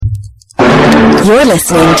You're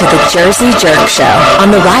listening to the Jersey Jerk Show on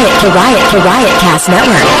the Riotcast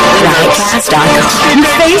Network. Riotcast.com. You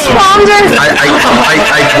face palmed her? I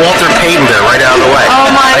Walter Paytoned her right out of the way. Oh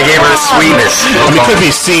my! I gave her the sweetness. It could be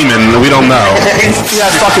semen. We don't know. Yeah,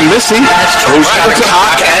 fucking Missy. That's true. Got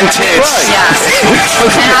cock and tits. Yes.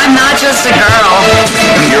 And I'm not just a girl.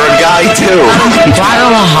 You're a guy too.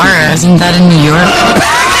 Guadalajara, isn't that in New York?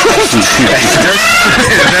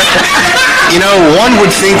 You know, one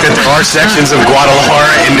would think that there are sections of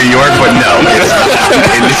Guadalajara in New York, but no. It's not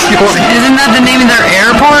in New York. Isn't that the name of their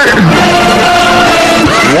airport?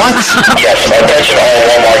 What? Yes, attention all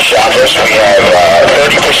Walmart shoppers. We have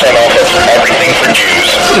 30% off of everything for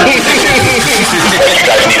Jews. You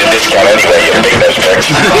guys need a discount anyway, you big nose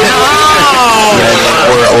pricks.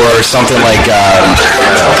 Or something like,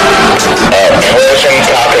 frozen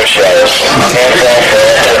taco shells. Hand drawn for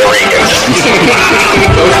Puerto Ricans.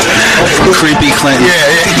 Creepy Clinton.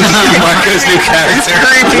 yeah. Marco's new character.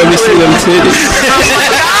 Let me see them titties.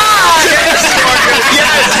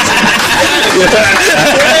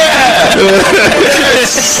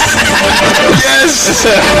 Yes.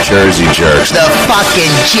 Jersey Jerks. The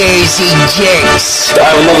fucking Jersey Jerks. I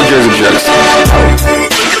love the Jersey Jerks.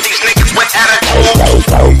 Look at these niggas with attitude.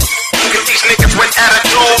 Look at these niggas with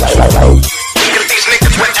attitude. Look at these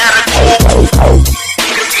niggas with attitude.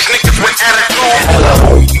 Look at these niggas with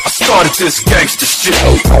attitude. I started this gangster shit,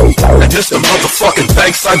 and this the motherfucking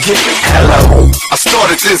thanks I get. Hello. I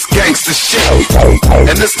started this gangster shit,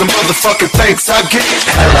 and this the motherfucking thanks I get.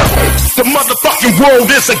 Hello. The motherfucking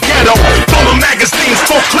world is a ghetto, full of magazines,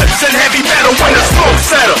 full clips, and heavy metal when the smoke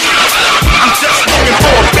settle. I'm just looking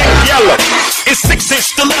for a big yellow. It's 6-inch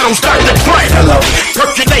stilettos, Dr. Dre. Hello.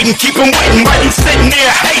 Percolating, keep 'em waiting while you sitting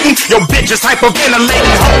there hating. Your bitch is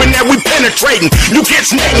hyperventilating, hoping that we penetrating. You get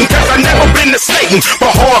snaking, cause I never been to Satan,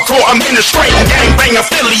 but hardcore administrating, gangbang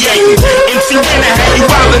affiliating. MC Renner had you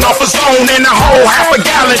wildin' off a zone and a whole half a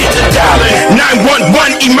gallon.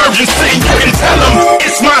 911 emergency, you can tell him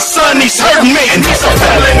it's my son, he's hurting me, and he's a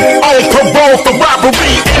felon. On parole for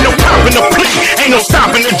robbery, ain't no copping a plea, ain't no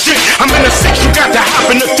stopping a G. I'm in a 6, you got to hop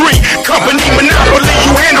in a 3. Company monopoly,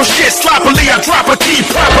 you handle shit sloppily, I drop a key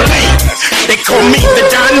properly. They call me the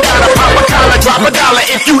Don Dada, pop a collar, drop a dollar.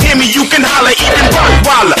 If you hear me, you can holler, even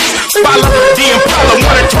Rottweiler. Follow the Impala,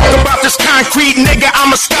 wanna talk about this concrete nigga,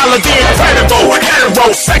 I'm a scholar, the incredible,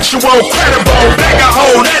 heterosexual, credible, beg a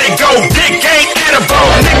hoe, let it go, dick ain't edible,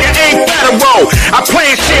 nigga ain't federal. I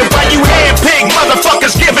plan shit while you handpick,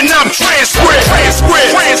 motherfuckers giving up transcript.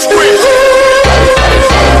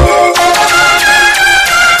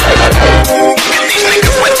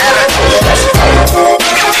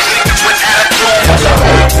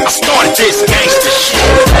 I started this gangster shit,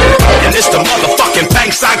 and it's the motherfucking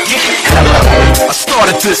thanks I get. I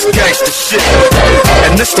started this gangster shit,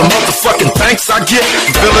 and it's the motherfucking thanks I get.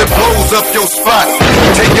 Villain blows up your spot,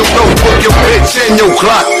 take your notebook, your bitch, and your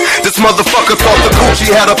clock. This motherfucker thought the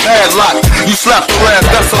Gucci had a padlock. You slapped her ass,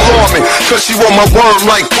 that's alarming, cause she want my worm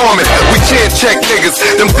like Carmen. We can't check niggas,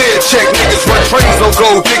 them dead check niggas. Run trains, no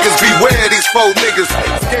gold diggers, beware these faux niggas.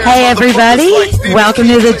 Hey everybody, welcome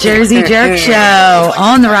to the Jersey Jerk Show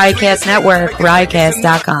on the Riotcast Network,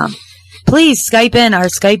 riotcast.com. Please Skype in. Our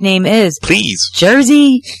Skype name is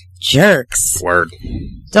Jersey Jerks. Word.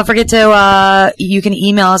 Don't forget to, you can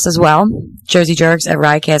email us as well,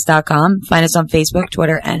 jerseyjerks@riotcast.com. Find us on Facebook,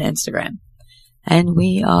 Twitter, and Instagram. And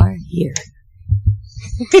we are here.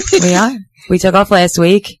 We are. We took off last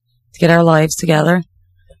week to get our lives together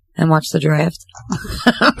and watch the draft.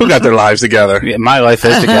 Who got their lives together? Yeah, my life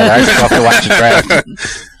is together. I just have to watch the draft.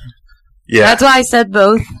 Yeah. That's why I said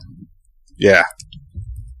both. Yeah.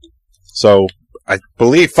 So, I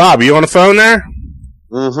believe, Fab, are you on the phone there?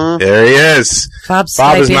 Mm-hmm. There he is. Fab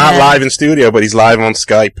is not live in studio, but he's live on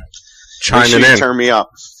Skype. Chiming Make sure you in. turn me up.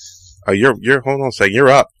 Oh, you're, hold on a second. You're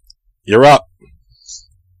up. You're up.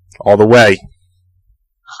 All the way.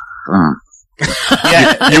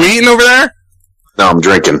 Yeah. You eating over there? No, I'm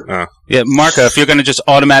drinking. Oh. Yeah, Marco, if you're going to just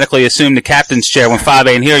automatically assume the captain's chair when Fab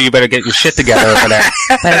ain't here, you better get your shit together over there.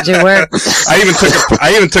 Better do work. I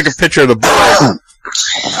even took a picture of the board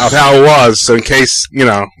of how it was, so in case,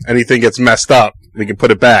 anything gets messed up, we can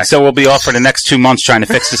put it back. So we'll be off for the next 2 months trying to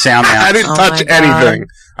fix the sound now. I didn't touch anything.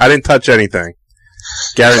 I didn't touch anything.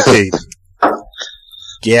 Guaranteed.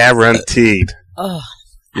 Guaranteed. Oh.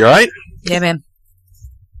 You alright? Yeah, man.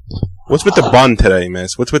 What's with the bun today,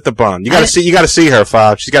 miss? What's with the bun? You gotta see her,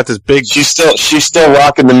 Fab. She's got this big. She's still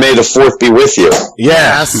rocking the May the 4th be with you.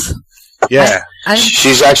 Yeah. Yes. Yeah.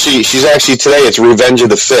 She's actually today. It's Revenge of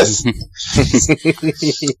the 5th.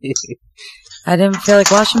 I didn't feel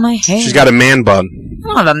like washing my hair. She's got a man bun. I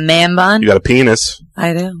don't have a man bun. You got a penis.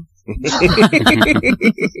 I do.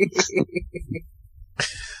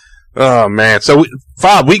 Oh man! So,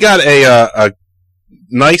 Fab, we got a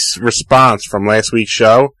nice response from last week's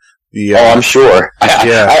show. I'm sure.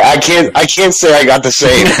 Yeah. I can't say I got the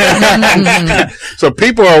same. So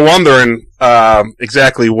people are wondering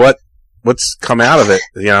exactly what's come out of it.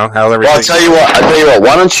 You know how everything. Well, I'll tell you what.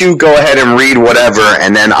 Why don't you go ahead and read whatever,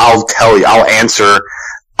 and then I'll tell you. I'll answer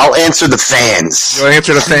the fans. You'll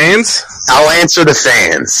answer the fans? I'll answer the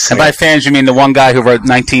fans. And by fans, you mean the one guy who wrote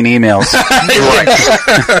 19 emails.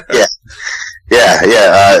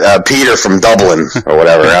 Yeah. Peter from Dublin or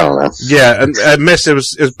whatever. I don't know. Yeah, and Miss, it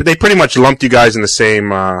was they pretty much lumped you guys in the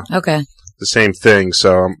same Okay. the same thing.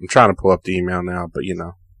 So I'm trying to pull up the email now, but you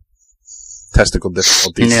know, testicle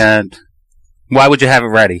difficulties. Yeah. Why would you have it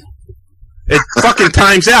ready? It fucking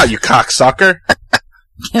times out, you cocksucker.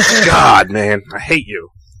 God, man, I hate you.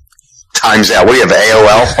 Times out. What do you have,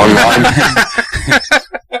 AOL online?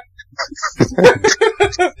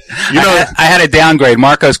 You know, I had a downgrade.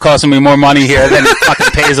 Marco's costing me more money here than it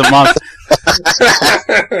fucking pays a month.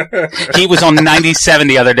 He was on 97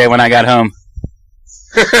 the other day when I got home.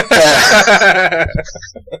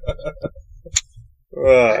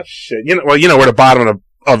 Oh shit! You know, we're the bottom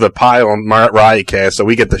of the pile on Riotcast, so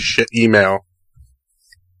we get the shit email.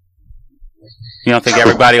 You don't think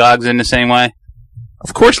everybody logs in the same way?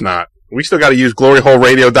 Of course not. We still got to use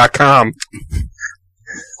gloryholeradio.com.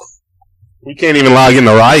 We can't even log into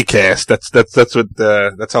Riotcast.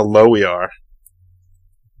 That's how low we are.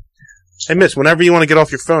 Hey, Miss, whenever you want to get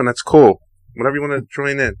off your phone, that's cool. Whenever you want to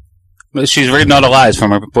join in. She's reading all the lies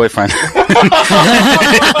from her boyfriend.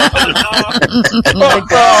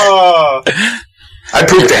 I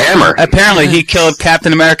pooped a hammer. Apparently, he killed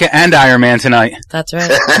Captain America and Iron Man tonight. That's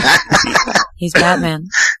right. He's Batman.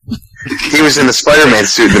 He was in the Spider-Man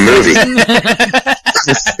suit in the movie.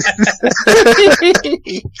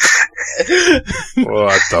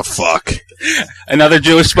 What the fuck? Another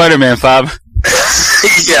Jewish Spider-Man, Fab.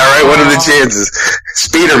 Yeah, right. What are the chances?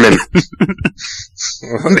 Speederman.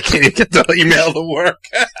 I can't even get the email to work.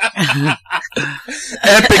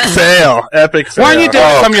 Epic fail. Epic fail. Why are you doing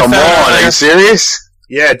it from your come phone? on. Are you serious?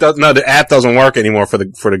 Yeah, it does. No, the app doesn't work anymore for the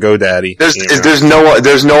GoDaddy. There's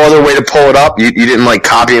no other way to pull it up. You didn't like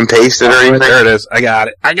copy and paste it or anything. There it is. I got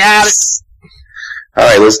it. All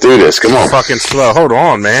right, let's do this. Come on. Fucking slow. Hold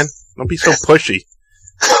on, man. Don't be so pushy.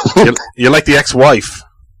 You're like the ex-wife.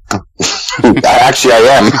 Actually, I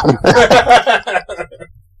am.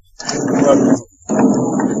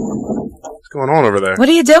 What's going on over there? What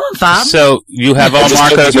are you doing, Bob? So, you have all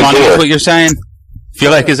Marco's money, is what you're saying? If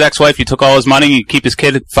you're like his ex-wife, you took all his money, you keep his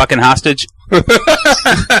kid fucking hostage?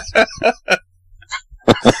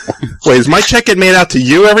 Wait, is my check get made out to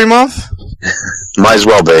you every month? Might as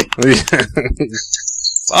well be.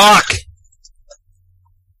 Fuck.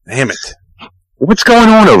 Damn it. What's going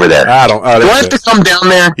on over there? I don't. Do I have to come down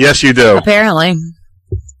there? Yes, you do. Apparently.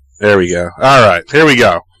 There we go. All right, here we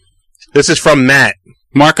go. This is from Matt.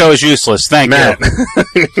 Marco is useless. Thank Matt.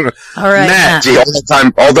 you. All right. Matt. Gee, all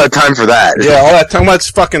that time for that. Yeah, all that time. That's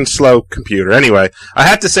fucking slow computer. Anyway, I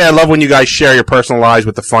have to say I love when you guys share your personal lives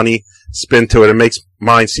with the funny spin to it. It makes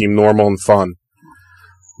mine seem normal and fun.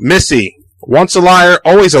 Missy, once a liar,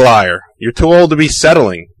 always a liar. You're too old to be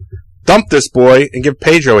settling. Dump this boy and give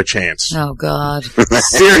Pedro a chance. Oh, God.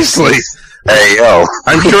 Seriously. Hey, yo.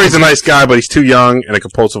 I'm sure he's a nice guy, but he's too young and a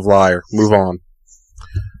compulsive liar. Move on.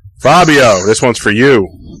 Fabio, this one's for you.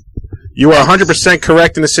 You are 100%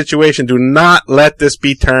 correct in the situation. Do not let this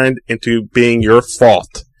be turned into being your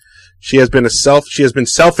fault. She has been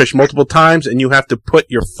selfish multiple times, and you have to put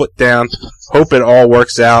your foot down. Hope it all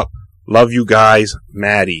works out. Love you guys,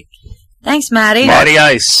 Maddie. Thanks, Maddie. Matty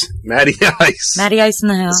Ice. Maddie Ice. Maddie Ice in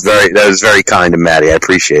the house. That was very kind of Maddie. I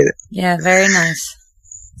appreciate it. Yeah, very nice.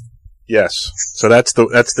 Yes. So that's the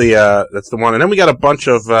one, and then we got a bunch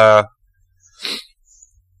of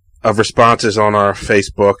responses on our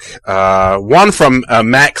Facebook. One from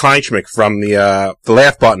Matt Kleinschmidt from the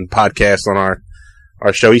Laugh Button podcast on our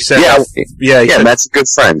show. He said, he said, Matt's a good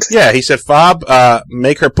friend. Yeah, he said, Fob,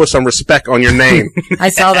 make her put some respect on your name. I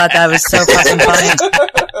saw that. That was so fucking funny.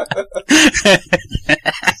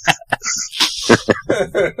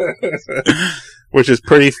 Which is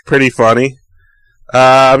pretty funny.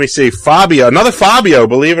 Let me see. Fabio, another Fabio,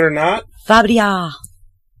 believe it or not. Fabio.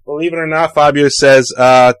 Believe it or not, Fabio says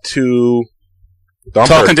to Dumper.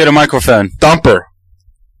 Talking to the microphone. Dumper.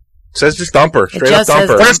 It says just Dumper. Straight up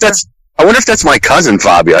Dumper. I wonder if that's my cousin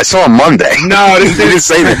Fabio. I saw him Monday. No, he didn't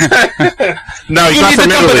say that. No, he's not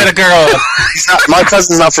from Italy. That girl. My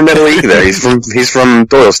cousin's not from Italy either. He's from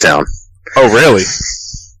Doylestown. Oh, really?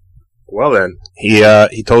 Well then,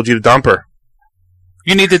 he told you to dump her.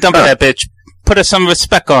 You need to dump that bitch. Put some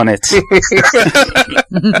respect on it.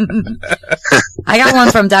 I got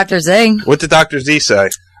one from Dr. Z. What did Dr. Z say?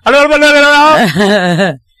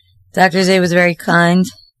 Dr. Z was very kind.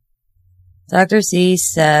 Dr. Z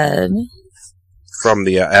said... From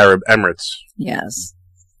the Arab Emirates. Yes.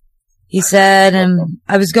 He said,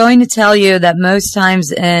 I was going to tell you that most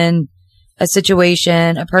times in a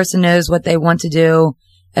situation, a person knows what they want to do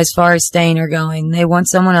as far as staying or going. They want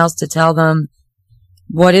someone else to tell them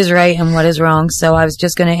what is right and what is wrong. So I was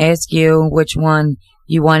just going to ask you which one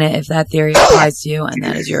you wanted, if that theory applies to you, and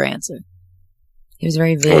that is your answer. He was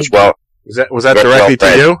very vague. Well, was that directly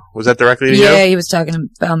to you? Was that directly to you? Yeah, he was talking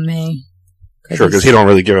about me. Sure, because he don't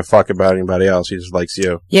really give a fuck about anybody else. He just likes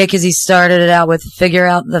you. Yeah, because he started it out with figure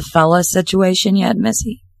out the fella situation yet,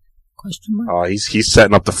 Missy? Question mark. Oh, he's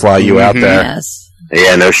setting up to fly you out there. Yes.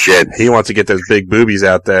 Yeah, no shit. He wants to get those big boobies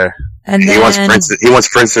out there. And He wants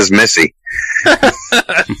Princess Missy.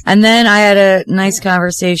 And then I had a nice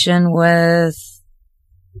conversation with...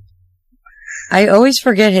 I always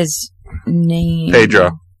forget his name.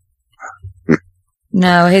 Pedro.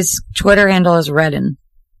 No, his Twitter handle is Redden.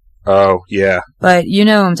 Oh, yeah. But you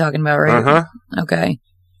know who I'm talking about, right? Uh-huh. Okay.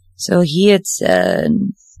 So he had said...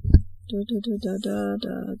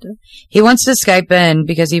 He wants to Skype in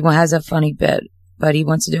because he has a funny bit, but he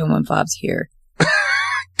wants to do it when Fab's here.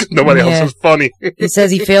 Nobody else is funny. He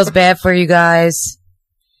says he feels bad for you guys.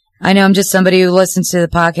 I know I'm just somebody who listens to the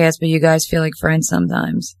podcast, but you guys feel like friends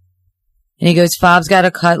sometimes. And he goes, Fab's got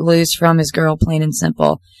to cut loose from his girl, plain and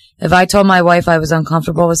simple. If I told my wife I was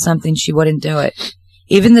uncomfortable with something, she wouldn't do it.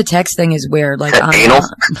 Even the text thing is weird. Like, Anal?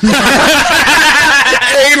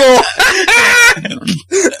 Anal!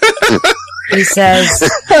 He says,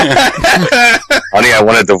 Honey, I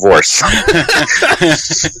want a divorce.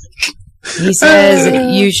 he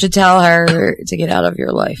says, you should tell her to get out of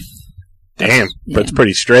your life. Damn, Yeah. but it's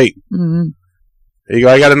pretty straight. Mm-hmm. There you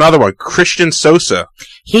go. I got another one. Christian Sosa.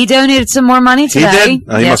 He donated some more money today. He did?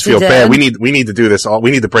 Oh, he must feel bad. We need to do this.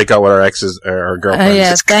 We need to break out with our exes or our girlfriends.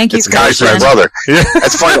 Yeah, thank you, It's guys Christian. my brother. Yeah.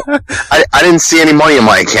 That's funny. I didn't see any money in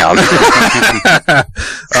my account.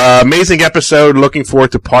 Amazing episode. Looking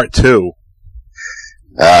forward to part 2.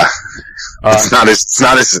 It's not as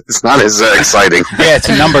exciting. Yeah, it's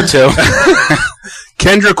a number 2.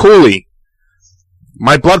 Kendra Cooley.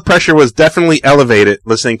 My blood pressure was definitely elevated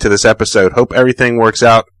listening to this episode. Hope everything works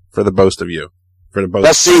out for the both of you. For the both.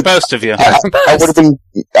 Let's see. Most of you. I would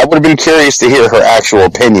have been curious to hear her actual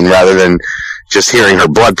opinion rather than just hearing her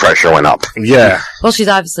blood pressure went up. Yeah. Well, she's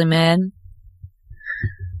obviously mad.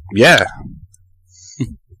 Yeah.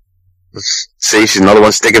 See, she's another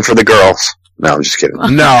one sticking for the girls. No, I'm just kidding.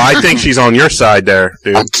 No, I think she's on your side there,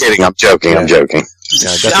 dude. I'm kidding. I'm joking. I'm joking.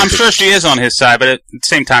 Yeah, I'm sure she is on his side, but at the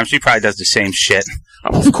same time, she probably does the same shit.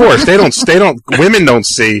 Of course, women don't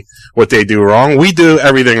see what they do wrong. We do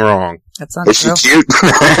everything wrong. That's not Is she true. cute?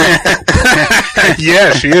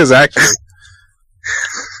 Yeah, she is actually.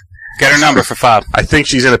 Get her number for Fab. I think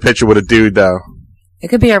she's in a picture with a dude though. It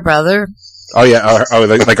could be her brother. Oh yeah,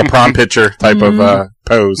 like a prom picture type of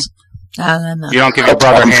pose. I don't know. You don't give your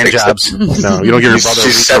brother hand jobs. No, you don't give your brother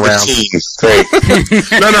She's a reach 17. Great.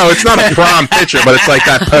 around. No, it's not a prom picture, but it's like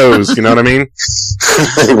that pose. You know what I mean?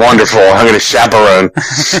 Wonderful. I'm going to chaperone.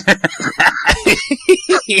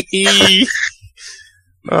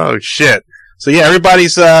 Oh shit! So yeah,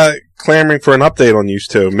 everybody's clamoring for an update on you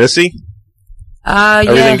two. Missy,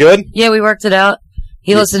 everything good? Yeah, we worked it out.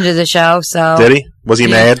 He listened to the show, so... Did he? Was he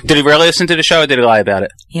mad? Did he really listen to the show, or did he lie about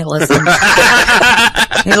it? He listened.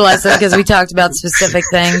 He listened because we talked about specific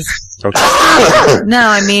things. Okay. No,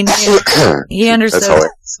 I mean, he understood.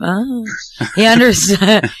 He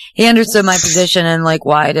understood. He understood my position and like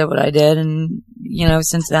why I did what I did, and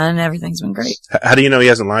since then everything's been great. How do you know he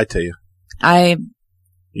hasn't lied to you?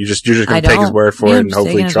 You're just gonna take his word for it and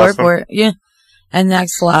hopefully trust him. It. Yeah. And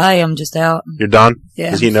next lie, I'm just out. You're done. Yeah.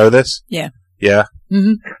 Does he know this? Yeah. Yeah.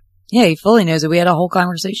 Mm-hmm. Yeah, he fully knows it. We had a whole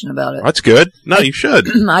conversation about it. That's good. No, you should.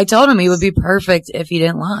 I told him he would be perfect if he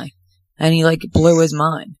didn't lie, and he blew his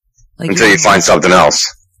mind. Until you find something else.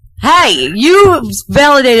 Hey, you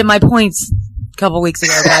validated my points a couple weeks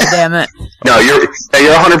ago. God damn it! No, you're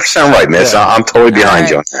 100% right, Miss. Yeah. I'm totally behind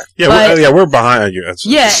you on that. Yeah, we're behind you.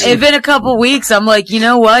 If in a couple weeks I'm like, you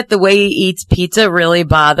know what, the way he eats pizza really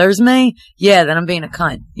bothers me. Yeah, then I'm being a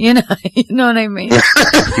cunt. You know what I mean?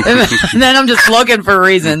 And then I'm just looking for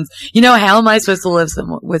reasons. How am I supposed to live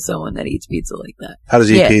with someone that eats pizza like that? How does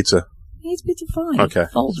he eat pizza? He eats pizza fine. Okay.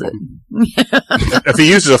 Folds it. If he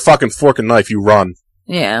uses a fucking fork and knife, you run.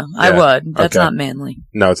 Yeah, I would. That's not manly.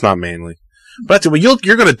 No, it's not manly. But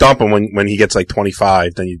you're going to dump him when he gets like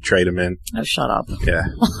 25, then you trade him in. Oh, shut up. Yeah.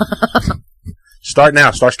 Start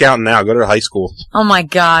now. Start scouting now. Go to high school. Oh my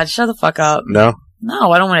God! Shut the fuck up. No?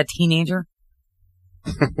 No, I don't want a teenager.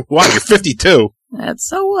 Wow, you're 52.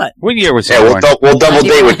 So what? What year was he Yeah, born? we'll double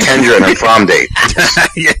date with Kendra and her prom date.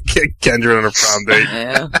 Yeah, Kendra on her prom date.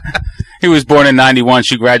 Yeah. He was born in 91.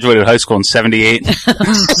 She graduated high school in 78.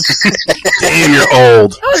 Damn, you're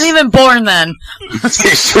old. I wasn't even born then.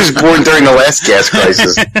 She was born during the last gas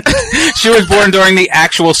crisis. She was born during the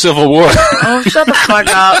actual Civil War. Oh, shut the fuck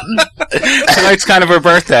up. Tonight's kind of her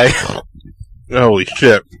birthday. Holy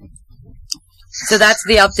shit. So that's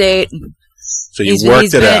the update. So you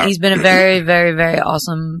worked it out. He's been a very, very, very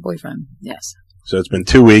awesome boyfriend. Yes. So it's been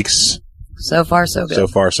 2 weeks. So far, so good. So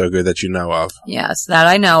far, so good that you know of. Yes, that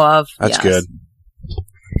I know of. That's yes. good.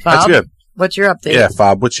 Fob, That's good. What's your update? Yeah,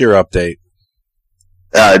 Fob, what's your update?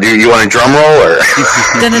 Do you want a drum roll or?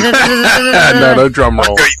 No drum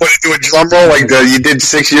roll. You want to do a drum roll like you did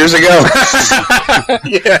 6 years ago?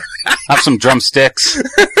 Yeah. Have some drumsticks.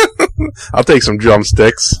 I'll take some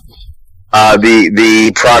drumsticks.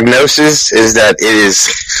 The prognosis is that it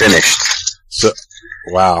is finished. So,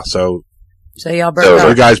 wow. So y'all broke up.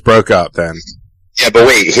 you guys broke up then. Yeah, but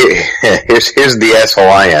wait. Here's the asshole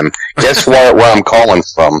I am. Guess where I'm calling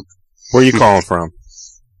from? Where are you calling from?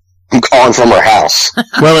 I'm calling from her house.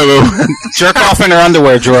 Wait. Jerk off in her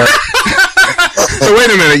underwear drawer. So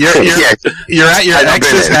wait a minute. You're at your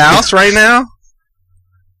ex's house right now?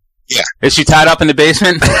 Yeah. Is she tied up in the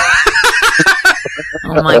basement?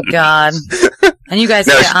 Oh my God. And you guys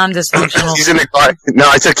say I'm dysfunctional. She's in the No,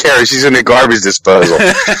 I took care of her. She's in the garbage disposal.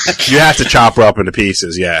 You have to chop her up into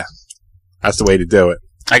pieces, yeah. That's the way to do it.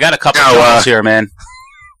 I got a couple of here, man.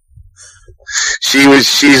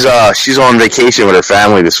 She's on vacation with her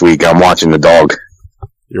family this week. I'm watching the dog.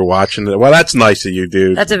 You're watching it. Well, that's nice of you,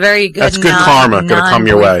 dude. That's a very good. That's good karma gonna come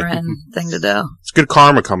your way. Thing to do. It's good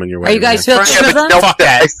karma coming your way. Are you guys feeling with them? Fuck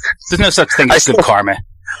that. There's no such thing as good karma.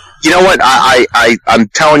 You know what? I'm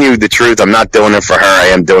telling you the truth. I'm not doing it for her. I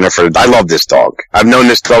am doing it for. I love this dog. I've known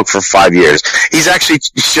this dog for 5 years. He's actually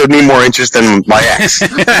showed me more interest than my ex.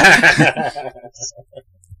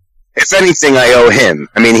 If anything, I owe him.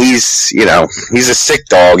 I mean, he's a sick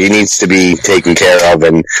dog. He needs to be taken care of,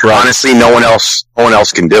 and honestly, no one else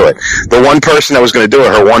can do it. The one person that was going to do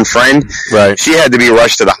it, her one friend, right? She had to be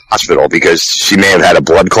rushed to the hospital because she may have had a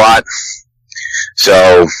blood clot.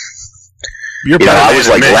 So, I was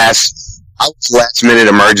like last minute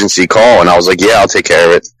emergency call, and I was like, yeah, I'll take care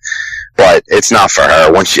of it. But it's not for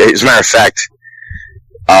her. As a matter of fact,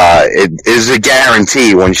 it is a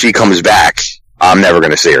guarantee when she comes back, I'm never going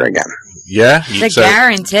to see her again. Yeah? It's a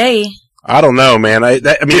guarantee. I don't know, man.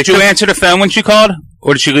 Did you answer the phone when she called?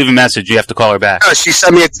 Or did she leave a message? You have to call her back. No, she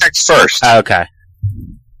sent me a text first. Okay.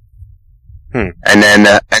 And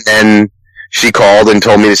then she called and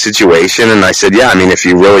told me the situation, and I said, yeah, I mean, if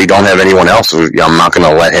you really don't have anyone else, I'm not going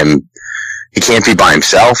to let him. He can't be by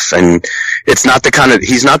himself, and he's not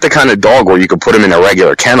the kind of dog where you could put him in a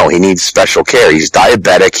regular kennel. He needs special care. He's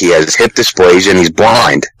diabetic, he has hip dysplasia, and he's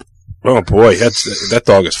blind. Oh boy, that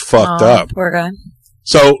dog is fucked up. Poor guy.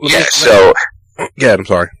 So yeah, I'm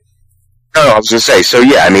sorry. No, I was gonna say. So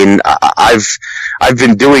yeah, I mean, I've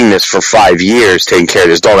been doing this for 5 years, taking care of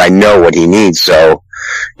this dog. I know what he needs, so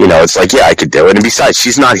it's like, yeah, I could do it. And besides,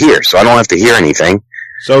 she's not here, so I don't have to hear anything.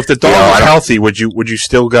 So if the dog was healthy, would you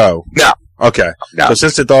still go? No. Okay. No. So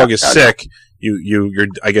since the dog is sick,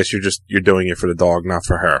 I guess you're doing it for the dog, not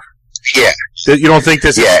for her. Yeah. You don't think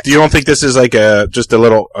this? Yeah. You don't think this is like just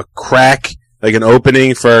a crack, like an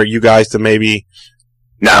opening for you guys to maybe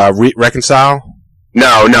reconcile?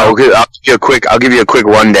 No. I'll give you a quick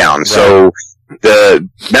rundown. Right. So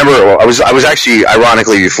remember, I was actually,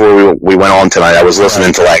 ironically, before we went on tonight, I was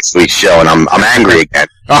listening to last week's show, and I'm angry again.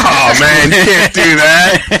 Oh man, you can't do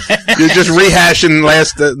that. You're just rehashing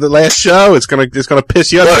the last show. It's gonna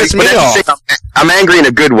piss you off. Piss me off. I'm angry in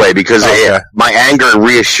a good way because my anger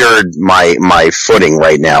reassured my footing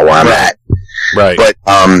right now where I'm at. Right. But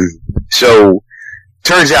so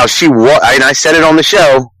turns out and I said it on the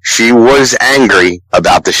show, she was angry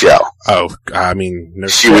about the show. Oh, I mean,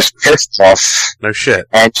 she was pissed off. No shit.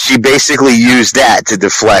 And she basically used that to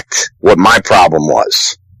deflect what my problem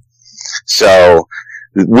was. So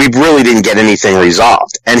we really didn't get anything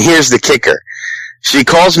resolved. And here's the kicker. She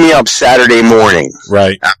calls me up Saturday morning.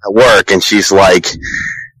 Right. At work, and she's like,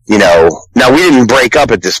 now we didn't break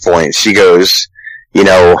up at this point. She goes,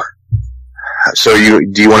 so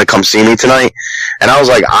do you want to come see me tonight? And I was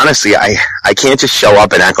like, honestly, I can't just show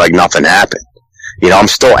up and act like nothing happened. I'm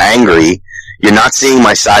still angry. You're not seeing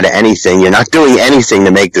my side of anything. You're not doing anything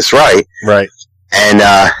to make this right. Right. And,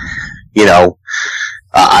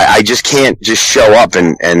 I just can't just show up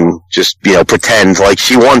and just, pretend like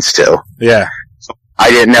she wants to. Yeah.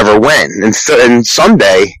 I never went. And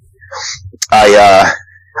Sunday, I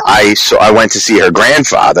went to see her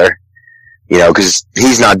grandfather, you know, because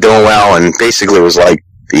he's not doing well, and basically it was like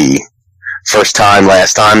the first time,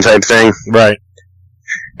 last time type thing. Right.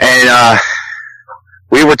 And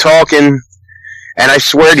we were talking, and I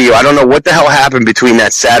swear to you, I don't know what the hell happened between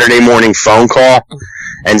that Saturday morning phone call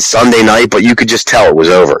and Sunday night, but you could just tell it was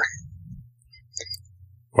over.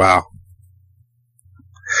 Wow.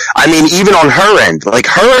 I mean, even on her end, like,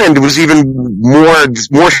 her end was even more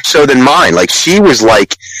so than mine. Like, she was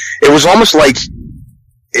like, it was almost like,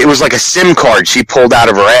 it was like a SIM card she pulled out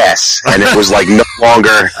of her ass, and it was like no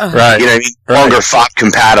longer, right, you know, no longer FOP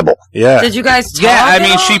compatible. Yeah. Did you guys talk? Yeah, I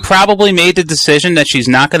mean, she probably made the decision that she's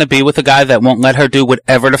not going to be with a guy that won't let her do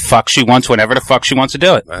whatever the fuck she wants, whenever the fuck she wants to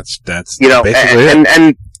do it. That's you know, basically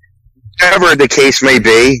and whatever the case may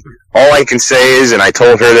be, all I can say is, and I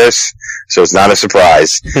told her this, so it's not a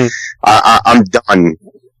surprise, I'm done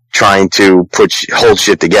trying to hold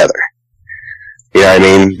shit together. You know what I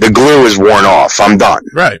mean? The glue is worn off. I'm done.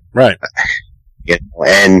 Right. You know,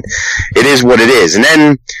 and it is what it is. And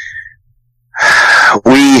then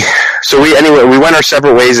we went our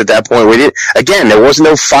separate ways at that point. There was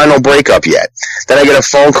no final breakup yet. Then I get a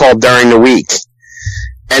phone call during the week.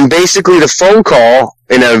 And basically the phone call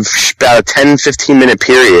in about a 10, 15 minute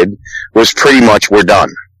period was pretty much, we're done.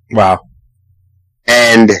 Wow.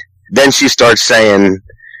 And then she starts saying,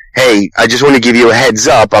 hey, I just want to give you a heads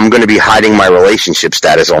up. I'm going to be hiding my relationship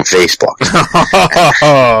status on Facebook.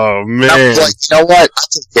 Oh, man. I was like, you know what? I'll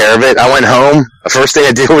take care of it. I went home. The first thing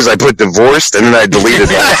I did was I put divorced, and then I deleted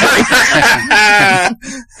everything.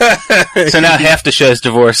 So now half the show's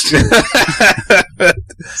divorced.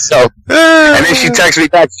 So, and then she texted me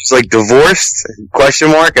back. She's like, divorced? ?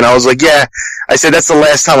 And I was like, yeah. I said, that's the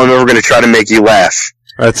last time I'm ever going to try to make you laugh.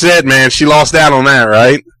 That's it, man. She lost out on that,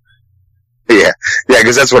 right? Yeah,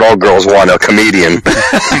 because that's what all girls want, a comedian. But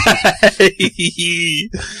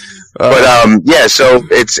yeah, so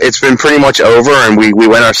it's been pretty much over, and we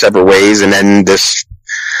went our separate ways, and then this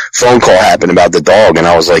phone call happened about the dog, and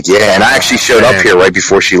I was like, yeah, and I actually showed up here right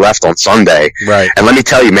before she left on Sunday. Right. And let me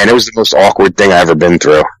tell you, man, it was the most awkward thing I ever been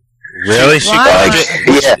through. Really?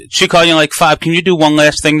 She called you like, Fab, can you do one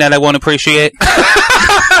last thing that I won't appreciate?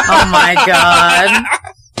 Oh my God.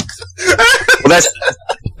 Well,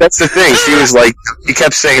 that's the thing. She was like, she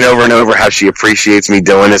kept saying over and over how she appreciates me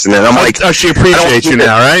doing this, and then I'm like, oh, she appreciates you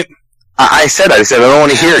now, right? I said, I don't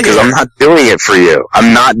want to hear it because I'm not doing it for you.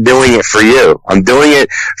 I'm not doing it for you. I'm doing it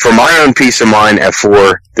for my own peace of mind and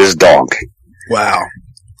for this dog. Wow.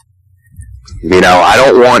 You know,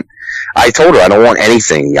 I told her I don't want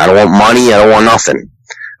anything. I don't want money. I don't want nothing.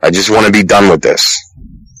 I just want to be done with this.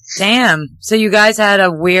 Damn. So you guys had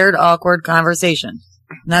a weird, awkward conversation.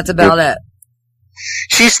 And that's about it.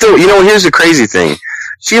 She still, you know, here's the crazy thing.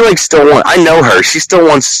 She I know her. She still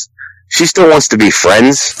wants to be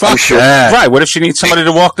friends. Fuck I'm sure. that. Right, what if she needs somebody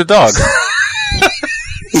to walk the dog?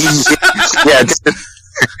 Yeah,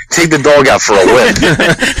 take the dog out for a whip.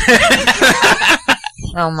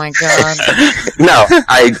 Oh my God. No,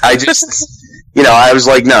 I just, you know, I was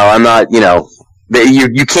like, no, I'm not, you know,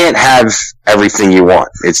 you can't have everything you want.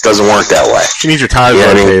 It doesn't work that way. She needs your tires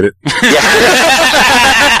rotated.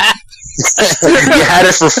 Yeah. You had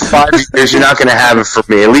it for 5 years. You're not going to have it for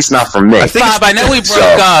me. At least not for me. Bob, I know we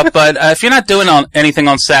broke up, but if you're not doing anything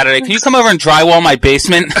on Saturday, can you come over and drywall my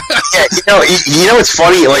basement? Yeah, you know, it's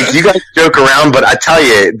funny. Like, you guys joke around, but I tell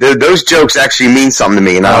you, those jokes actually mean something to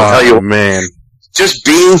me. And I'll tell you, man, just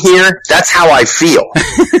being here, that's how I feel.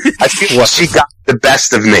 I feel she got the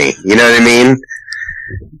best of me. You know what I mean?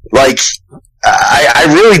 Like, I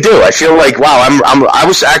really do. I feel like, wow, I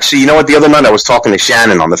was actually, you know what, the other night I was talking to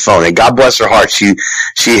Shannon on the phone, and God bless her heart, she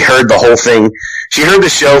heard the whole thing. She heard the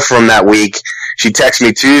show from that week. She texted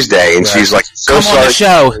me Tuesday, and she's like, Come on the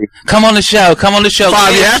show. Come on the show.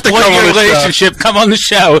 Bob, you have to come on the relationship. Come on the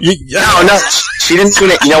show. No, she didn't do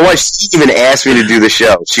it. You know what? She didn't even ask me to do the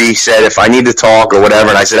show. She said if I need to talk or whatever,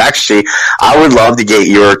 and I said, actually, I would love to get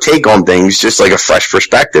your take on things, just like a fresh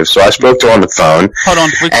perspective. So I spoke to her on the phone. Hold on,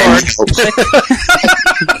 record.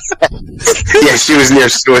 Yeah, she was near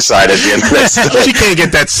suicide at the end of that story. She can't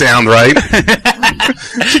get that sound right.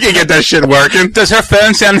 She can't get that shit working. Does her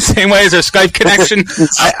phone sound the same way as her Skype connection?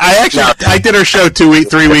 I did her show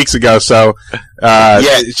 3 weeks ago, so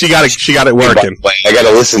she got it working. I got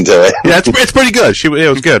to listen to it. Yeah, it's pretty good. It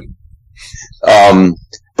was good.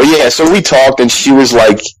 But yeah, so we talked, and she was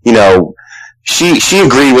like, you know, she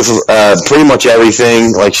agreed with pretty much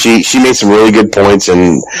everything. Like, she made some really good points,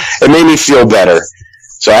 and it made me feel better.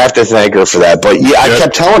 So I have to thank her for that. But yeah, I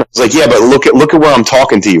kept telling her, I was like, yeah, but look at where I'm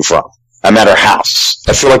talking to you from. I'm at her house.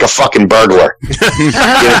 I feel like a fucking burglar.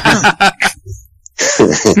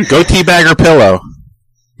 Go teabag her pillow.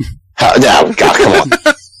 No, God, come on.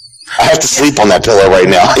 I have to sleep on that pillow right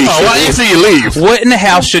now. Why do you leave? What in the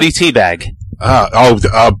house should he teabag?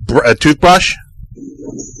 A toothbrush?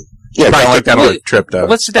 Yeah, kind of like that on a trip, though.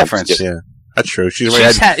 What's the difference? Yeah, that's true. She's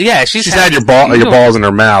had your balls in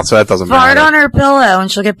her mouth, so that doesn't matter. Fart on her pillow and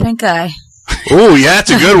she'll get pink eye. Ooh, yeah,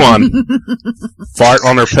 that's a good one. Fart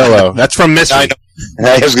on her pillow. That's from Missy. I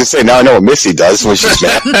was going to say, now I know what Missy does when she's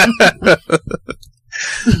mad.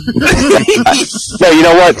 No, you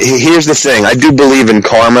know what? Here's the thing. I do believe in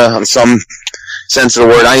karma in some sense of the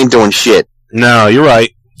word. I ain't doing shit. No, you're right.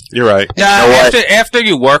 You're right. Yeah, you know after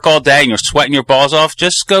you work all day and you're sweating your balls off,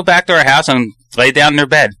 just go back to her house and lay down in her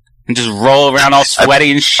bed and just roll around all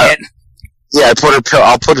sweaty and shit. Yeah,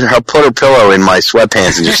 I'll put her pillow in my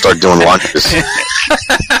sweatpants and just start doing lunges.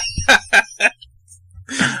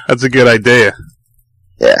 That's a good idea.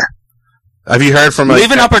 Yeah. Have you heard from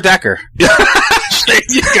leave an upper decker? There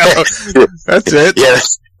you go. That's it. Yeah,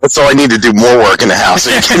 that's all I need to do. More work in the house.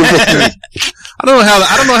 I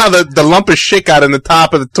don't know how the lump of shit got in the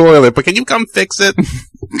top of the toilet, but can you come fix it?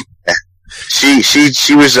 She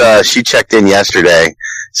checked in yesterday,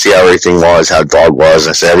 see how everything was, how the dog was.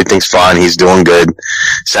 I said everything's fine, he's doing good.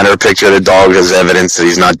 Sent her a picture of the dog as evidence that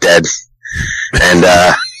he's not dead. And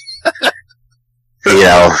you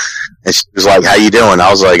know, and she was like, "How you doing?"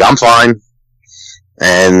 I was like, "I'm fine."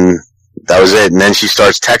 And that was it. And then she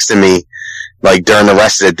starts texting me like during the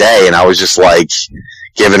rest of the day, and I was just like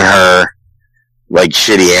giving her like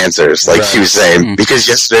shitty answers. Like she was saying, because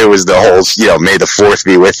yesterday was the whole, you know, May the 4th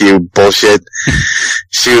be with you bullshit.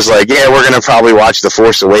 She was like, "Yeah, we're gonna probably watch The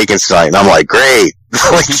Force Awakens tonight." And I'm like, "Great."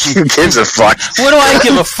 Like, who gives a fuck? What do I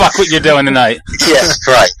give a fuck what you're doing tonight? Yeah,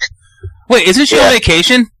 right. Wait, isn't she on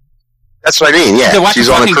vacation? That's what I mean, yeah. She's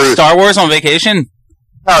on a cruise. Star Wars on vacation?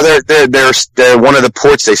 No, they're one of the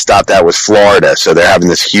ports they stopped at was Florida, so they're having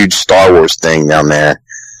this huge Star Wars thing down there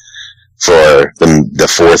for the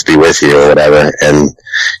 4th be with you or whatever. And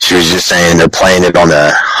she was just saying they're playing it on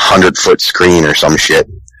a 100-foot screen or some shit.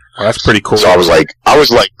 Oh, that's pretty cool. So I was like,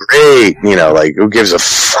 great, you know, like, who gives a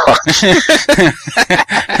fuck?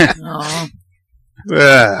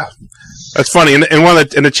 Yeah. That's funny. In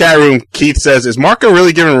the chat room, Keith says, "Is Marco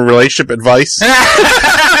really giving relationship advice?"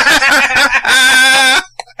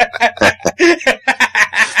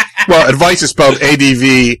 Well, advice is spelled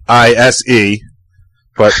ADVISE,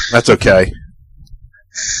 but that's okay.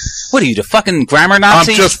 What are you, the fucking grammar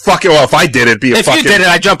Nazi? I'm just fucking. Well, if I did it, it'd be if you did it,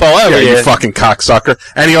 I'd jump all over you. You fucking cocksucker.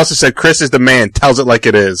 And he also said, "Chris is the man. Tells it like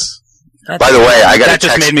it is." By the way, I got that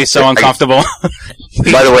just made me so uncomfortable.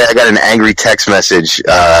 By the way, I got an angry text message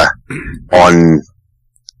on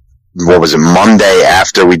what was it, Monday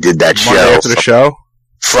after we did that show. After the show?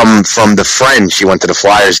 From the friend she went to the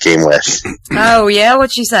Flyers game with. Oh yeah,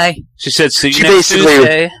 what'd she say? She said, "See you she next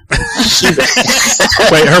Tuesday."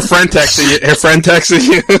 Wait, her friend texted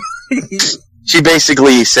you. She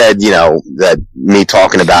basically said, you know, that me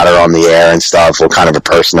talking about her on the air and stuff, what kind of a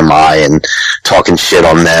person am I, and talking shit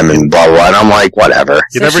on them and blah, blah, and I'm like, whatever.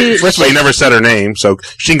 You never said her name, so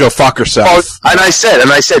she can go fuck herself. Oh, and I said,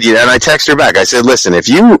 you know, and I texted her back. I said, listen,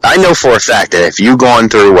 I know for a fact that if you gone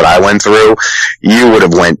through what I went through, you would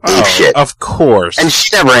have went ape shit. Of course. And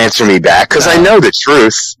she never answered me back, because I know the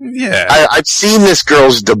truth. Yeah. I've seen this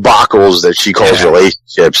girl's debacles that she calls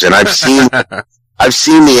relationships, and I've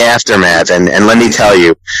seen the aftermath, and let me tell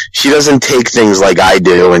you, she doesn't take things like I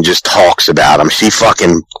do and just talks about them.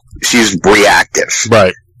 She's reactive.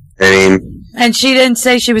 Right. I mean. And she didn't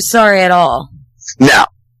say she was sorry at all. No.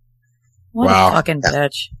 What a fucking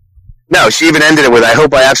bitch. No, she even ended it with, "I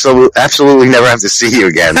hope I absolutely never have to see you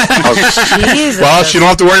again." Well, she don't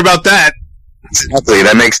have to worry about that. Exactly.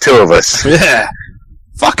 That makes two of us. Yeah.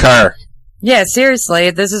 Fuck her. Yeah,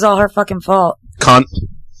 seriously, this is all her fucking fault. Cunt.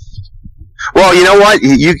 Well, you know what?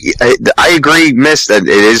 I agree, Miss, that it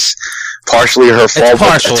is partially her fault.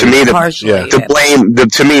 Partially. To me,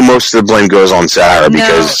 to me, most of the blame goes on Sarah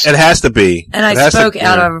because it has to be. And I spoke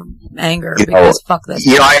out of anger because fuck this.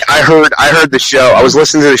 You know, I heard the show. I was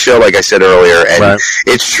listening to the show, like I said earlier, and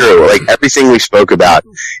it's true. Like everything we spoke about,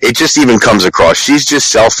 it just even comes across. She's just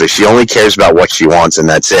selfish. She only cares about what she wants, and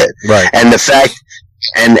that's it. Right. And the fact.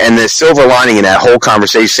 And the silver lining in that whole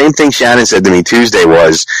conversation, same thing Shannon said to me Tuesday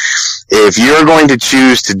was, if you're going to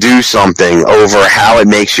choose to do something over how it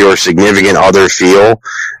makes your significant other feel,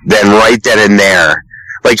 then right then and there,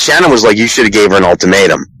 like Shannon was like, you should have gave her an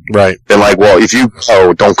ultimatum. Right. Then like, well, if you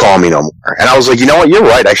don't call me no more. And I was like, you know what, you're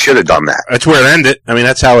right, I should have done that. That's where it ended. I mean,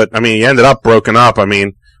 that's how he ended up broken up. I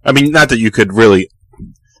mean, not that you could really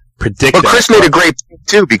predict. But Chris made a great point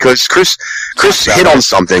too, because Chris hit on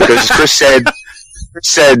something. Because Chris said,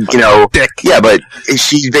 yeah, but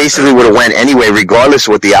she basically would have went anyway, regardless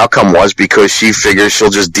of what the outcome was, because she figures she'll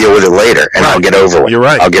just deal with it later, and I'll get over it. You're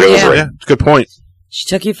right. I'll get over it. Yeah, good point. She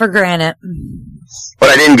took you for granted. But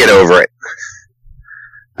I didn't get over it.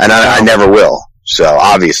 And I never will. So,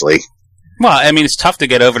 obviously. Well, I mean, it's tough to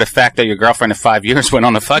get over the fact that your girlfriend of 5 years went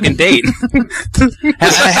on a fucking date.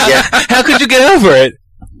 How could you get over it?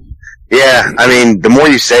 Yeah, I mean, the more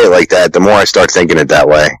you say it like that, the more I start thinking it that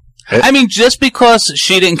way. I mean, just because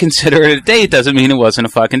she didn't consider it a date doesn't mean it wasn't a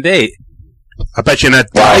fucking date. I bet you in that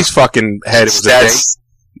guy's fucking head it was a date.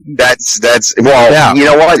 You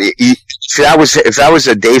know what? If that was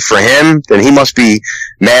a date for him, then he must be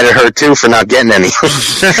mad at her too for not getting any.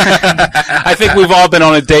 I think we've all been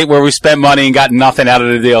on a date where we spent money and got nothing out of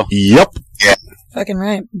the deal. Yep. Yeah. Fucking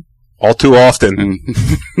right. All too often.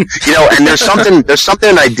 You know, and there's something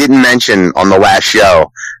I didn't mention on the last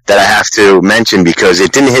show that I have to mention because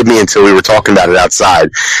it didn't hit me until we were talking about it outside.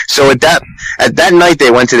 So at that night they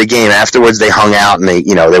went to the game. Afterwards they hung out and they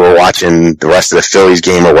were watching the rest of the Phillies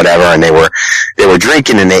game or whatever, and they were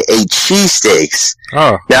drinking and they ate cheesesteaks.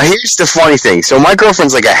 Oh. Now here's the funny thing. So my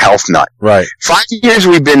girlfriend's like a health nut. Right. 5 years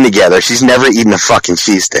we've been together. She's never eaten a fucking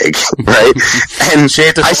cheesesteak. Right? And she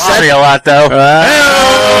ate the salami a lot though.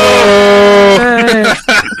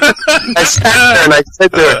 I sat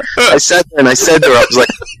there and I said to her, I was like,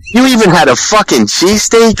 you even had a fucking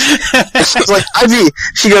cheesesteak?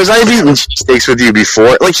 She goes, I've eaten cheesesteaks with you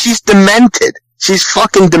before. Like, she's demented. She's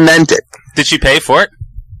fucking demented. Did she pay for it?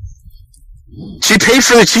 She paid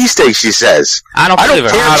for the cheesesteak, she says. I don't believe her.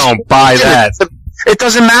 I don't buy that. It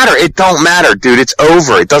doesn't matter. It don't matter, dude. It's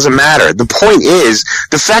over. It doesn't matter. The point is,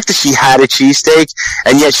 the fact that she had a cheesesteak,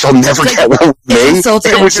 and yet she'll never get one with me,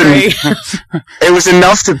 it was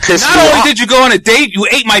enough to piss me off. Not only did you go on a date, you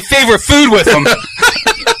ate my favorite food with him.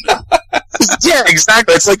 Yeah,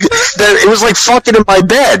 exactly. It's like, it was like fucking in my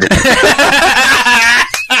bed. Don't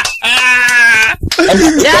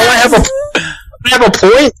I have a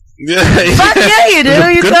point? Yeah. Fuck yeah, you do.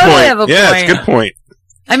 You totally have a point. Yeah, it's a good point.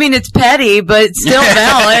 I mean, it's petty, but it's still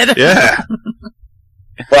valid. Yeah.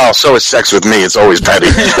 Well, so is sex with me. It's always petty.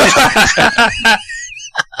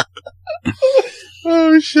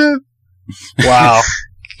 Oh, shit. Wow.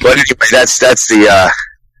 But anyway, that's the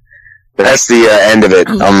end of it.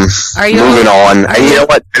 Are you moving on. And you know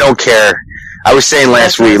what? I don't care. I was saying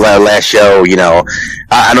last show, I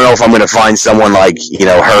don't know if I'm going to find someone like,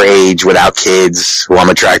 her age without kids who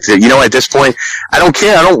I'm attracted to. At this point, I don't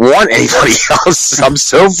care. I don't want anybody else. I'm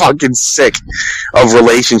so fucking sick of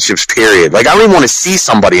relationships, period. Like, I don't even want to see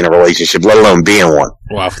somebody in a relationship, let alone be in one.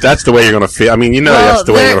 Well, if that's the way you're going to feel. I mean, that's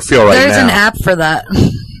the way you're going to feel right now. There's an app for that.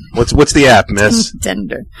 What's the app, miss?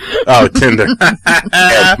 Tinder. Oh, Tinder.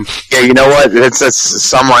 Yeah, you know what? That's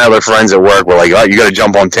some of my other friends at work were like, oh, you got to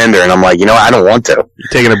jump on Tinder. And I'm like, I don't want to. You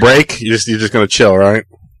taking a break? You're just going to chill, right?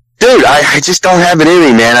 Dude, I just don't have it in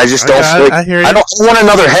me, man. I just don't. I hear you. I don't want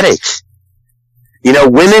another headache.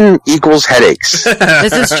 Women equals headaches.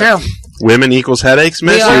 This is true. Women equals headaches,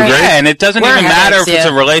 miss? Yeah, and it doesn't even matter if it's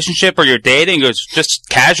a relationship or you're dating or it's just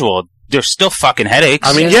casual. There's still fucking headaches.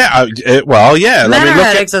 I mean, yeah. Yeah. Men are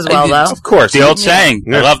headaches as well, though. Of course. The old saying,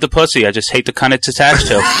 I love the pussy, I just hate the cunt it's attached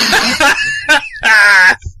to.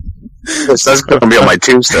 That's going to be on my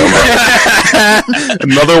tombstone.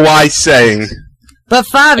 Another wise saying. But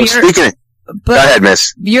Fab, go ahead,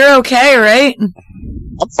 miss. You're okay, right?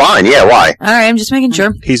 I'm fine, yeah, why? Alright, I'm just making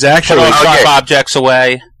sure. He's actually... Sharp objects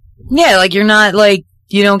away. Yeah, like you're not,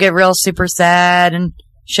 you don't get real super sad and...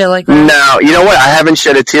 shit like that? No, you know what? I haven't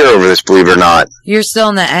shed a tear over this, believe it or not. You're still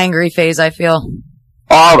in the angry phase, I feel.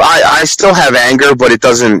 I still have anger, but it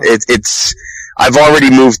doesn't, it's, I've already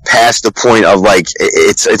moved past the point of,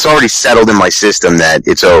 it's already settled in my system that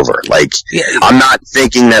it's over. I'm not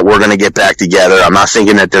thinking that we're gonna get back together. I'm not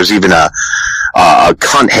thinking that there's even a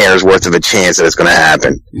cunt hair's worth of a chance that it's gonna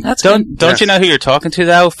happen. Don't you know who you're talking to,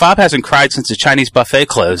 though? Fab hasn't cried since the Chinese buffet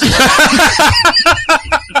closed.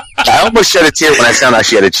 I almost shed a tear when I found out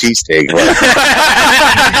she had a cheesesteak.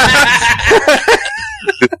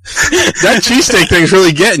 That cheesesteak thing's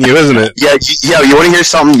really getting you, isn't it? Yeah. You want to hear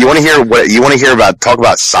something? You want to hear talk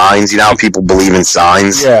about signs? You know how people believe in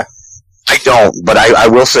signs? Yeah. I don't, but I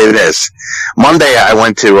will say this. Monday I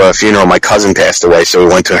went to a funeral. My cousin passed away, so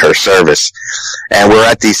we went to her service. And we're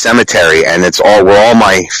at the cemetery, and where all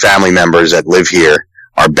my family members that live here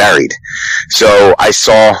are buried. So I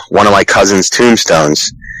saw one of my cousin's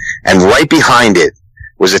tombstones, and right behind it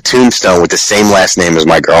was a tombstone with the same last name as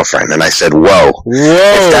my girlfriend. And I said, whoa.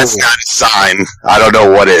 If that's not a sign, I don't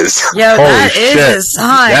know what is. Yo, that is a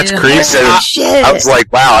sign. That's creepy. I was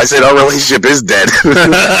like, wow. I said, our relationship is dead.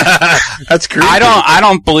 That's creepy. I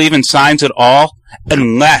don't believe in signs at all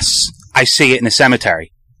unless I see it in the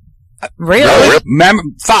cemetery. Really? No,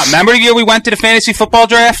 Remember the year we went to the fantasy football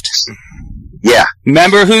draft? Yeah.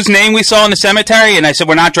 Remember whose name we saw in the cemetery? And I said,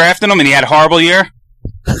 we're not drafting him, and he had a horrible year?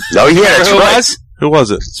 No, yeah, that's who right. it was? Who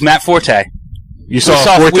was it? It's Matt Forte. You saw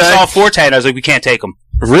Forte? We saw Forte, and I was like, we can't take him.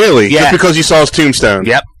 Really? Yeah. Just because you saw his tombstone?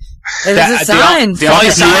 Yep. It was a sign. The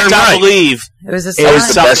only signs I believe. It was a sign.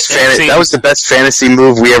 That was the best fantasy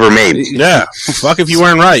move we ever made. Yeah. Fuck if you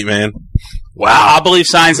weren't right, man. Wow. I'll believe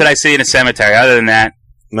signs that I see in a cemetery. Other than that,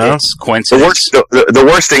 no, it's coincidence. The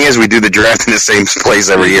worst thing is we do the draft in the same place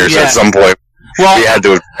every year, so at some point we had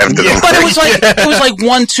to have them. But it was like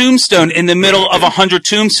one tombstone in the middle of 100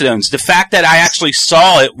 tombstones. The fact that I actually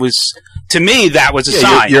saw it was, to me, that was a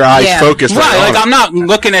sign. Your eyes focused right. Like I'm not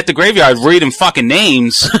looking at the graveyard reading fucking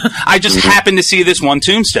names. I just happened to see this one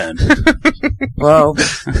tombstone. Whoa.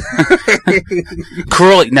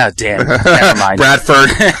 Cruelly. No, damn. Never mind. Bradford.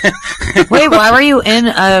 Wait, why were you in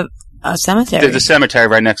a cemetery? There's a cemetery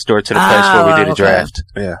right next door to the place where we did a draft.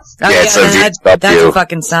 Yeah. That's a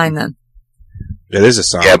fucking sign then. It is a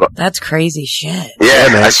sign. Yeah, but that's crazy shit. Yeah,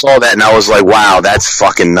 man. I saw that and I was like, wow, that's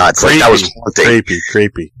fucking nuts. Creepy, like, that was haunting.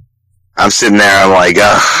 Creepy. I'm sitting there, I'm like,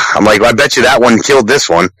 I bet you that one killed this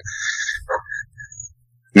one.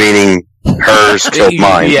 Meaning, hers killed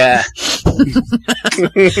mine. Yeah.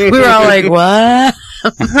 We were all like, what?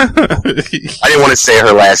 I didn't want to say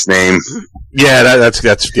her last name. Yeah, that's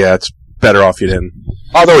better off you didn't.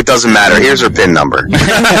 Although it doesn't matter. Here's her PIN number.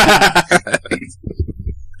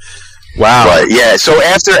 Wow. But yeah, so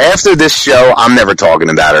after this show, I'm never talking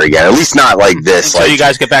about her again. At least not like this. So you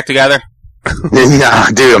guys get back together? Nah,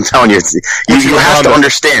 dude, I'm telling you, you have to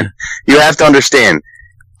understand. You have to understand.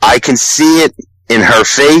 I can see it in her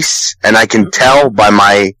face, and I can tell by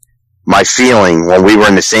my feeling when we were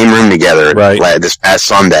in the same room together this past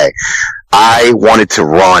Sunday. I wanted to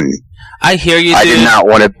run. I hear you, dude. I did not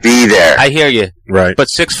want to be there. I hear you. Right. But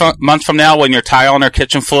 6 months from now, when you're tiling her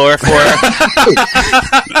kitchen floor for her...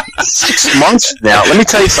 6 months from now? Let me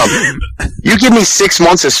tell you something. You give me 6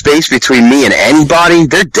 months of space between me and anybody,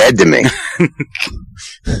 they're dead to me.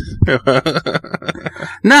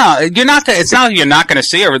 No, you're not. It's not like you're not going to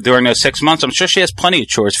see her during those 6 months. I'm sure she has plenty of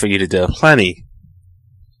chores for you to do. Plenty.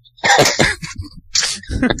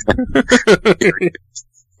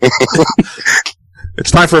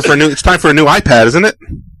 It's time for a new iPad, isn't it?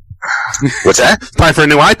 What's that? It's time for a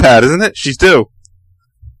new iPad, isn't it? She's due.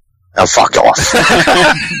 Oh, fuck off.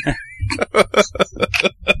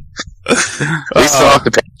 We still have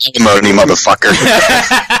to pay alimony, motherfucker.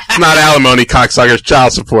 It's not alimony, cocksucker. It's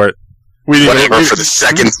child support. For the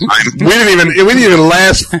second time. We didn't even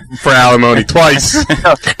last for alimony twice.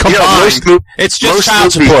 Come on. It's just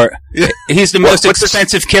child support. He's the most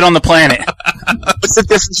expensive kid on the planet. What's the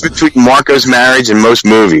difference between Marco's marriage and most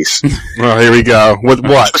movies? Well, here we go. What?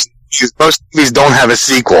 Most movies don't have a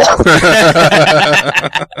sequel.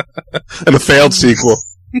 And a failed sequel.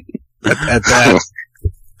 At that.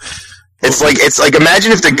 It's like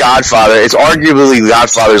imagine if The Godfather, it's arguably The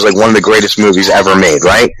Godfather is like one of the greatest movies ever made,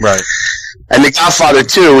 right? Right. And The Godfather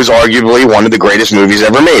 2 is arguably one of the greatest movies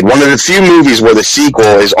ever made. One of the few movies where the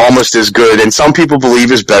sequel is almost as good and some people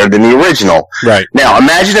believe is better than the original. Right. Now,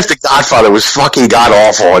 imagine if The Godfather was fucking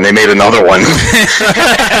god-awful and they made another one.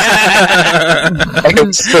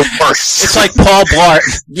 It's the worst. It's like Paul Blart.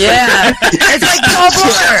 Yeah. It's like Paul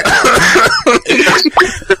Blart.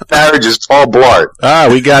 Marriage is Paul Blart. Ah,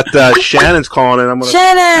 we got Shannon's calling in.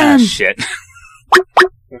 Shannon! Shit.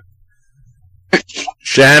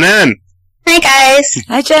 Shannon! Hi, guys.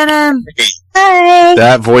 Hi, Shannon. Hi.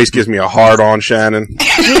 That voice gives me a hard on, Shannon.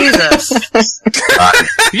 Jesus.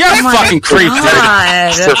 You're a fucking creep.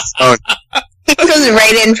 God. It was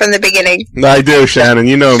right in from the beginning. I do, Shannon.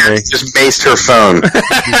 You know me. Just maced her phone.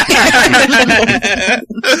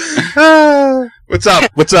 What's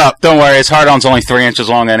up? What's up? Don't worry, his hard-on's only 3 inches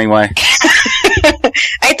long anyway.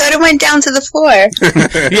 I thought it went down to the floor.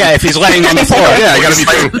 Yeah, if he's laying on the floor. Yeah, I gotta be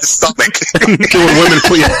doing the stomach. doing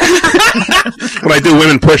when I do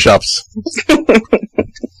women push-ups.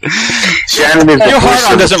 Shannon is your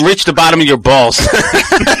hard-on doesn't reach the bottom of your balls. In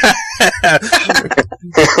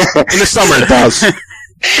the summer it does.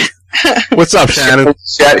 What's up, Shannon?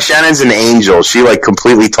 Shannon's an angel. She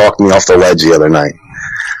completely talked me off the ledge the other night.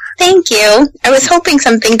 Thank you. I was hoping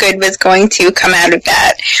something good was going to come out of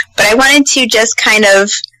that, but I wanted to just kind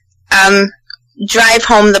of drive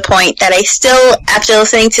home the point that I still, after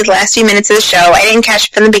listening to the last few minutes of the show, I didn't catch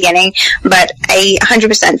it from the beginning, but I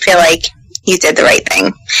 100% feel like you did the right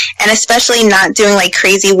thing. And especially not doing like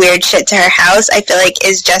crazy weird shit to her house, I feel like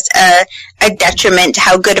is just a detriment to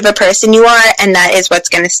how good of a person you are, and that is what's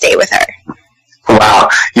going to stay with her. Wow,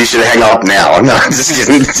 you should hang up now. No, I'm just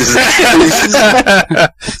kidding. Just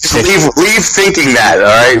leave thinking that,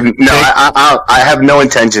 alright? No, I have no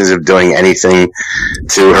intentions of doing anything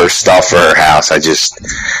to her stuff or her house. I do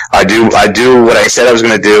what I said I was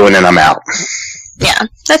going to do, and then I'm out. Yeah,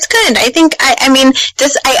 that's good. I think, I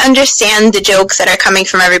understand the jokes that are coming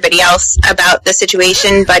from everybody else about the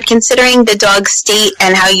situation, but considering the dog's state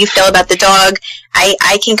and how you feel about the dog,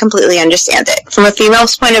 I can completely understand it. From a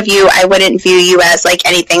female's point of view, I wouldn't view you as, like,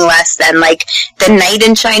 anything less than, like, the knight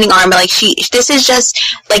in shining armor. Like, this is just,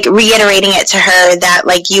 like, reiterating it to her that,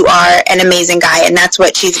 like, you are an amazing guy, and that's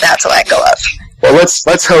what she's about to let go of. Well,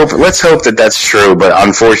 let's hope that that's true, but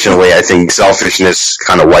unfortunately, I think selfishness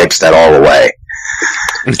kind of wipes that all away.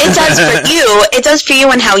 It does for you. It does for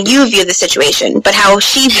you and how you view the situation. But how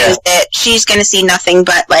she views it, she's going to see nothing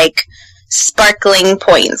but, like, sparkling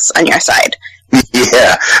points on your side.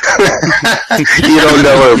 Yeah. You don't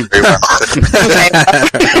know her very well.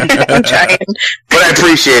 I'm trying. But I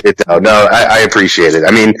appreciate it, though. No, I appreciate it.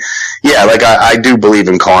 I mean, yeah, like, I do believe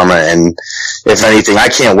in karma, and if anything, I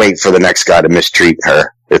can't wait for the next guy to mistreat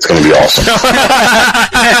her. It's going to be awesome.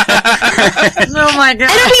 Oh my god!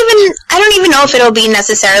 I don't even know if it'll be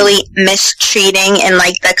necessarily mistreating in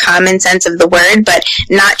like the common sense of the word, but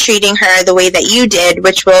not treating her the way that you did,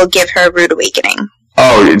 which will give her a rude awakening.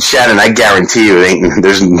 Oh, Shannon, I guarantee you,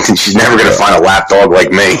 she's never going to find a lap dog like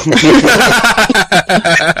me.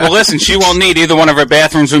 Well, listen, she won't need either one of her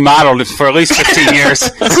bathrooms remodeled for at least 15 years.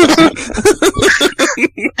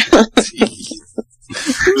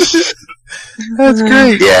 That's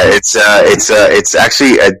great. Yeah, it's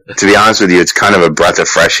actually, to be honest with you, it's kind of a breath of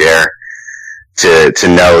fresh air to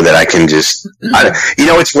know that I can just,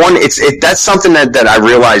 that's something that I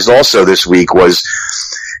realized also this week was,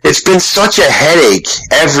 it's been such a headache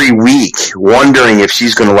every week, wondering if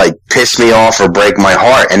she's going to like piss me off or break my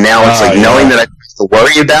heart. And now it's knowing that I don't have to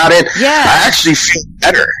worry about it. Yeah. I actually feel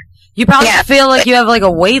better. You probably feel like you have like a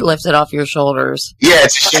weight lifted off your shoulders. Yeah,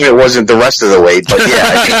 it's a shame it wasn't the rest of the weight, but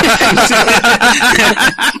yeah.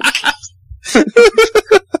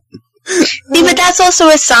 See, but that's also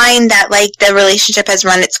a sign that, like, the relationship has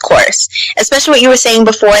run its course. Especially what you were saying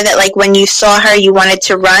before, that, like, when you saw her, you wanted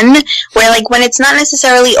to run. Where, like, when it's not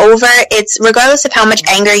necessarily over, it's, regardless of how much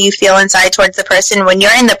anger you feel inside towards the person, when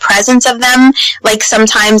you're in the presence of them, like,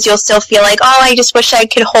 sometimes you'll still feel like, oh, I just wish I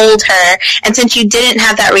could hold her. And since you didn't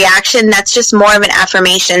have that reaction, that's just more of an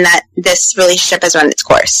affirmation that this relationship has run its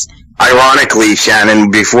course. Ironically,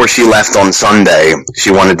 Shannon, before she left on Sunday,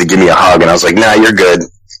 she wanted to give me a hug, and I was like, nah, you're good.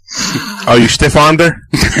 Oh, you stiff-armed her?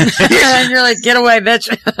 And you're like, get away, bitch.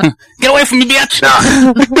 Get away from me, bitch. Nah.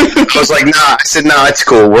 I was like, nah. I said, nah, it's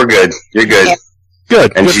cool. We're good. You're good. Yeah.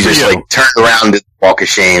 Good. And good she just, like, turned around and walk of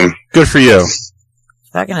shame. Good for you.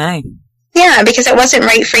 Fucking A. Yeah, because it wasn't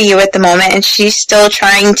right for you at the moment, and she's still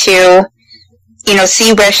trying to,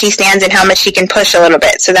 see where she stands and how much she can push a little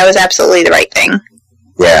bit. So that was absolutely the right thing.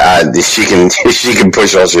 Yeah, she can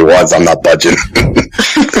push all she wants. I'm not budging.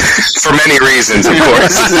 For many reasons, of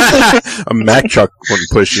course. A Mack truck wouldn't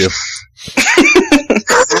push you.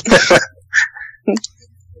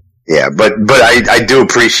 Yeah, but I do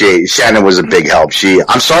appreciate Shannon was a big help.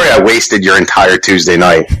 I'm sorry I wasted your entire Tuesday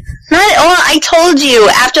night. Not at all. I told you,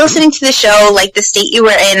 after listening to the show, like, the state you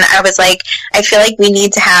were in, I was like, I feel like we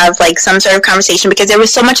need to have, like, some sort of conversation, because there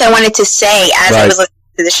was so much I wanted to say as I was listening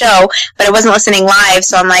to the show, but I wasn't listening live,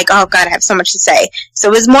 so I'm like, oh god, I have so much to say. So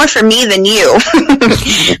it was more for me than you.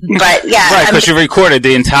 But yeah. Right, because you recorded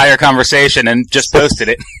the entire conversation and just posted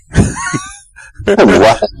it.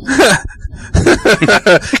 What?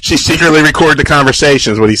 She secretly recorded the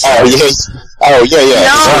conversation, is what he said. Oh, yeah.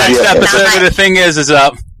 No, next episode, the thing is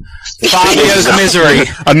up. Fabio's misery.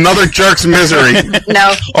 Another jerk's misery.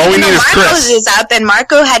 No. All we need is Chris. Marco's is up, and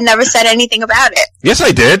Marco had never said anything about it. Yes,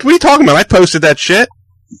 I did. What are you talking about? I posted that shit.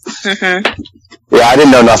 Mm-hmm. Yeah, I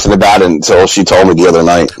didn't know nothing about it until she told me the other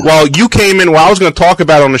night. Well, you came in, I was going to talk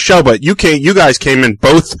about it on the show, but you guys came in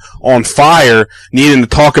both on fire, needing to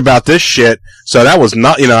talk about this shit, so that was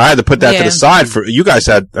not, I had to put that to the side for, you guys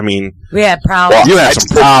had, we had problems. You had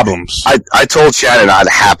some problems. I told Shannon I'd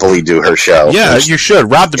happily do her show. Yeah, you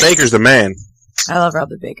should. Rob the Baker's the man. I love Rob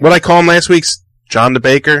the Baker. What'd I call him last week? John the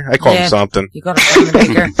Baker? I called him something. You called him John the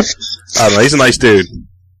Baker. I don't know, he's a nice dude.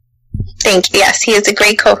 Thank you. Yes, he is a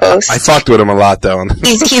great co-host. I fucked with him a lot, though.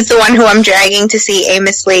 He's the one who I'm dragging to see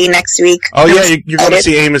Amos Lee next week. Oh, yeah, you're going to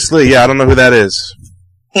see Amos Lee. Yeah, I don't know who that is.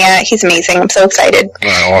 Yeah, he's amazing. I'm so excited. All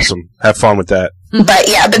right, awesome. Have fun with that. But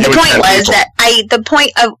the point was that the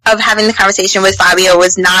point of having the conversation with Fabio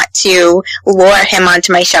was not to lure him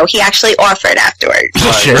onto my show. He actually offered afterwards.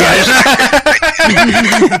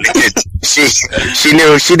 She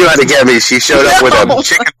knew how to get me. She showed up with a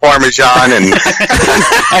chicken parmesan and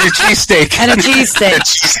a cheesesteak. And a cheesesteak.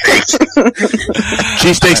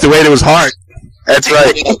 Cheesesteak's the way to his heart. That's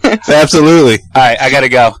right. Absolutely. All right, I gotta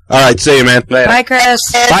go. All right, see you, man. Later. Bye, Chris.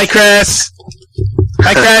 Bye, Chris.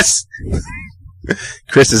 Bye, Chris.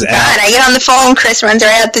 Chris is out. God, I get on the phone, Chris runs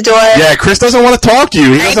right out the door. Yeah, Chris doesn't want to talk to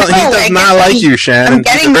you. He does not like you, Shannon. I'm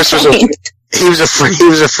getting He was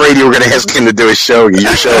afraid you were going to ask him to do your show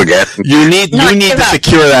again. You need to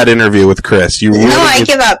secure that interview with Chris. I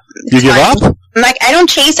give up. You give up? I'm like, I don't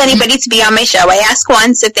chase anybody to be on my show. I ask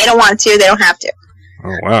once. If they don't want to, they don't have to.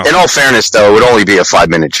 Oh, wow. In all fairness, though, it would only be a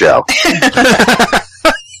 5-minute show.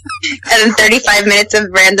 And then 35 minutes of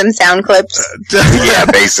random sound clips. Yeah,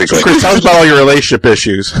 basically. Chris, tell us about all your relationship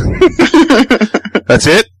issues. That's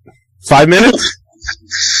it? 5 minutes?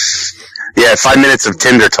 Yeah, 5 minutes of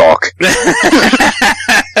Tinder talk.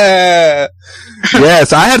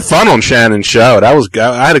 Yes, I had fun on Shannon's show. That was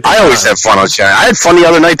I always have fun on Shannon. I had fun the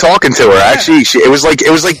other night talking to her. Actually, it was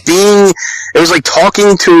like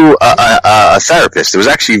talking to a therapist. It was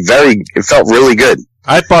actually it felt really good.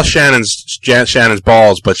 I bust Shannon's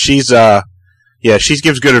balls, but she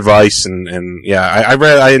gives good advice, and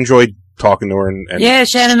I enjoyed talking to her. And yeah,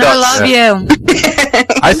 Shannon, I love you.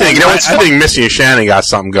 I think Missy and Shannon got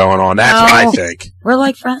something going on. That's what I think. We're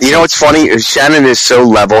like friends. You know what's funny? Shannon is so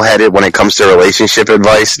level-headed when it comes to relationship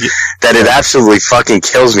advice that it absolutely fucking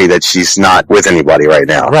kills me that she's not with anybody right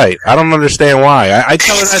now. Right. I don't understand why. I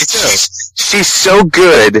tell her that too. She's so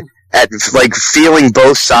good at like feeling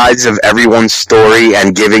both sides of everyone's story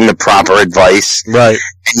and giving the proper advice. Right.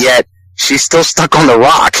 And yet she's still stuck on the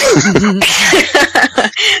rock.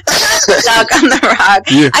 Stuck on the rock.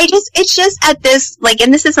 Yeah. It's just at this, like,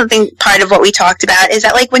 and this is something part of what we talked about, is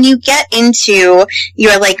that, like, when you get into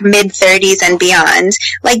your, like, mid-30s and beyond,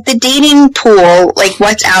 like, the dating pool, like,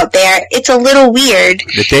 what's out there, it's a little weird.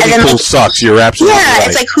 The dating pool sucks. You're absolutely right. Yeah,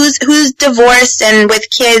 it's like, who's divorced and with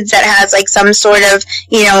kids that has, like, some sort of,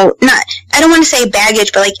 you know, I don't want to say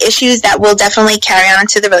baggage, but, like, issues that will definitely carry on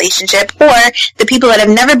to the relationship, or the people that have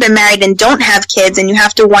never been married and don't have kids, and you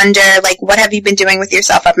have to wonder, like, what have you been doing with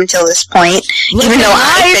yourself up until this point? Even though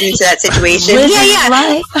I fit into that situation.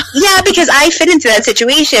 Yeah, because I fit into that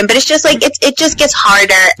situation, but it's just like, it just gets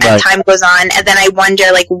harder as time goes on, and then I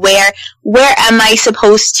wonder, like, where am I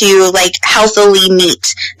supposed to, like, healthily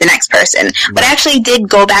meet the next person? But I actually did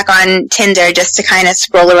go back on Tinder just to kind of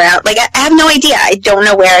scroll around. Like, I have no idea. I don't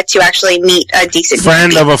know where to actually meet a decent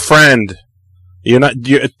friend of a friend. Tinder,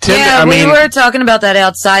 we were talking about that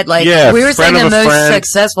outside. Like, we were saying the most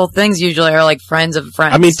successful things usually are like friends of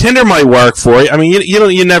friends. I mean, Tinder might work for you. I mean,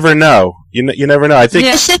 you never know. You never know. I think.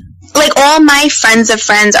 Yeah. Like, all my friends of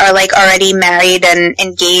friends are, like, already married and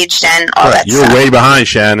engaged and all that You're stuff. way behind,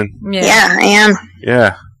 Shannon. Yeah, I am.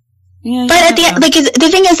 Yeah. But at the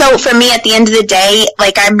thing is, though, for me, at the end of the day,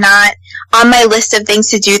 like, I'm not on my list of things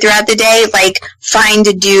to do throughout the day. Like, find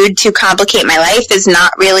a dude to complicate my life is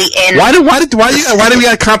not really in. Why do we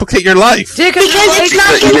gotta complicate your life? Because it's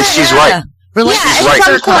not. She's right. At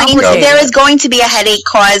some point, there is going to be a headache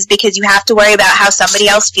caused because you have to worry about how somebody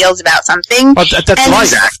else feels about something. But that's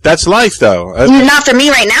life. That's life, though. Not for me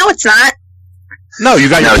right now. It's not. No, you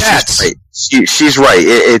got your cats. She's right.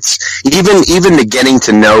 It's even the getting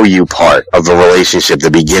to know you part of a relationship.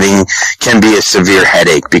 The beginning can be a severe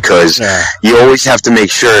headache because you always have to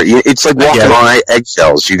make sure. It's like walking on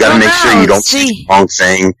eggshells. You got to make sure you don't say the wrong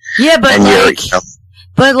thing. Yeah, but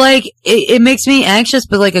but like it makes me anxious,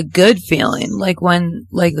 but like a good feeling, like when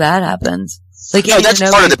like that happens. Like, no, that's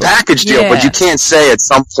part of the package deal, but you can't say at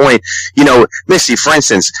some point, Missy, for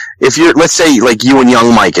instance, if let's say, like, you and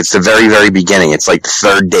young Mike, it's the very, very beginning. It's like the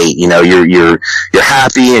third date, you're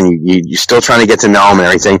happy and you're still trying to get to know him and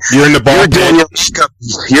everything. You're in the ball.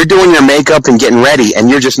 You're doing your makeup and getting ready, and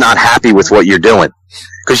you're just not happy with what you're doing.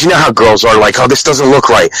 Because you know how girls are like, oh, this doesn't look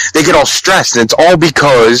right. They get all stressed, and it's all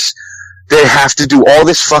because they have to do all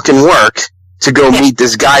this fucking work to go meet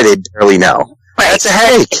this guy they barely know. That's a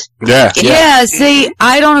headache. Yeah, see,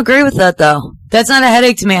 I don't agree with that, though. That's not a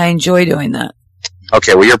headache to me. I enjoy doing that.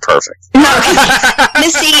 Okay, well, you're perfect. No,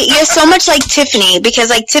 Missy, you're so much like Tiffany, because,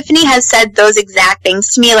 like, Tiffany has said those exact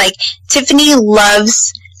things to me. Like, Tiffany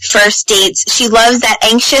loves first dates. She loves that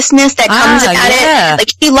anxiousness that comes about it. Like,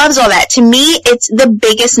 she loves all that. To me, it's the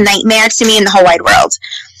biggest nightmare to me in the whole wide world.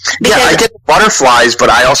 Because I get butterflies, but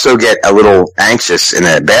I also get a little anxious in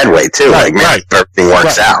a bad way too. Right, like, man, everything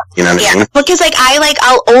works out. You know what I mean? Because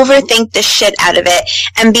I'll overthink the shit out of it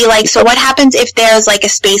and be like, so what happens if there's like a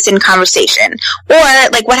space in conversation? Or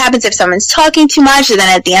like, what happens if someone's talking too much? And then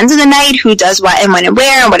at the end of the night, who does what and when and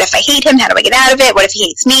where? And what if I hate him? How do I get out of it? What if he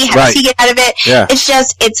hates me? How does he get out of it? Yeah. It's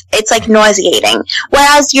just, it's like nauseating.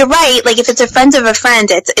 Whereas you're right, like if it's a friend of a friend,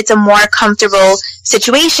 it's a more comfortable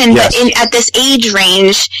situation. Yes. But at this age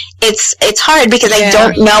range, it's hard because I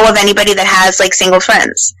don't know of anybody that has like single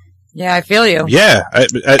friends. Yeah, I feel you. Yeah.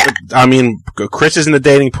 I mean, Chris is in the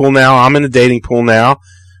dating pool now. I'm in the dating pool now.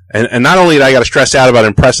 And not only do I got to stress out about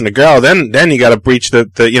impressing the girl, then you got to breach the,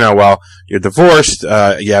 well, you're divorced,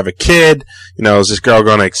 you have a kid, is this girl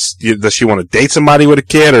does she want to date somebody with a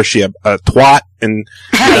kid, or is she a twat and,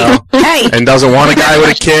 and doesn't want a guy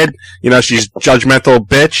with a kid? She's judgmental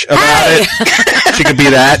bitch about it. She could be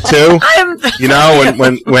that too.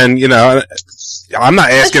 When I'm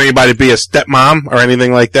not asking anybody to be a stepmom or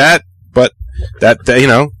anything like that, but that,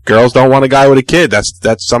 girls don't want a guy with a kid.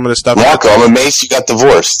 That's some of the stuff. Marco, I'm amazed you got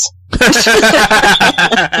divorced.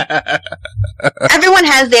 Everyone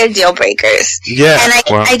has their deal breakers. Yeah. And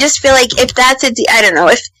I just feel like if that's I don't know,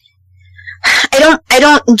 if I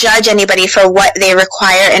don't judge anybody for what they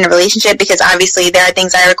require in a relationship, because obviously there are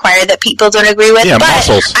things I require that people don't agree with. Yeah, but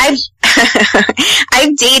muscles.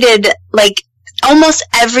 I've dated like almost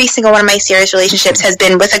every single one of my serious relationships has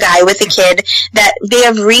been with a guy with a kid that they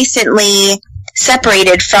have recently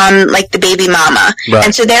separated from like the baby mama. Right.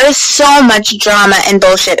 And so there is so much drama and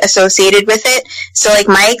bullshit associated with it. So like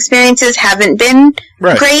my experiences haven't been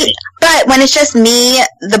great, but when it's just me,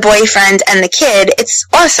 the boyfriend, and the kid, it's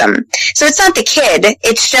awesome. So it's not the kid,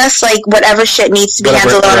 it's just like whatever shit needs to be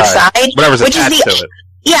handled on the side. Whatever's attached to it.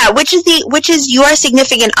 Yeah, which is your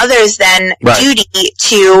significant other's then duty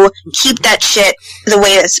to keep that shit the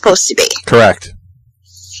way it's supposed to be. Correct.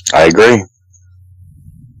 I agree.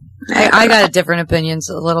 I got different opinions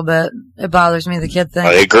a little bit. It bothers me, the kid thing.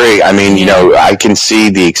 I agree. I mean, I can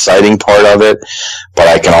see the exciting part of it, but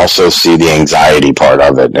I can also see the anxiety part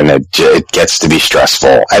of it, and it gets to be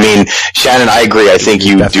stressful. I mean, Shannon, I agree. I think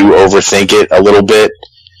you do overthink it a little bit.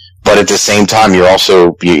 But at the same time, you're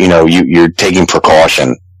also, you're taking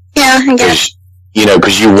precaution. Yeah, I guess.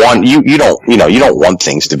 Because you don't want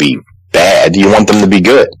things to be bad. You want them to be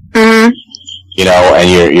good. Mm-hmm. And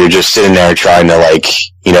you're just sitting there trying to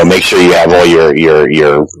make sure you have all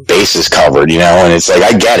your bases covered, and it's like,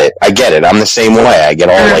 I get it. I'm the same way. I get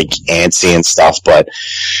all antsy and stuff, but,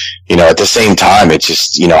 at the same time, it's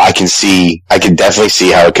just, I can definitely see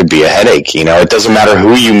how it could be a headache. It doesn't matter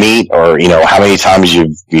who you meet or, how many times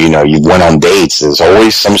you've went on dates. There's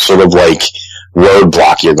always some sort of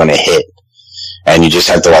roadblock you're going to hit, and you just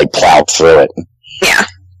have to plow through it. Yeah.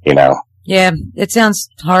 Yeah, it sounds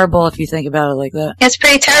horrible if you think about it like that. It's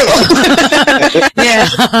pretty terrible. Yeah.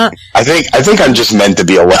 I think I'm just meant to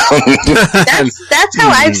be alone. That's how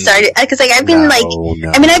I've started. Because I've been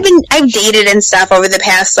I've dated and stuff over the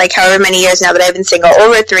past however many years now that I've been single,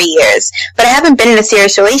 over 3 years. But I haven't been in a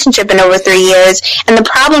serious relationship in over 3 years. And the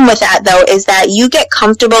problem with that though is that you get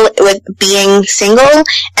comfortable with being single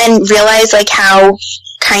and realize how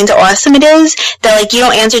kind of awesome it is that you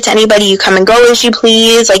don't answer to anybody, you come and go as you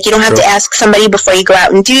please, you don't have to ask somebody before you go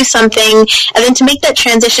out and do something. And then to make that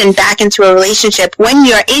transition back into a relationship when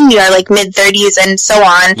you're in your mid-30s and so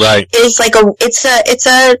on is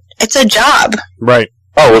it's a job. Right.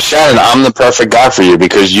 Oh, well, Shannon, I'm the perfect guy for you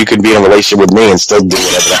because you could be in a relationship with me and still do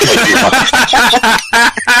whatever the heck you want.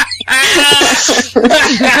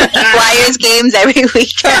 Flyers games every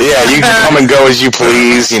weekend. Yeah, you can come and go as you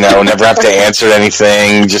please, never have to answer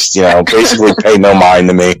anything, just, basically pay no mind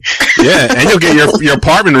to me. Yeah, and you'll get your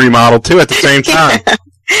apartment remodeled, too, at the same time.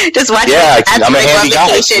 Just watch I'm a handy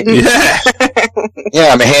guy.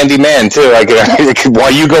 Yeah, I'm a handy man too.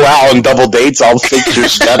 While you go out on double dates, I'll take your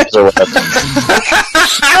steps or whatever.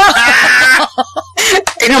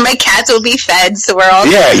 My cats will be fed, so we're all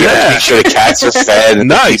make sure the cats are fed and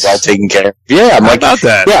nice, all taken care of. Yeah, I'm about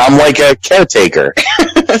that. Yeah, I'm like a caretaker.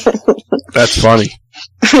 That's funny.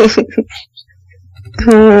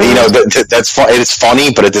 That's fun. It's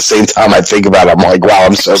funny, but at the same time, I think about it. I'm like, wow,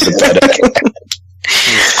 I'm so pathetic.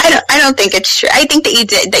 I don't think it's true. I think that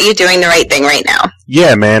you're doing the right thing right now.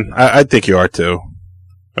 Yeah, man. I think you are too.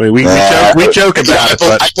 I mean, we joke about it,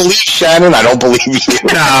 but I believe Shannon. I don't believe you.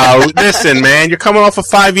 No, listen, man. You're coming off a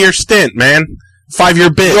 5-year stint, man.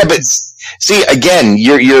 5-year bid. Yeah, but see, again,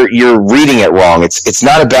 you're reading it wrong. It's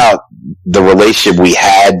not about the relationship we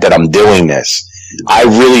had that I'm doing this. I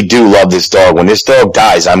really do love this dog. When this dog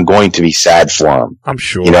dies, I'm going to be sad for him. I'm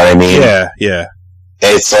sure. You know what I mean? Yeah.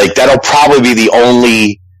 It's like, that'll probably be the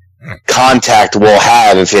only contact we'll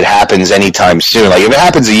have if it happens anytime soon. Like, if it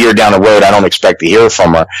happens a year down the road, I don't expect to hear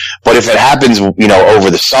from her. But if it happens, over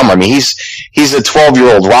the summer, I mean, he's a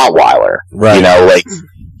 12-year-old Rottweiler. Right.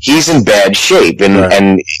 He's in bad shape,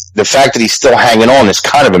 and the fact that he's still hanging on is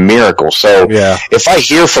kind of a miracle. So if I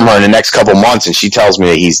hear from her in the next couple months and she tells me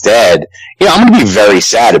that he's dead, I'm going to be very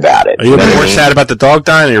sad about it. Are you more sad about the dog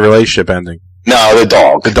dying or your relationship ending? No, the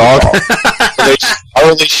dog. The dog? Our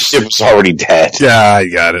relationship was already dead. Yeah, I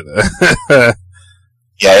got it.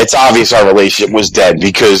 Yeah, it's obvious our relationship was dead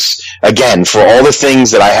because, again, for all the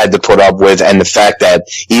things that I had to put up with and the fact that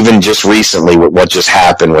even just recently with what just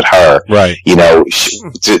happened with her, right?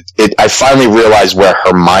 I finally realized where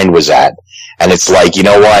her mind was at. And it's like, you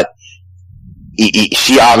know what?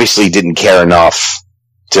 She obviously didn't care enough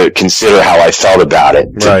to consider how I felt about it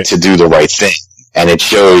to do the right thing. And it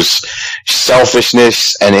shows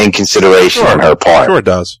selfishness and inconsideration on her part. Sure it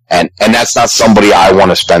does. And that's not somebody I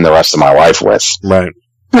want to spend the rest of my life with. Right.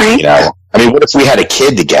 I mean, what if we had a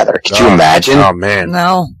kid together? Could you imagine? Oh, man.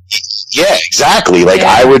 No. Yeah, exactly. Like,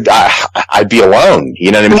 I'd be alone.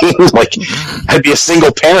 You know what I mean? Like, I'd be a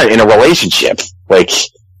single parent in a relationship. Like,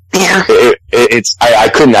 I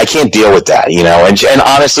can't deal with that, and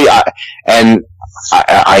honestly,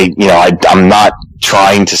 I'm not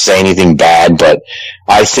trying to say anything bad, but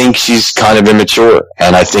I think she's kind of immature,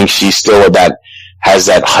 and I think she's still has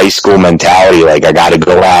that high school mentality, like, I gotta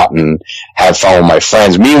go out and have fun with my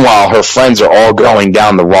friends. Meanwhile, her friends are all going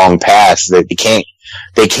down the wrong path. They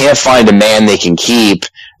can't find a man they can keep.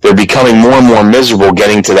 They're becoming more and more miserable,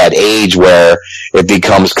 getting to that age where it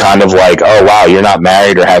becomes kind of like, oh wow, you're not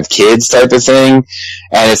married or have kids type of thing.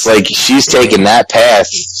 And it's like, she's taking that path.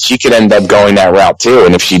 She could end up going that route too.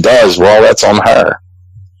 And if she does, well, that's on her.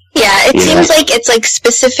 Yeah, it seems like it's like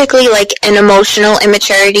specifically like an emotional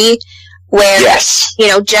immaturity where,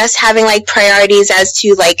 just having like priorities as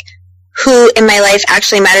to like who in my life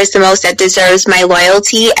actually matters the most that deserves my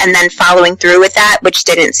loyalty, and then following through with that, which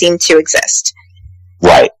didn't seem to exist.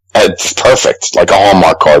 Right. It's perfect. Like a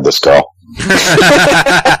Hallmark card, this girl.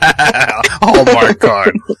 Hallmark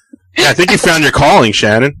card. Yeah, I think you found your calling,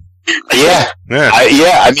 Shannon. Yeah.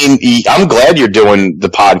 I mean, I'm glad you're doing the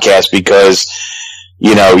podcast because,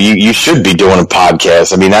 you should be doing a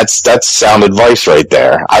podcast. I mean, that's sound advice right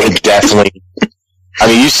there. I would definitely,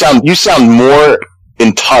 you sound more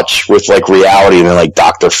in touch with like reality than like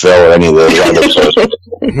Dr. Phil or any of those other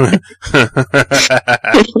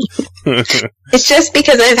It's just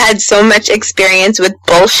because I've had so much experience with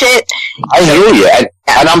bullshit. I hear you,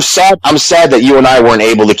 and I'm sad that you and I weren't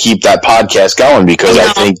able to keep that podcast going because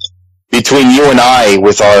I think between you and I,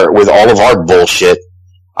 with all of our bullshit,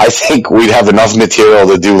 I think we'd have enough material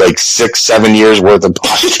to do like 6-7 years worth of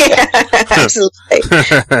podcast. Yeah, absolutely.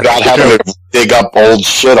 Not having to dig up old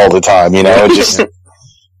shit all the time, just.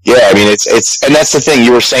 Yeah, I mean, it's, and that's the thing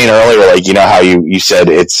you were saying earlier, like, how you said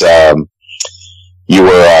it's, you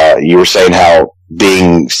were saying how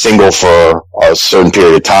being single for a certain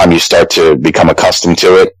period of time, you start to become accustomed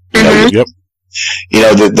to it. Yep.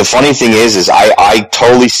 The funny thing is I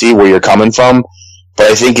totally see where you're coming from, but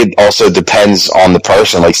I think it also depends on the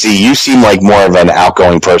person. Like, see, you seem like more of an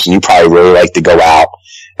outgoing person. You probably really like to go out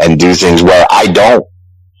and do things where I don't.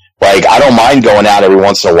 Like, I don't mind going out every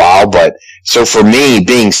once in a while, but so for me,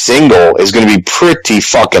 being single is going to be pretty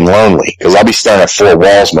fucking lonely because I'll be staring at four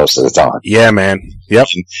walls most of the time. Yeah, man. Yep.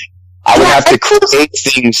 I would have to create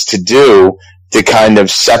things to do to kind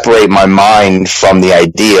of separate my mind from the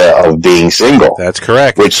idea of being single. That's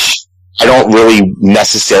correct. Which I don't really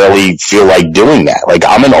necessarily feel like doing that. Like,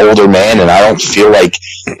 I'm an older man and I don't feel like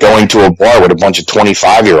going to a bar with a bunch of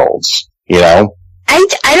 25-year-olds,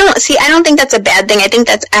 I don't think that's a bad thing. I think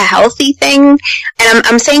that's a healthy thing. And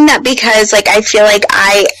I'm saying that because, like, I feel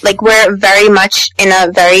like we're very much in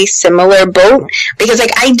a very similar boat because,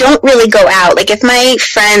 like, I don't really go out. Like, if my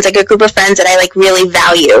friends, like, a group of friends that I, like, really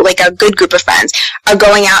value, like, a good group of friends are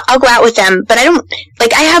going out, I'll go out with them. But I don't,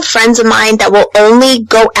 like, I have friends of mine that will only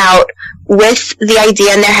go out with the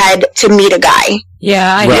idea in their head to meet a guy.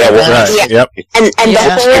 Yeah, I know that. Yeah. Yep. And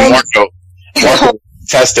the whole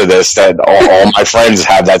test of this that all my friends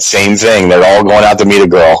have that same thing. They're all going out to meet a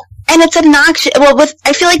girl. And it's obnoxious. Well,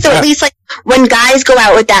 I feel like at least like a when guys go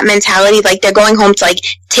out with that mentality, like they're going home to like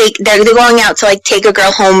they're going out to like take a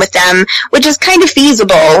girl home with them, which is kind of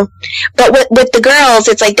feasible. But with the girls,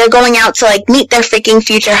 it's like they're going out to like meet their freaking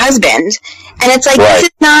future husband. And it's like, This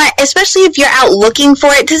is not, especially if you're out looking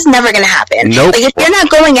for it, this is never going to happen. Nope. Like, if you're not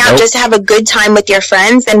going out just to have a good time with your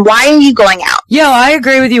friends, then why are you going out? Yo, I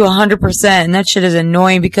agree with you 100%, and that shit is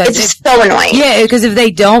annoying because... It's so annoying. Yeah, because if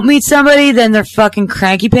they don't meet somebody, then they're fucking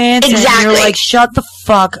cranky pants. Exactly. And you're like, shut the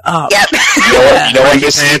fuck up. Yep. You know what,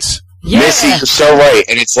 Missy? Yeah. Missy, you're so right,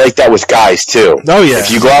 and it's like that with guys too. Oh yeah. If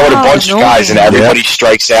you go out with a bunch of guys and everybody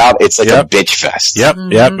strikes out, it's like a bitch fest. Yep,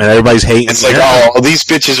 and everybody's hating. It's like, these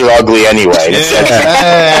bitches are ugly anyway. It's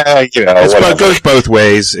like, it goes both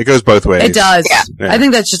ways. It goes both ways. It does. Yeah. I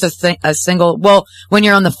think that's just a single. Well, when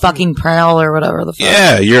you're on the fucking prowl or whatever the fuck.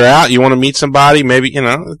 Yeah, you're out. You want to meet somebody, maybe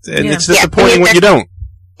it's disappointing when you don't.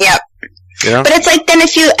 Yep. Yeah. But it's like, and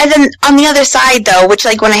then on the other side though, which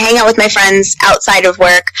like when I hang out with my friends outside of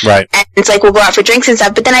work, right? And it's like we'll go out for drinks and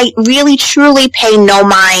stuff, but then I really truly pay no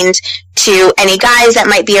mind to any guys that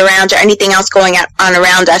might be around or anything else going on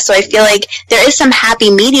around us. So I feel like there is some happy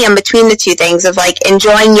medium between the two things of like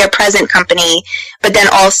enjoying your present company, but then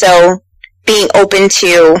also being open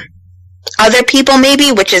to other people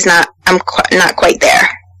maybe, which is not quite there.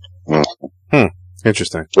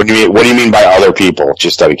 Interesting. What do you mean by other people?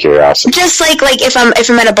 Just out of curiosity. Just like if I'm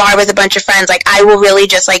at a bar with a bunch of friends, like I will really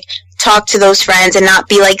just like talk to those friends and not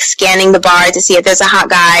be like scanning the bar to see if there's a hot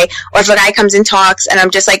guy, or if a guy comes and talks and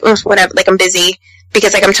I'm just like whatever, like I'm busy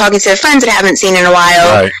because like I'm talking to friends that I haven't seen in a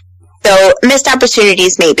while. Right. So missed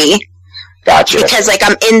opportunities maybe. Gotcha. Because like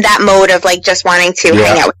I'm in that mode of like just wanting to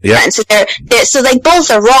hang out with friends. So so like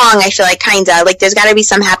both are wrong. I feel like kinda like there's got to be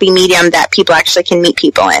some happy medium that people actually can meet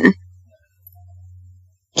people in.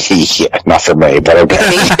 Yeah, not for me, but okay.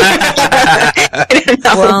 I don't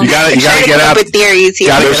know. Well, you gotta get out. With theories here.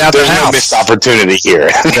 Gotta get out There's the no house. missed opportunity here.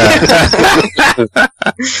 You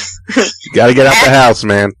gotta get out the house,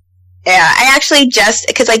 man. Yeah, I actually just,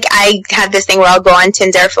 because like I have this thing where I'll go on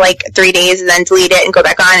Tinder for like 3 days and then delete it and go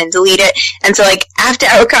back on and delete it. And so like after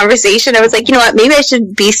our conversation, I was like, you know what, maybe I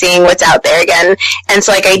should be seeing what's out there again. And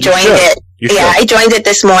so like I joined it. Yeah, I joined it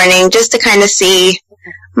this morning just to kind of see.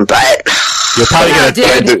 But you'll probably get a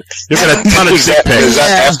ton of shit pics. Is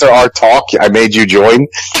that after our talk I made you join?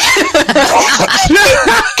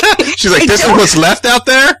 She's like, this is what's left out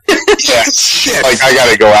there? Yeah. Shit. Like, I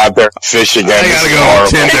gotta go out there fish again. I gotta go on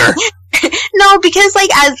Tinder. No, because like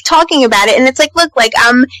I was talking about it and it's like, look, like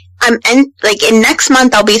I'm in next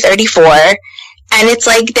month I'll be 34. And it's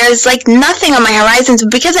like, there's like nothing on my horizons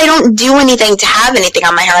because I don't do anything to have anything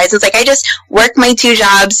on my horizons. Like I just work my 2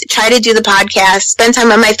 jobs, try to do the podcast, spend time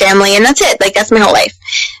with my family, and that's it. Like that's my whole life.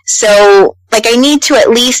 So like I need to at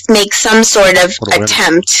least make some sort of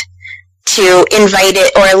attempt to invite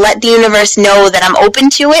it or let the universe know that I'm open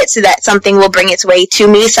to it so that something will bring its way to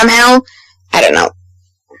me somehow. I don't know.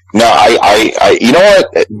 No, I you know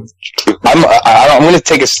what? I'm going to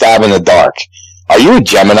take a stab in the dark. Are you a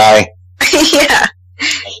Gemini? Yeah.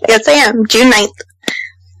 Yes, I am. June 9th.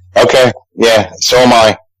 Okay. Yeah, so am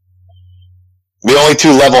I. The only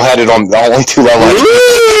two level-headed. Ooh, you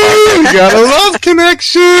got a love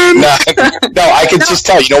connection. No, I can just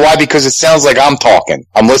tell. You know why? Because it sounds like I'm talking.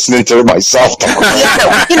 I'm listening to myself talk.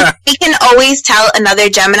 Yeah, we can always tell another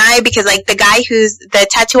Gemini because, like, the guy the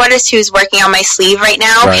tattoo artist who's working on my sleeve right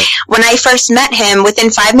now, when I first met him, within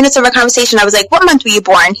 5 minutes of our conversation, I was like, what month were you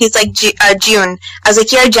born? He's like, June. I was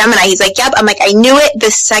like, you're a Gemini. He's like, yep. I'm like, I knew it the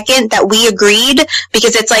second that we agreed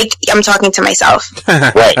because it's like, I'm talking to myself.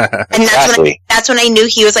 Right. And that's when I knew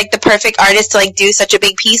he was like the perfect artist to like do such a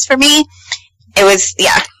big piece for me. It was,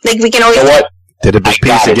 like we can always. You know what? Did a big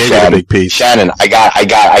piece. He gave you a big piece. Shannon, I got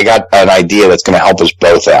an idea that's going to help us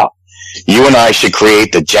both out. You and I should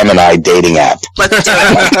create the Gemini dating app. Let's do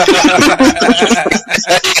it.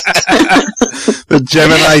 The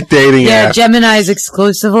Gemini dating app. Yeah, Geminis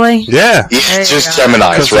exclusively. Yeah. Yeah, just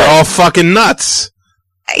Geminis, because they're all fucking nuts.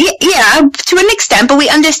 Yeah, to an extent, but we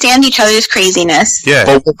understand each other's craziness. Yeah.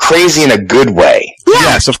 But we're crazy in a good way. Yeah,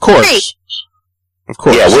 yes, of course. Great. Of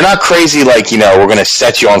course. Yeah, we're not crazy like, we're going to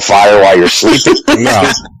set you on fire while you're sleeping.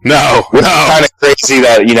 No. We're kind of crazy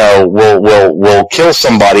that, we'll kill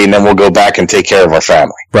somebody and then we'll go back and take care of our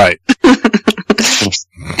family. Right. I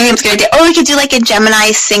think it's a good idea. Or we could do like a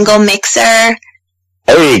Gemini single mixer.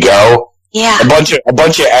 There you go. Yeah. A bunch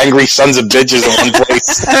of angry sons of bitches in one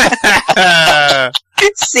place.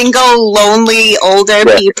 Single, lonely, older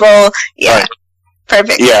people. Yeah. Right.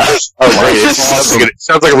 Perfect. Yeah. Oh, great. It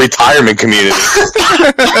sounds like a retirement community.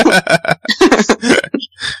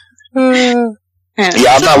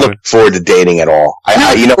 Yeah, I'm not looking forward to dating at all.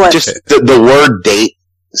 Just the word date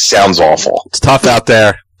sounds awful. It's tough out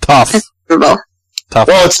there. Tough. Tough.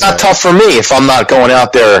 Well, it's not tough for me if I'm not going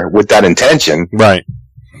out there with that intention. Right.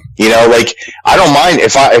 You know, like, I don't mind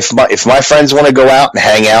if my friends want to go out and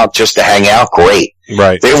hang out just to hang out, great.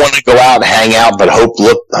 Right. They want to go out and hang out, but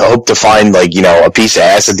hope to find, like, you know, a piece of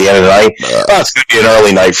ass at the end of the night. Oh, it's going to be an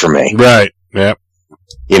early night for me. Right. Yep.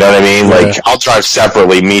 You know what I mean? Like, I'll drive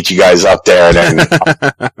separately, meet you guys up there, and then,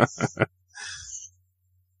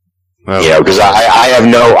 you know, because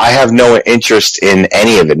I have no interest in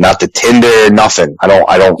any of it. Not the Tinder, nothing.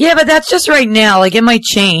 I don't. Yeah, but that's just right now. Like, it might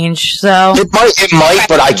change. So it might,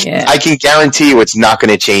 but I can guarantee you it's not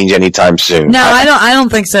going to change anytime soon. No, I don't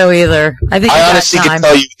think so either. I honestly can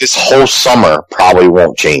tell you this whole summer probably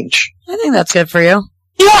won't change. I think that's good for you.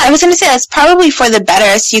 Yeah, I was going to say that's probably for the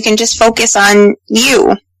better, so you can just focus on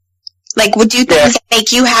you. Like, would do things that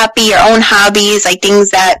make you happy, your own hobbies, like things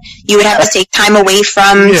that you would have to take time away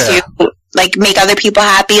from to, like, make other people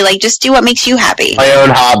happy. Like, just do what makes you happy. My own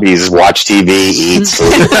hobbies, watch TV, eat,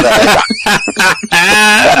 sleep.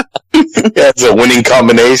 It's a winning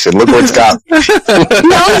combination. Look what it's got.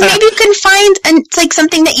 No, maybe you can find like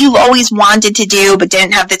something that you've always wanted to do but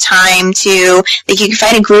didn't have the time to. Like, you can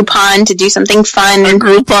find a Groupon to do something fun. A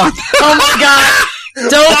Groupon. Oh my god. Don't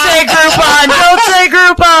say Groupon! Don't say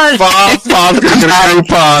Groupon! Bob's gonna get a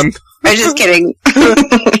Groupon. I was just kidding.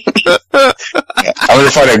 I'm gonna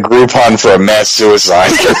find a Groupon for a mass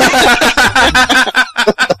suicide.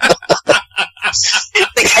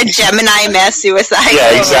 Like a Gemini mass suicide.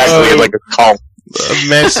 Yeah, exactly. Like a call.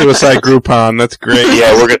 Mass suicide Groupon. That's great.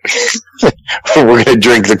 Yeah, we're gonna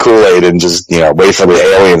drink the Kool-Aid and just, you know, wait for the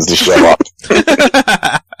aliens to show up.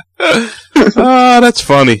 Oh, that's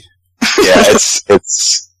funny. Yeah, it's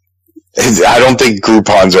I don't think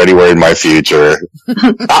Groupon's are anywhere in my future. You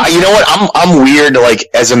know what? I'm weird. Like,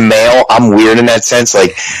 as a male, I'm weird in that sense.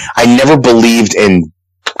 Like, I never believed in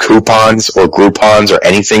coupons or Groupons or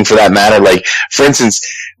anything for that matter. Like, for instance,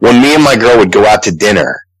 when me and my girl would go out to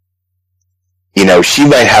dinner, you know, she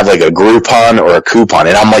might have like a Groupon or a coupon,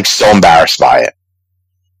 and I'm like so embarrassed by it.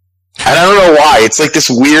 And I don't know why. It's like this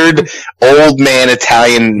weird old man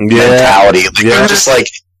Italian mentality. Like, they're just like,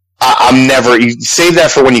 I'm never. You save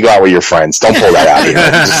that for when you go out with your friends. Don't pull that out here.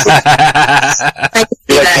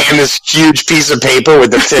 You like hand this huge piece of paper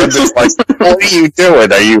with the tip. It's like, what are you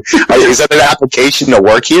doing? Is that an application to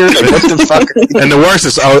work here? Like, what the fuck? And the worst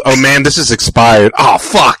is, oh man, this is expired. Oh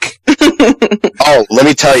fuck. Oh, let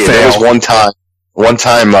me tell you, there was one time,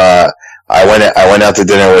 I went out to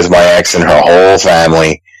dinner with my ex and her whole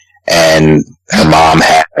family, and her mom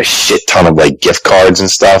had a shit ton of like gift cards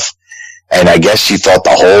and stuff. And I guess she thought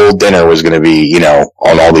the whole dinner was going to be, you know,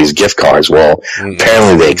 on all these gift cards. Well,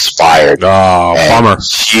 apparently they expired. Oh, bummer.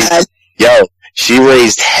 She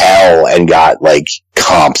raised hell and got, like,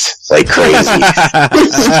 comped like crazy.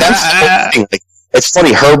 That's the thing. Like, it's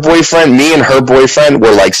funny, me and her boyfriend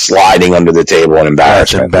were, like, sliding under the table in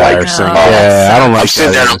embarrassment. That's embarrassing. Like, I don't like I'm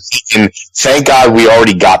sitting there thinking, thank God we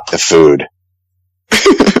already got the food.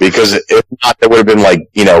 Because if not, there would have been, like,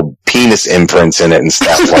 you know, penis imprints in it and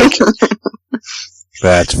stuff. Like,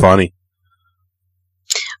 that's funny.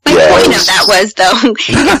 My point of that was, though,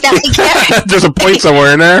 is that like, there's a point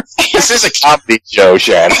somewhere in there. This is a comedy show,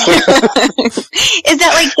 Shannon. Is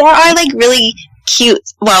that, like, there are, like, really cute,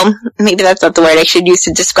 well, maybe that's not the word I should use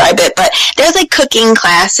to describe it, but there's, like, cooking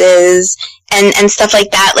classes and stuff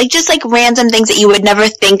like that, like, just, like, random things that you would never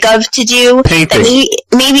think of to do. Painting. That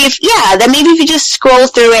maybe if you just scroll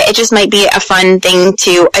through it, it just might be a fun thing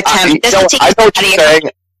to attempt. I know what you're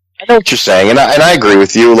saying. I know what you're saying, and I agree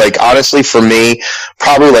with you. Like, honestly, for me,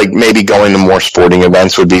 probably, like, maybe going to more sporting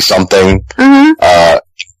events would be something I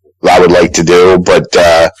would like to do, but,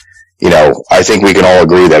 you know, I think we can all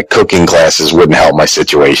agree that cooking classes wouldn't help my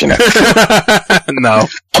situation. No.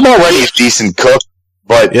 I'm already a decent cook,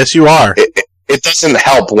 but... Yes, you are. It doesn't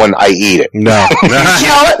help when I eat it. No.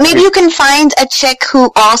 Maybe you can find a chick who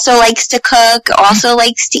also likes to cook, also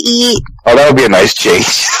likes to eat. Oh, that would be a nice change.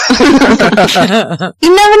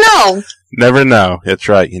 You never know. Never know. That's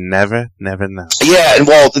right. You never know. Yeah,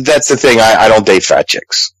 well, that's the thing. I don't date fat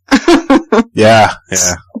chicks. Yeah.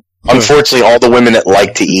 Unfortunately, all the women that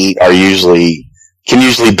like to eat can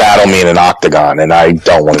usually battle me in an octagon, and I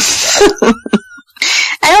don't want to do that.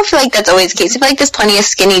 I don't feel like that's always the case. I feel like there's plenty of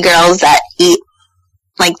skinny girls that eat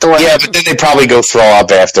like the worst. Yeah, but then they probably go throw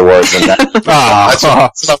up afterwards, and that's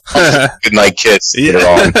good night kiss. Yeah.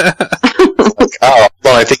 Like, oh,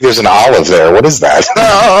 well, I think there's an olive there. What is that?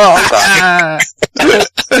 No,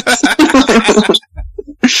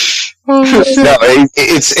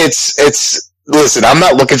 it's Listen, I'm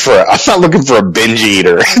not looking for a binge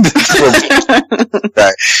eater.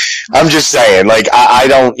 I'm just saying, like, I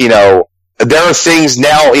don't, there are things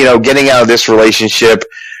now, getting out of this relationship.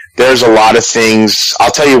 There's a lot of things.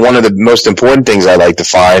 I'll tell you one of the most important things I like to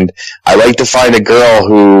find. I like to find a girl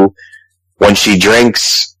who, when she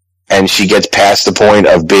drinks and she gets past the point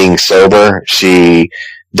of being sober, she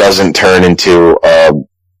doesn't turn into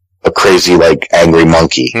a crazy, like, angry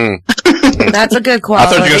monkey. That's a good quality. I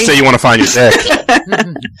thought you were going to say you want to find your dick.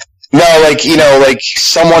 No, like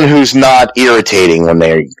someone who's not irritating when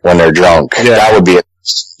they're drunk. Yeah. That would be a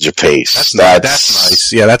pace. That's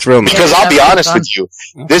nice. Yeah, that's real nice. Because I'll be honest with you,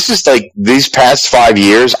 this is like these past 5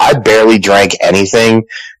 years, I barely drank anything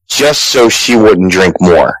just so she wouldn't drink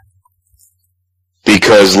more.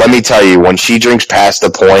 Because let me tell you, when she drinks past the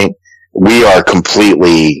point, we are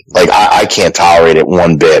completely, like, I can't tolerate it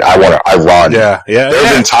one bit. I run. Yeah. There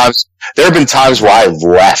have been times where I've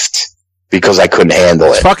left because I couldn't handle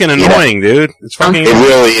it. It's fucking annoying, dude. It's fucking. It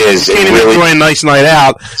really is. You can't even enjoy a nice night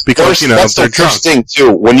out because that's they're the drunk. first thing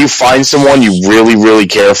too. When you find someone you really, really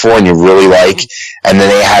care for and you really like, and then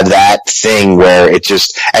they have that thing where it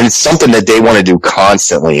just, and it's something that they want to do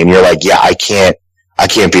constantly, and you're like, yeah, I can't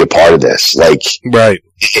be a part of this. Like, right.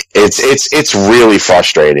 It's really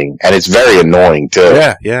frustrating, and it's very annoying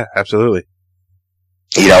too. Yeah, absolutely.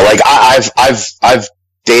 Like I've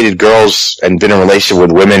dated girls and been in a relationship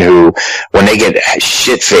with women who, when they get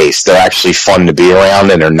shit-faced, they're actually fun to be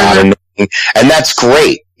around and they're not annoying. And that's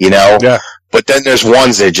great, Yeah. But then there's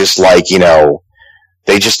ones that just like,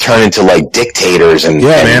 they just turn into like dictators and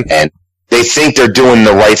they think they're doing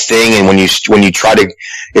the right thing. And when you try to,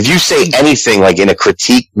 if you say anything like in a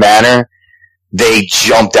critique manner, they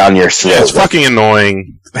jump down your throat. Yeah, it's fucking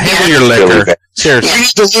annoying. Handle your liquor. Seriously. You need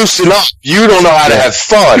to loosen up. You don't know how to have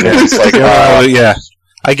fun. And it's like, yeah.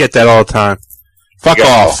 I get that all the time. Fuck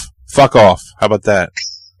off. Fuck off. How about that?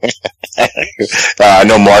 I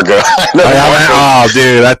know Margo. Oh,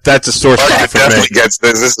 dude, that's a sore spot for me. Definitely gets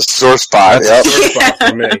this. This is a sore spot. That's a sore spot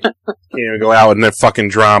for me. Can't even go out with that fucking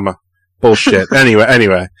drama. Bullshit.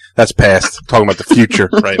 Anyway, that's past. I'm talking about the future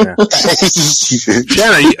right now.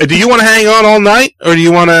 Shannon, do you want to hang on all night, or do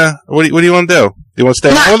you want to? What do you want to do? Do you want to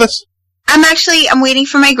stay on with us? I'm waiting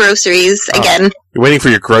for my groceries again. You're waiting for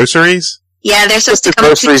your groceries? Yeah, they're supposed to come.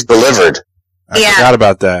 Groceries delivered. I forgot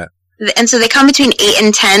about that. And so they come between 8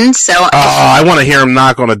 and 10. So I want to hear them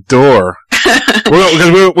knock on a door.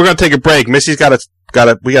 We're gonna take a break. Missy's got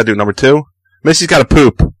we gotta do number 2. Missy's got to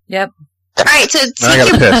poop. Yep. All right, so I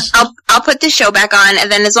gotta piss. I'll put the show back on, and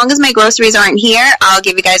then as long as my groceries aren't here, I'll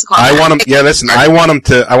give you guys a call. I want them. Yeah, listen. I want them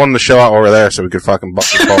to show out over there so we could fucking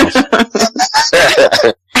bust the balls.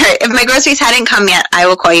 All right, if my groceries hadn't come yet, I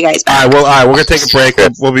will call you guys back. All right. We're gonna take a break.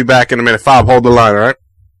 We'll be back in a minute. Fab, hold the line. All right.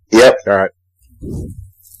 Yep. All right.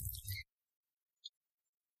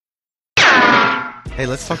 Hey,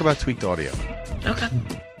 let's talk about tweaked audio. Okay.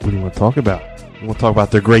 What do you want to talk about? You want to talk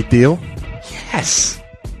about their great deal? Yes.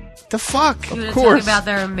 The fuck? You Of want to course. talk about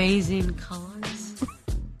their amazing colors?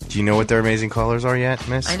 Do you know what their amazing colors are yet,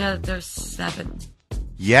 miss? I know that there's 7.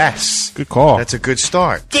 Yes. Good call. That's a good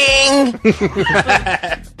start. Ding!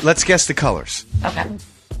 Let's guess the colors. Okay.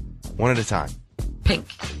 One at a time. Pink.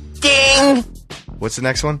 Ding! What's the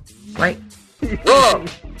next one? Right.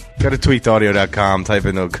 Go to tweakedaudio.com, type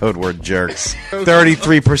in the code word jerks.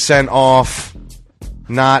 33% off.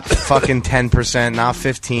 Not fucking 10%, not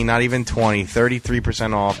 15, not even 20.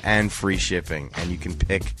 33% off and free shipping. And you can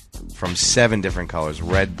pick from 7 different colors.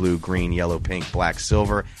 Red, blue, green, yellow, pink, black,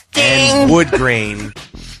 silver, and wood grain.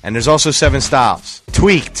 And there's also 7 styles.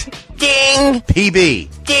 Tweaked. Ding!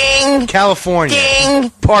 PB. Ding! California.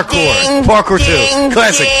 Ding! Parkour. Ding! Parkour 2. Ding!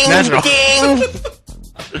 Classic. Ding! Natural. Ding!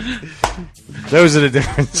 Those are the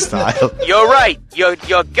different styles. You're right. You're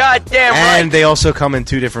goddamn right. And they also come in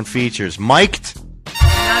 2 different features. Mic'd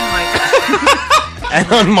Non-white. and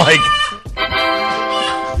unmiked.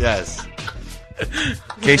 Yes.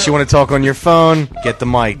 In case you want to talk on your phone, get the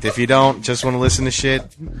mic. If you don't, just want to listen to shit,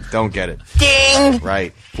 don't get it. Ding!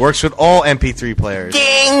 Right. Works with all MP3 players.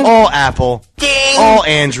 Ding! All Apple. Ding! All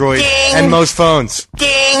Android. Ding! And most phones.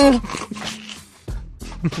 Ding!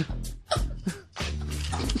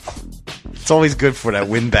 It's always good for that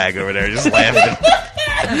windbag over there, just laughing.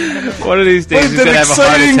 One of these days he's going to have a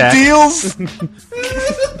heart attack. Deals?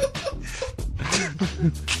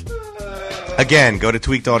 Again, go to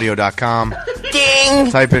tweakedaudio.com.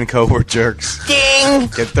 Ding! Type in code word jerks. Ding!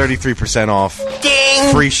 Get 33% off.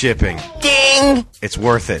 Ding! Free shipping. Ding! It's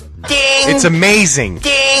worth it. Ding! It's amazing.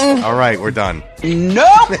 Ding! All right, we're done.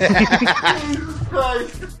 That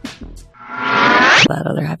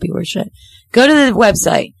other happy word shit. Go to the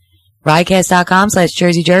website.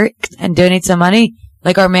 Riotcast.com/JerseyJerk and donate some money.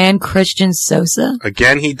 Like our man Christian Sosa.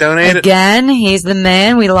 Again, he donated? Again, he's the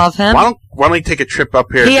man. We love him. Why don't we take a trip up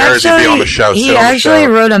here to Jersey and be on the show? He actually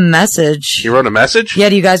wrote a message. He wrote a message? Yeah,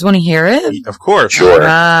 do you guys want to hear it? Of course. Sure.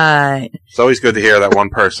 Right. It's always good to hear that one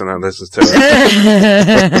person that listens to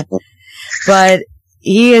it. But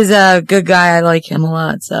he is a good guy. I like him a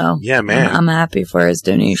lot, so. Yeah, man. I'm happy for his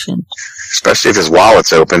donation. Especially if his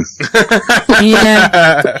wallet's open.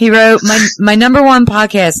 Yeah. He wrote, my number one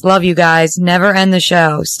podcast. Love you guys. Never end the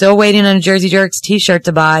show. Still waiting on a Jersey Jerks t-shirt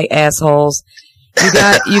to buy, assholes.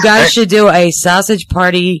 You guys should do a sausage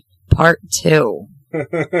party part 2. All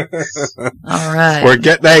right. We're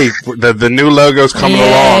getting, the new logo's coming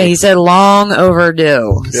along. He said long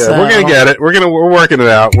overdue. Yeah, so. we're gonna get it. We're working it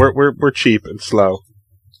out. We're cheap and slow.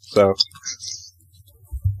 So.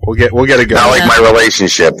 We'll get it going. Not like my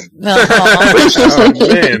relationship.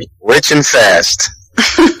 Rich and fast.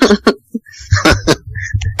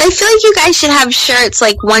 I feel like you guys should have shirts,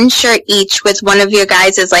 like one shirt each with one of your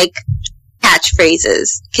guys' like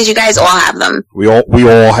catchphrases, because you guys all have them. We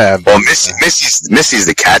all have. Well, Missy's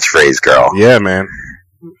the catchphrase girl. Yeah, man.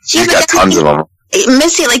 She's got tons of them.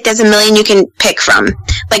 Missy, like, there's a million you can pick from.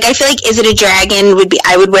 Like, I feel like Is It a Dragon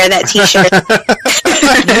I would wear that t-shirt.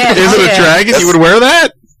 Is it a dragon? You would wear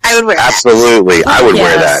that? I would wear that. Absolutely. I would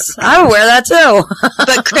wear that. I would wear that too.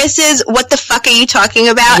 But Chris's, what the fuck are you talking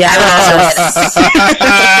about? Yeah,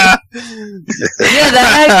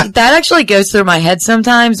 that actually goes through my head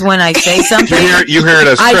sometimes when I say something. You hear it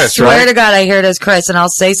as Chris, I swear right? to God, I hear it as Chris, and I'll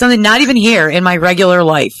say something not even here in my regular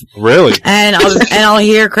life. Really? And I'll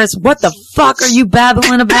hear Chris, what the fuck are you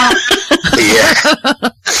babbling about? Yeah.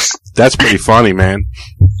 That's pretty funny, man.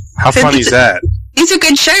 How funny is that? These are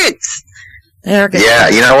good shirts. Yeah,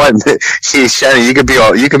 you know what, Shannon, you could be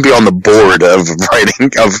on the board of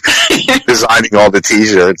designing all the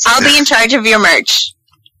t-shirts. I'll be in charge of your merch.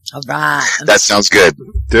 All right. That sounds good.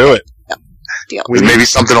 Do it. Deal. Maybe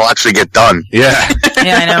something will actually get done. Yeah.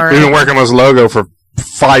 Yeah, I know. Right? We've been working on this logo for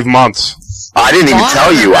 5 months. I didn't even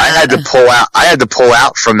tell you. I had to pull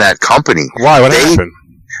out from that company. Why? What happened?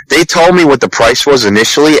 They told me what the price was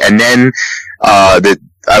initially, and then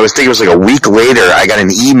I was thinking it was like a week later, I got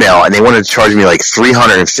an email, and they wanted to charge me like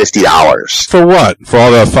 $350. For what? For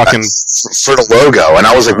all the fucking... For the logo. And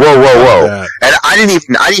I was like, whoa. Yeah. And I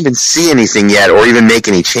didn't even see anything yet, or even make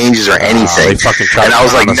any changes or anything. And I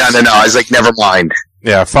was like, no. I was like, never mind.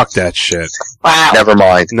 Yeah, fuck that shit. Wow. Never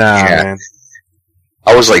mind. Nah, man.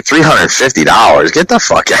 I was like, $350? Get the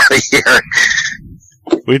fuck out of here.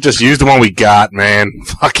 We just used the one we got, man.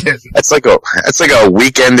 Fuck it. That's like a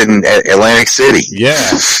weekend in Atlantic City.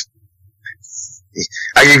 Yeah.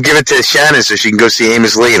 I could give it to Shannon so she can go see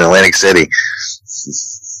Amos Lee in Atlantic City.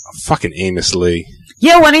 Fucking Amos Lee.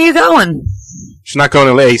 Yeah, when are you going? She's not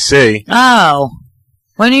going to AC. Oh.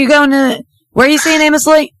 When are you going to... Where are you seeing Amos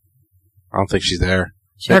Lee? I don't think she's there.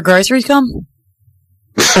 Her groceries come?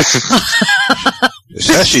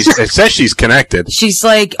 It says she's connected. She's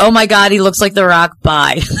like, oh my God, he looks like The Rock.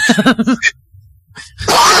 Bye.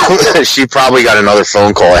 She probably got another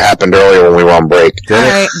phone call. It happened earlier when we were on break.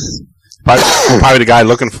 Right. Probably the guy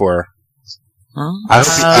looking for her. Huh?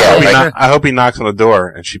 I hope he knocks on the door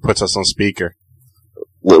and she puts us on speaker.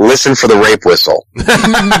 Listen for the rape whistle.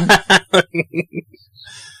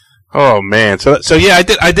 Oh man. So yeah,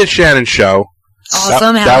 I did Shannon's show.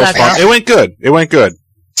 Awesome. That was fun. It went good.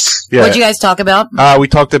 Yeah. What'd you guys talk about? We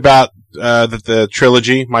talked about the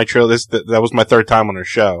trilogy. My trilogy. That was my third time on her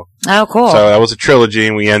show. Oh, cool. So that was a trilogy,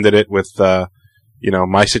 and we ended it with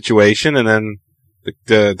my situation, and then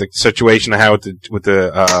the situation I had with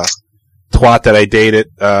the twat that I dated.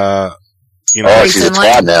 She's a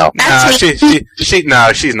twat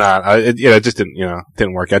now. She's not. It just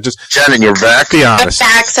didn't work out. Just Shannon, you're back. Be honest. I'm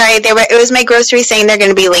back. Sorry, it was my grocery saying they're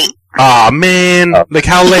going to be late. Aw, man. Like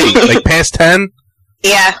how late? Like past 10?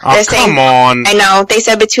 Yeah. Oh, come on. I know. They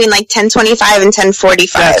said between like 10:25 and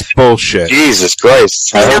 10:45. That's bullshit. Jesus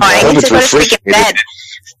Christ. I know. I need to go to freaking bed.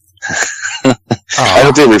 I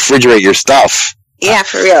hope they refrigerate your stuff. Yeah,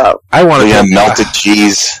 for real. I want to melted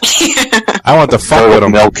cheese. I want to fuck with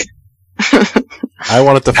him. Milk. I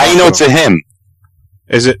wanted to. How you know it's a him?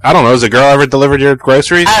 Is it? I don't know. Has a girl ever delivered your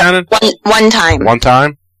groceries, Shannon? One time. One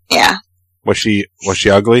time? Yeah. Was she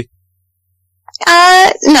ugly?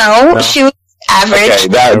 No. She was average.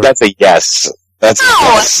 Okay, that's a yes. That's a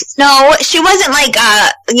yes. No, she wasn't like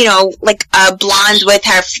a blonde with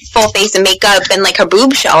her full face of makeup and like her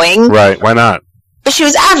boob showing. Right? Why not? But she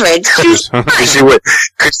was average. She was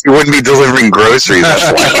Because she wouldn't be delivering groceries.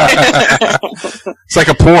 It's like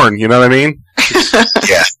a porn, you know what I mean?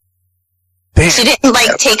 Yeah. Damn. She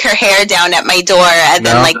didn't take her hair down at my door and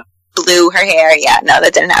then blew her hair. Yeah, no,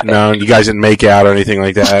 that didn't happen. No, you guys didn't make out or anything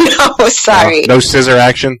like that? No, sorry. No scissor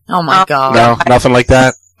action? Oh my god. No, nothing like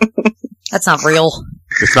that? That's not real.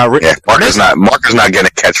 It's not real. Yeah, Mark is not getting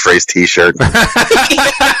a catchphrase t-shirt.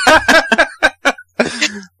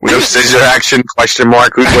 No scissor action, question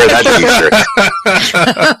mark. Who'd wear that t-shirt?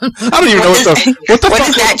 I don't even know what the What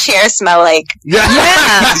does that chair smell like? Yeah.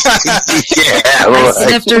 I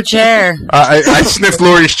sniffed her chair. I sniffed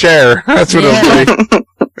Lori's chair. That's what it was like.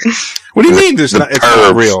 What do you mean it's not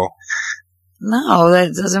real? No,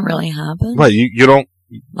 that doesn't really happen. What, you don't...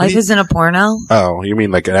 Life isn't a porno? Oh, you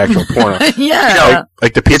mean like an actual porno? Yeah.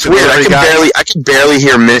 Like the pizza. It's weird. I can barely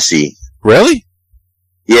hear Missy. Really?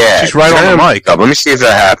 Yeah. She's right on the mic. Let me see if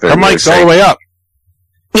that happens. Her mic's all the way up.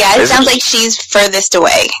 Yeah, it sounds like she's furthest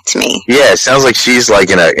away to me. Yeah, it sounds like she's like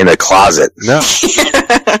in a closet. No.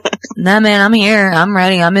 Nah, man, I'm here. I'm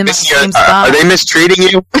ready. I'm in my same spot. Are they mistreating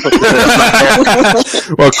you?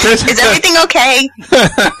 Well, Chris, is everything okay?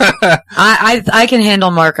 I can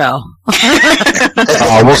handle Marco.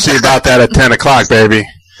 Oh, we'll see about that at 10 o'clock, baby.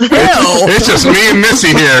 It's just me and Missy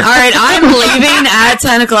here. All right, I'm leaving at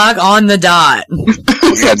 10 o'clock on the dot.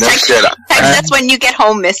 Yeah, that's good. That's when you get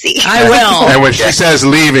home, Missy. I will. And when she says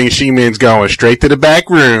leaving, she means going straight to the back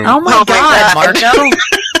room. Oh my god, Marco.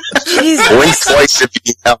 Jesus. Blink twice if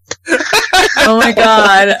you help. Oh my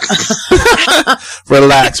god.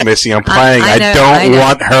 Relax, Missy. I'm playing. I don't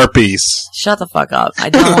want herpes. Shut the fuck up. I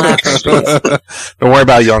don't have herpes. Don't worry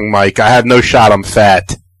about young Mike. I have no shot. I'm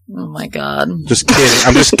fat. Oh my god. Just kidding.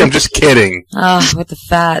 I'm just kidding. Oh, with the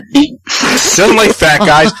fat. Doesn't like fat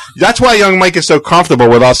guys. That's why young Mike is so comfortable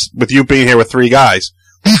with us, with you being here with three guys.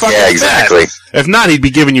 Yeah, exactly. If not, he'd be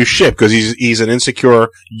giving you shit because he's an insecure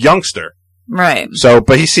youngster. Right. So,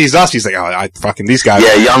 but he sees us. He's like, oh, I fucking these guys.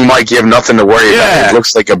 Yeah, young Mike, you have nothing to worry about. It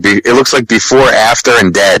looks like it looks like before, after,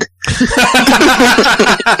 and dead.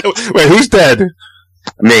 Wait, who's dead?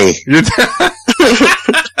 Me.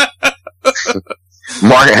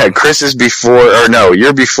 Mark, Chris is before, or no,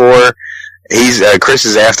 you're before. He's Chris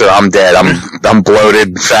is after. I'm dead. I'm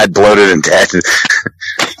bloated, fat, bloated, and dead.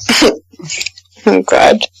 Oh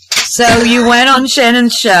God. So you went on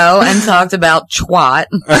Shannon's show and talked about twat.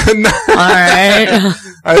 All right.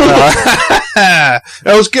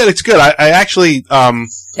 That was good. It's good. I actually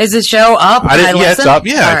is the show up? It's up.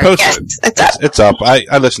 Yeah, I posted it. It's up.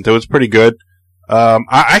 I listened to it. It's pretty good.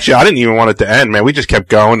 I didn't even want it to end, man. We just kept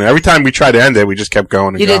going. Every time we tried to end it, we just kept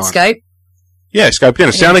going. You did Skype? Yeah, Skype in.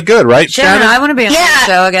 It sounded good, right? Shannon, I want to be on the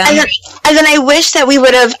show again. And then I wish I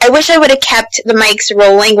would have kept the mics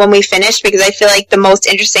rolling when we finished, because I feel like the most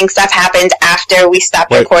interesting stuff happened after we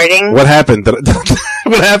stopped recording. What happened?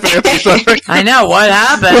 What happened after you stopped? I know, what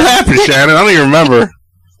happened? What happened, Shannon? I don't even remember.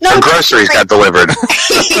 No, groceries got delivered.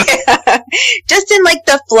 Yeah. Just in like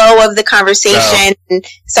the flow of the conversation and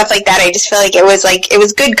stuff like that, I just feel like it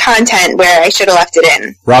was good content where I should have left it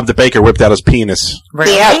in. Rob the Baker whipped out his penis.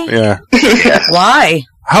 Really? Yeah. Why?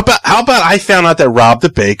 How about I found out that Rob the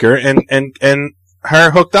Baker and her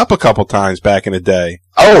hooked up a couple times back in the day.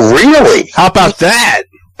 Oh, really? How about that?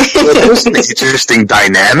 That was an interesting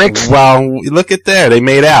dynamic. Well, look at there. They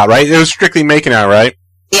made out, right? It was strictly making out, right?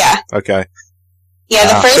 Yeah. Okay. Yeah,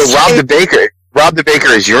 the first. So Rob the Baker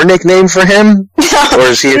is your nickname for him, or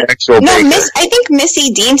is he an actual baker? No, I think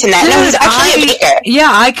Missy deemed him that. No, he's actually a baker. Yeah,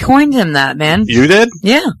 I coined him that, man. You did?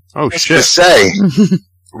 Yeah. Oh shit! To say.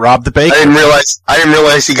 Rob the Baker. I didn't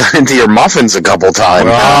realize he got into your muffins a couple times.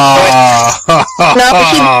 Oh.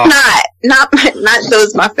 No, he's not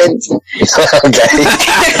those muffins. Okay.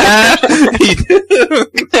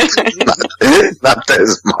 not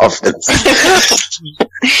those muffins.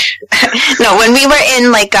 No, when we were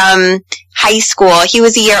in like high school, he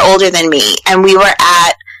was a year older than me, and we were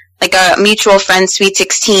at like a mutual friend Sweet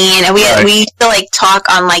 16, and we used to like talk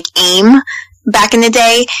on like AIM back in the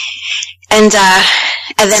day. And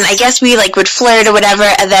then I guess we like would flirt or whatever,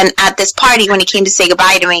 and then at this party when he came to say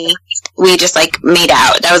goodbye to me, we just like made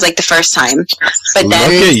out. That was like the first time. But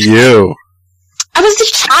then look at you. I was a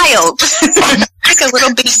child. Like a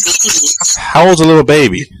little bitty baby. How old's a little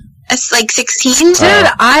baby? It's like 16. Dude,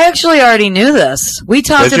 I actually already knew this. We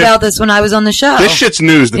talked about this when I was on the show. This shit's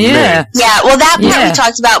news to me. Yeah, well, that part we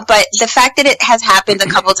talked about, but the fact that it has happened a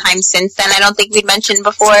couple times since then, I don't think we'd mentioned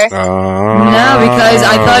before. No, because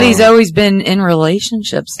I thought he's always been in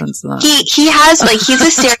relationships since then. He has, like, he's a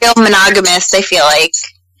serial monogamist, I feel like.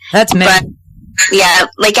 That's me. But, yeah,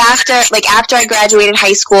 like after I graduated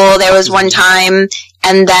high school, there was one time,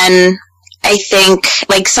 and then I think,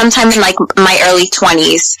 like, sometime in, like, my early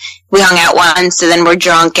 20s, we hung out once, and then we're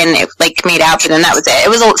drunk, and it, like, made out, but then that was it. It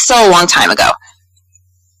was still a long time ago.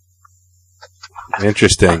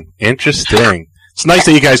 Interesting. It's nice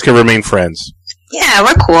that you guys can remain friends. Yeah,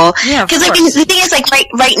 we're cool. Yeah, because like the thing is, like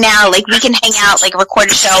right now, like we can hang out, like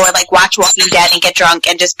record a show, or like watch Walking Dead and get drunk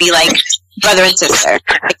and just be like brother and sister.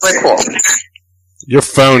 Like we're cool. Your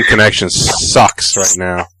phone connection sucks right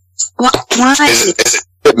now. Why? Is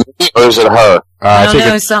it me or is it her? I don't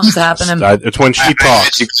know. Something's happening. It's when she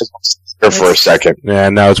talks. For a second. Yeah,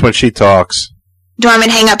 no, it's when she talks. Do you want me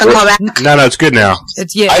to hang up and call back? No, it's good now.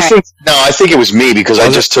 It's you. I think it was me because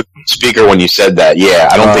I just took the speaker when you said that. Yeah,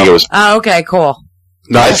 I don't think it was. Oh, okay, cool.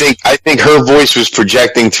 No, I think her voice was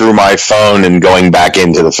projecting through my phone and going back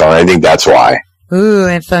into the phone. I think that's why. Ooh,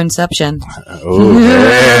 and phoneception. Oh,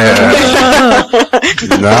 yeah.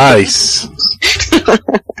 Nice.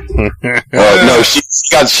 No,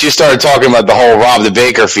 she started talking about the whole Rob the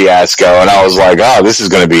Baker fiasco, and I was like, oh, this is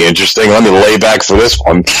going to be interesting. Let me lay back for this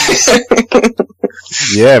one.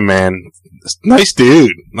 Yeah, man. Nice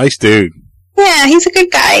dude. Yeah, he's a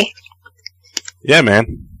good guy. Yeah,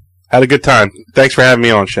 man. Had a good time. Thanks for having me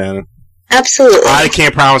on, Shannon. Absolutely. I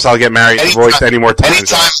can't promise I'll get married to Voice any more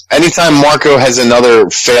times. Anytime Marco has another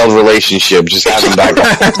failed relationship, just have him back on.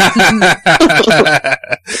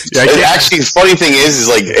 Actually, the funny thing is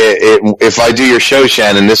like, if I do your show,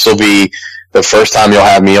 Shannon, this will be the first time you'll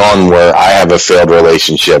have me on where I have a failed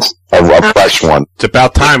relationship, a fresh one. It's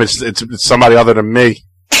about time. It's somebody other than me.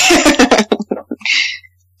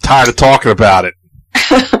 Tired of talking about it.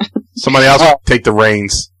 Somebody else take the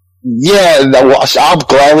reins. Yeah, I'll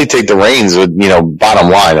gladly take the reins. With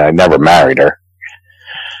bottom line, I never married her.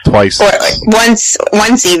 Twice. Or like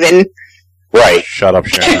once even. Right. Shut up,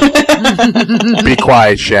 Shannon. Be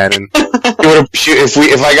quiet, Shannon.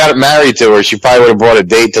 If I got married to her, she probably would have brought a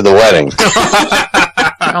date to the wedding.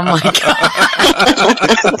 Oh my god.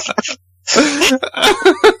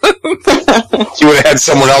 She would have had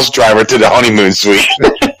someone else drive her to the honeymoon suite.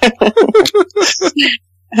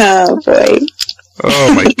 Oh boy.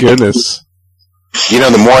 Oh my goodness.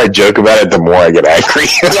 The more I joke about it, the more I get angry.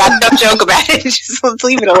 Yeah, don't joke about it. Just let's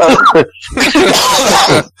leave it alone.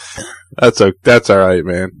 That's alright,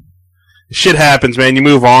 man. Shit happens, man. You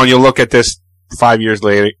move on. You'll look at this 5 years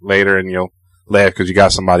later and you'll laugh because you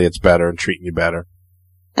got somebody that's better and treating you better.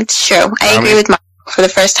 That's true. I agree with Mark for the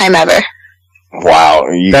first time ever. Wow.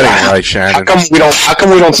 That ain't right, Shannon. How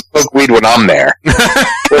come we don't smoke weed when I'm there?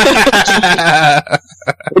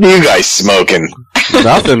 What are you guys smoking?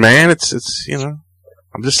 Nothing, man. It's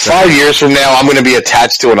I'm just 5 years from now, I'm going to be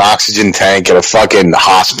attached to an oxygen tank at a fucking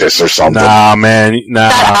hospice or something. Nah, man.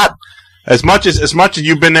 Nah. As much as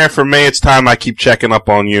you've been there for me, it's time I keep checking up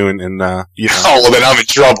on you and Oh, well, then I'm in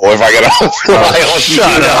trouble if I gotta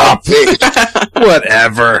shut up.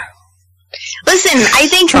 Whatever. Listen, I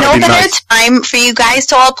think no better time for you guys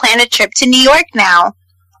to all plan a trip to New York now.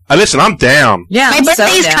 Listen, I'm down. Yeah, my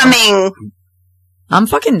birthday's coming. I'm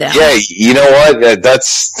fucking down. Yeah, you know what?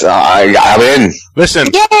 That's I'm in. Listen,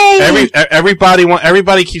 yay!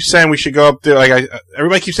 Everybody keeps saying we should go up to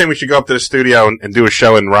everybody keeps saying we should go up to the studio and do a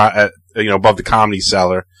show in above the Comedy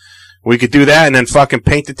Cellar. We could do that and then fucking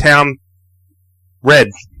paint the town red.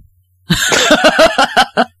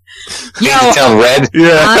 Paint the town red?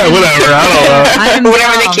 Yeah, whatever. I don't know.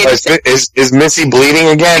 Whatever the kids is Missy bleeding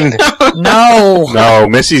again? No,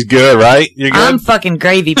 Missy's good, right? You're good. I'm fucking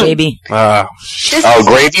gravy, baby.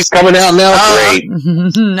 Gravy's coming out now. Great.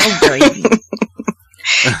 No gravy.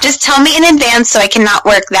 Just tell me in advance so I cannot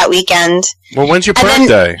work that weekend. Well, when's your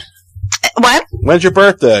birthday? What? When's your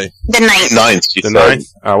birthday? The 9th. The 9th?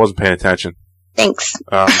 I wasn't paying attention. Thanks.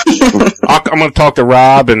 I'm going to talk to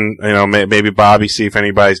Rob and maybe Bobby, see if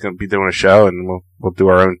anybody's going to be doing a show, and we'll do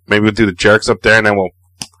our own. Maybe we'll do the Jerks up there, and then we'll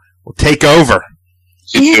take over.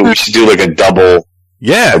 We should do like a double.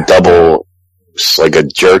 Yeah, like a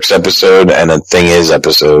Jerks episode and a Thing Is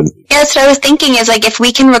episode. Yeah, that's what I was thinking. Is like if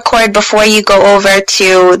we can record before you go over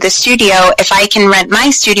to the studio, if I can rent my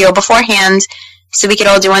studio beforehand, so we could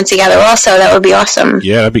all do one together. Also, that would be awesome.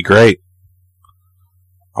 Yeah, that'd be great.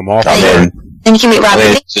 I'm all for it. Then you can meet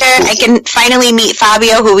Robin Victor. I can finally meet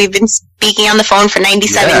Fabio, who we've been speaking on the phone for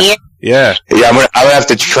 97 years. Yeah. I'm gonna have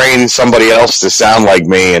to train somebody else to sound like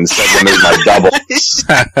me and send them as my double.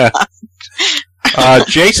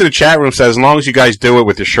 Jason in the chat room says, as long as you guys do it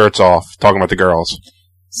with your shirts off, talking about the girls.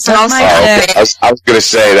 So I was going to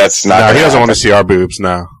say that's not. No, he doesn't want to see our boobs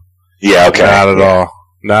now. Yeah, okay.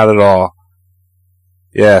 Not at all.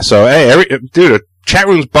 Yeah, so, hey, dude, the chat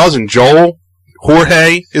room's buzzing. Joel,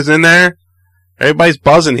 Jorge is in there. Everybody's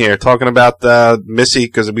buzzing here, talking about Missy,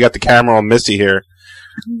 because we got the camera on Missy here.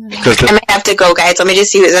 I might have to go, guys. Let me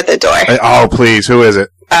just see who's at the door. Oh, please. Who is it?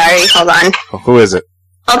 Sorry, hold on. Who is it?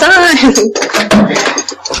 Hold on.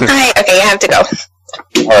 Hi. Okay, you have to go.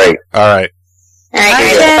 All right. All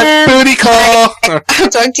right, guys. Booty call. I'll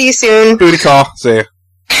talk to you soon. Booty call. See ya.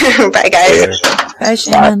 Bye, guys. Bye,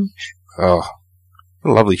 Shannon. Oh,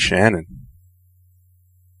 lovely Shannon.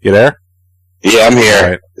 You there? Yeah, I'm here.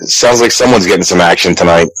 Right. It sounds like someone's getting some action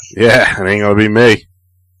tonight. Yeah, it ain't gonna be me.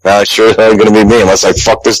 Sure it ain't gonna be me unless I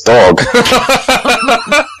fuck this dog.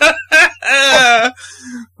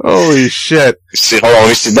 Holy shit. See, hold on,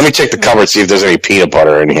 let me check the cupboard, see if there's any peanut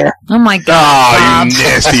butter in here. Oh my God. Oh, you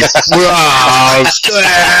nasty.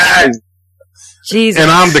 Jesus.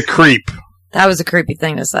 And I'm the creep. That was a creepy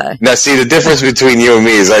thing to say. Now, see, the difference between you and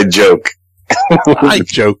me is I joke. I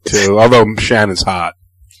joke too, although Shannon's hot.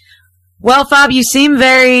 Well, Fab, you seem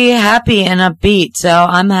very happy and upbeat, so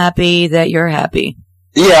I'm happy that you're happy.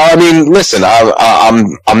 Yeah, I mean, listen,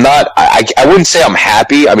 I'm not, I wouldn't say I'm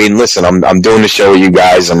happy. I mean, listen, I'm doing the show with you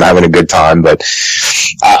guys. I'm having a good time, but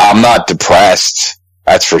I'm not depressed.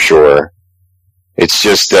 That's for sure. It's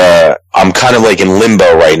just, I'm kind of like in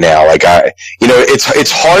limbo right now. Like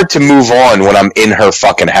it's hard to move on when I'm in her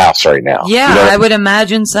fucking house right now. Yeah, you know I would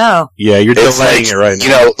imagine so. Yeah, you're delaying it right now.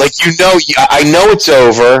 You know, like, I know it's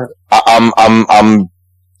over.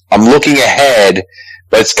 I'm looking ahead,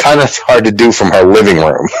 but it's kind of hard to do from her living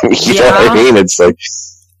room. You know what I mean? It's like,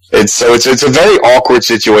 it's a very awkward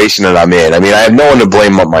situation that I'm in. I mean, I have no one to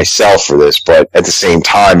blame but myself for this, but at the same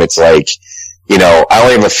time, it's like, you know, I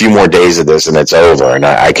only have a few more days of this and it's over, and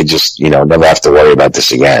I could just, you know, never have to worry about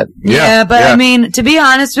this again. Yeah, but I mean, to be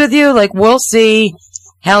honest with you, like, we'll see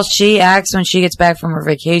how she acts when she gets back from her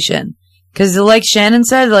vacation. Because like Shannon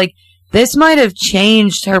said, like, this might have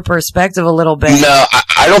changed her perspective a little bit. No,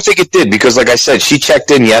 I don't think it did, because like I said, she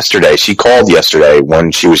checked in yesterday. She called yesterday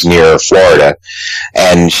when she was near Florida,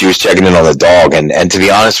 and she was checking in on the dog. And to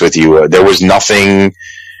be honest with you, there was nothing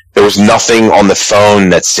on the phone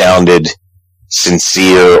that sounded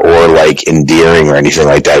sincere or like endearing or anything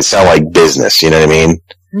like that. It sounded like business, you know what I mean?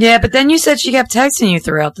 Yeah, but then you said she kept texting you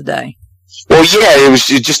throughout the day. Well, yeah, it was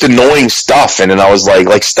just annoying stuff, and then I was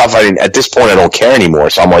like stuff at this point I don't care anymore,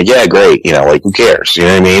 so I'm like, yeah, great, you know, like, who cares, you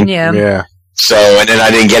know what I mean? Yeah. So, and then I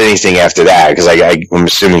didn't get anything after that, because I'm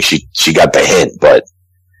assuming she got the hint, but,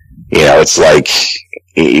 you know, it's like,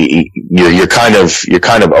 you're kind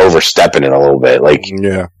of overstepping it a little bit, like,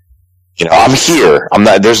 yeah. You know, I'm here.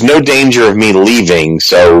 There's no danger of me leaving,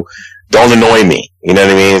 so don't annoy me. You know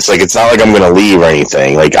what I mean? It's like, it's not like I'm going to leave or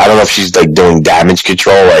anything. Like, I don't know if she's like doing damage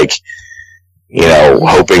control, like, you know,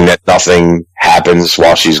 hoping that nothing happens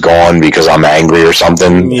while she's gone because I'm angry or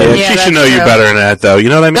something. Yeah, she should know you better than that, though. You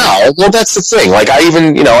know what I mean? No, well, that's the thing. Like,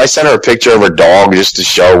 I sent her a picture of her dog just to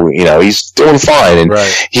show, you know, he's doing fine. And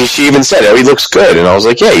she even said, oh, he looks good. And I was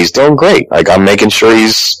like, yeah, he's doing great. Like, I'm making sure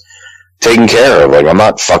he's taken care of. Like, I'm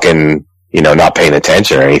not fucking, you know, not paying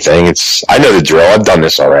attention or anything. I know the drill. I've done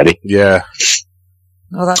this already. Yeah.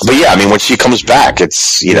 Well, but yeah, I mean, when she comes back,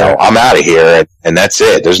 it's, you know, I'm out of here and that's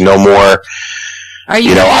it. There's no more. Are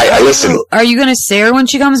you? I listen. Are you going to see her when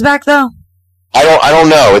she comes back, though? I don't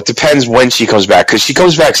know. It depends when she comes back, because she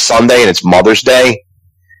comes back Sunday and it's Mother's Day.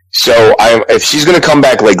 So if she's going to come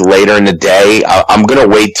back like later in the day, I'm going to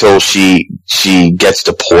wait till she gets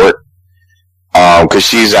to port. Because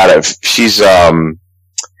she's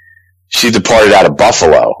departed out of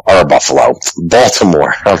Baltimore. I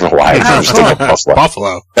don't know why. I'm thinking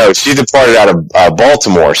Buffalo. No, she departed out of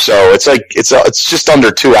Baltimore. So it's like, it's just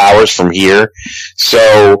under 2 hours from here.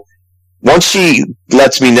 So once she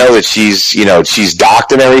lets me know that she's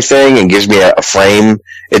docked and everything and gives me a frame,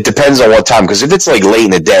 it depends on what time. Because if it's like late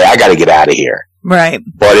in the day, I got to get out of here. Right.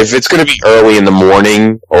 But if it's going to be early in the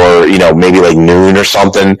morning or, you know, maybe like noon or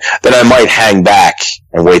something, then I might hang back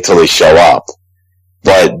and wait till they show up.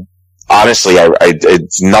 But honestly,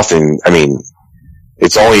 it's nothing. I mean,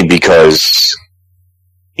 it's only because,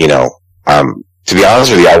 you know, to be honest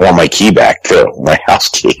with you, I want my key back too, my house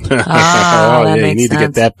key. Oh, yeah, you need to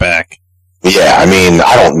get that back. Yeah, I mean,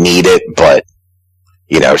 I don't need it, but,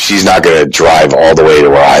 you know, she's not going to drive all the way to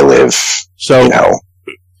where I live. So, you know.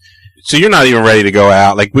 So you're not even ready to go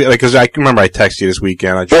out, because I remember I texted you this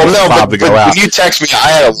weekend. I well, no, Bob but to go out. When you text me, I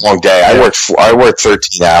had a long day. Yeah. I worked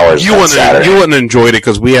 13 hours. You wouldn't have enjoyed it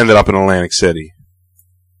because we ended up in Atlantic City.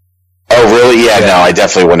 Oh, really? Yeah, no, I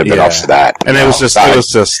definitely wouldn't have been up for that. And it was just,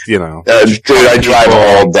 you know. Dude, I drive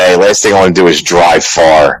all day. Last thing I want to do is drive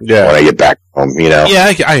far when I get back home, you know?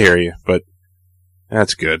 Yeah, I hear you, but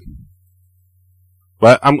that's good.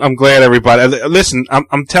 But I'm glad everybody, listen,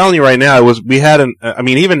 I'm telling you right now,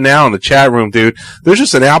 even now in the chat room, dude, there's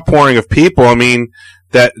just an outpouring of people, I mean,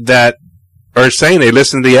 that are saying they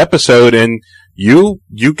listened to the episode and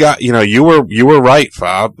you got, you were right,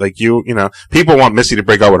 Fab. Like, people want Missy to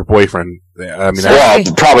break up with her boyfriend. I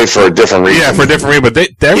mean, probably for a different reason. Yeah, for a different reason, but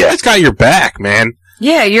everybody's got your back, man.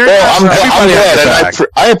 Yeah, I'm glad, and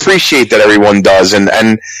I appreciate that everyone does, and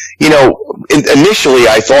initially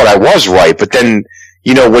I thought I was right, but then,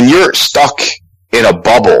 when you're stuck in a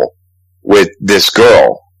bubble with this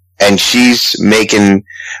girl, and she's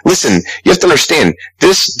listen, you have to understand,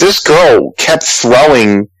 this girl kept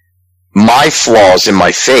throwing my flaws in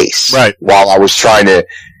my face, right, while I was trying to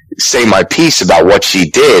say my piece about what she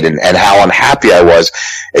did and how unhappy I was,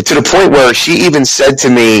 to the point where she even said to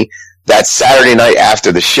me that Saturday night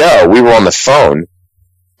after the show, we were on the phone,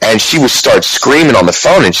 and she would start screaming on the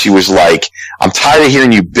phone, and she was like, I'm tired of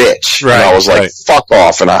hearing you bitch. Right, and I was like, fuck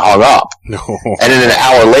off, and I hung up. No. And then an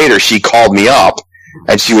hour later, she called me up,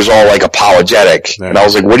 and she was all like apologetic. Yeah. And I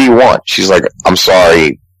was like, what do you want? She's like, I'm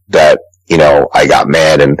sorry that, I got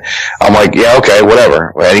mad. And I'm like, yeah, okay,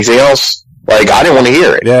 whatever. Anything else? Like, I didn't want to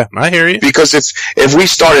hear it. Yeah, I hear you. Because if we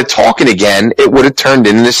started talking again, it would have turned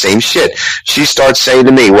into the same shit. She starts saying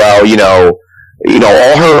to me, well,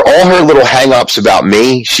 all her little hang-ups about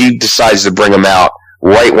me, she decides to bring them out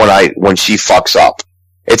right when she fucks up.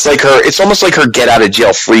 It's almost like her get out of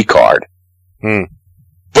jail free card.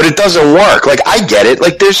 But it doesn't work. Like, I get it.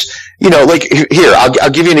 Like, there's, here, I'll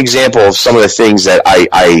give you an example of some of the things that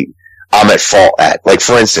I'm at fault at. Like,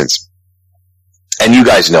 for instance, and you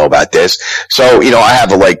guys know about this. So, I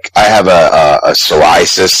have a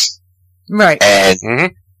psoriasis. Right.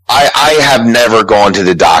 And I have never gone to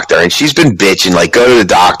the doctor, and she's been bitching, like, go to the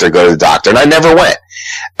doctor, and I never went.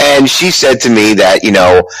 And she said to me that,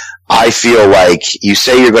 I feel like you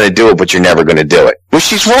say you're going to do it, but you're never going to do it. Well,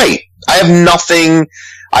 she's right. I have nothing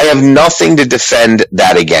to defend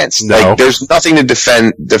that against. No. Like, there's nothing to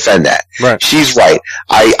defend that. Right. She's right.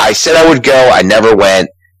 I said I would go, I never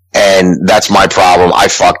went, and that's my problem. I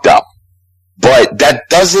fucked up. But that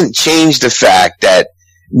doesn't change the fact that,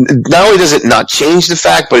 not only does it not change the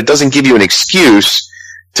fact, but it doesn't give you an excuse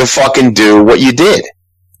to fucking do what you did.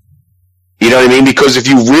 You know what I mean? Because if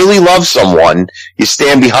you really love someone, you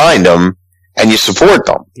stand behind them and you support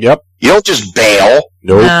them. Yep. You don't just bail.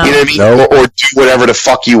 Nope. No. You know what I mean? Nope. Or do whatever the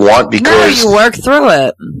fuck you want because... No, you work through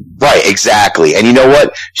it. Right, exactly. And you know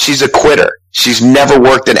what? She's a quitter. She's never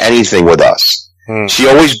worked at anything with us. She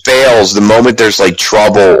always bails the moment there's like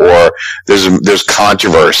trouble or there's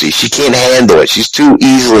controversy. She can't handle it. She's too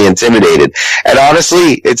easily intimidated. And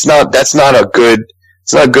honestly, that's not a good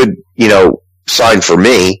sign for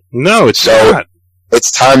me. No, it's so not.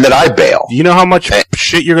 It's time that I bail. You know how much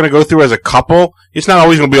shit you're going to go through as a couple? It's not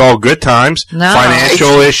always going to be all good times. No.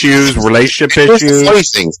 Financial issues, relationship issues. The funny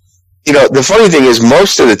thing. The funny thing is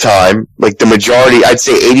most of the time, like the majority, I'd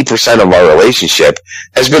say 80% of our relationship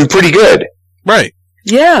has been pretty good. Right.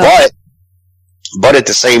 Yeah. But at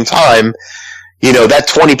the same time, that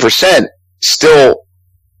 20% still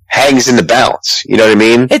hangs in the balance. You know what I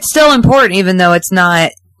mean? It's still important, even though it's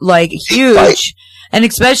not, like, huge. Right. And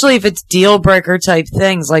especially if it's deal breaker type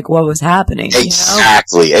things, like what was happening.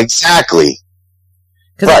 Exactly.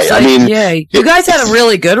 Right. Like, you guys had a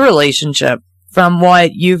really good relationship from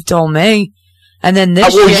what you've told me. And then this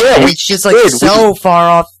it's just like so far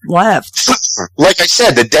off left. Like I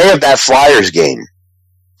said, the day of that Flyers game,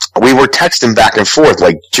 we were texting back and forth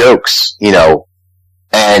like jokes,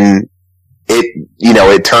 and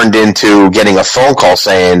it turned into getting a phone call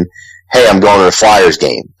saying, hey, I'm going to the Flyers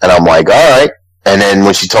game. And I'm like, all right. And then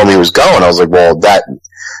when she told me it was going, I was like, well, that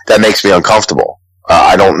makes me uncomfortable.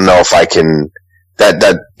 I don't know if I can, and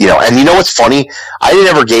you know what's funny? I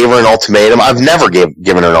never gave her an ultimatum. I've never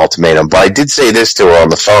given her an ultimatum, but I did say this to her on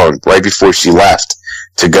the phone right before she left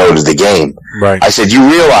to go to the game. Right. I said, you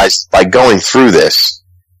realize by going through this,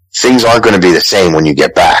 things aren't going to be the same when you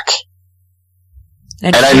get back.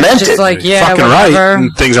 And I meant it. Like, yeah, fucking whatever.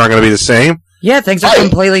 Right. Things aren't going to be the same. Yeah, things are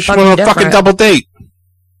completely fucking different. Fucking double date.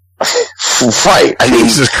 Right. I mean,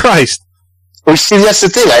 Jesus Christ. Well, see, that's the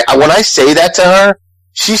thing. When I say that to her,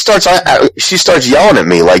 she starts yelling at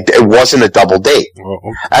me like it wasn't a double date.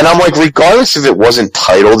 And I'm like, regardless if it wasn't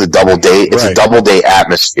titled a double date, it's a double date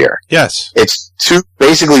atmosphere. Yes. It's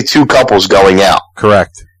basically two couples going out.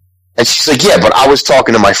 Correct. And she's like, yeah, but I was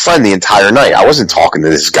talking to my friend the entire night. I wasn't talking to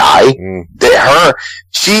this guy.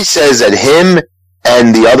 She says that him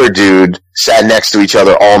and the other dude sat next to each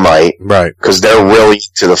other all night. Right. Because they're really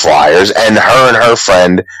to the Flyers. And her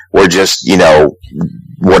friend were just,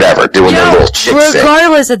 whatever, doing their little chick thing.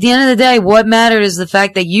 Regardless, at the end of the day, what mattered is the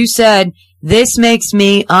fact that you said, this makes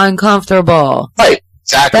me uncomfortable. Right.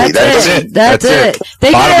 Exactly. That's it. That's it. They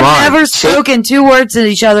could Bottom have line. never spoken 2 words to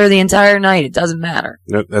each other the entire night. It doesn't matter.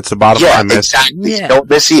 That's the bottom line, Miss. Exactly. Yeah. No,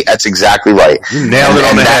 Missy, that's exactly right. You nailed it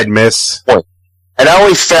on the head, Miss. And I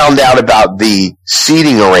only found out about the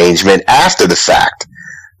seating arrangement after the fact.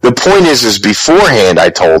 The point is beforehand I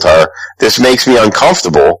told her, this makes me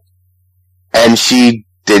uncomfortable, and she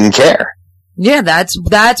didn't care. Yeah, that's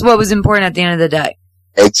what was important at the end of the day.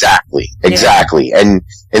 Exactly. And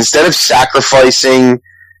instead of sacrificing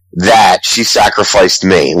that, she sacrificed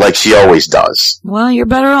me, like she always does. Well, you're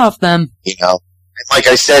better off then. You know, like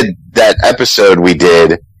I said, that episode we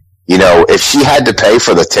did, you know, if she had to pay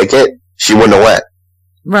for the ticket, she wouldn't have went.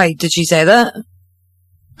 Right. Did she say that?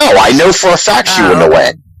 No, I know for a fact she wouldn't have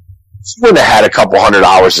went. She wouldn't have had a couple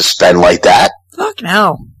 $100 to spend like that. Fuck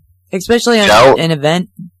no. Especially on an event.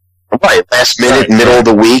 Right, last minute, middle of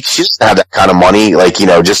the week. She doesn't have that kind of money, like, you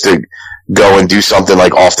know, just to go and do something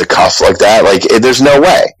like off the cuff like that. Like, there's no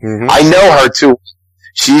way. Mm-hmm. I know her too.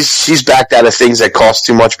 She's backed out of things that cost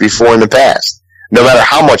too much before in the past. No matter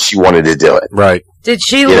how much she wanted to do it. Right. Did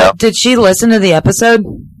she listen to the episode?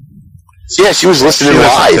 Yeah, she was listening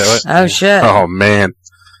live. Oh shit. Oh man.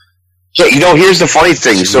 Yeah, you know, here's the funny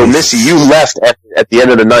thing. So Missy, you left at the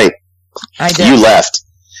end of the night. I did. You left.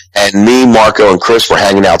 And me, Marco, and Chris were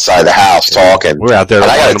hanging outside the house talking. We're out there.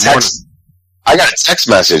 And I got a text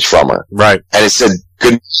message from her. Right. And it said,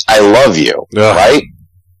 "Good, I love you." Ugh. Right?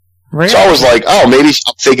 Really? So I was like, oh, maybe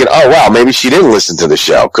I'm thinking, oh wow, maybe she didn't listen to the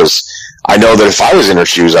show, because I know that if I was in her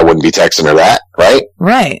shoes, I wouldn't be texting her that, right?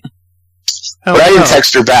 Right. But I didn't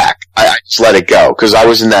text her back. I just let it go, because I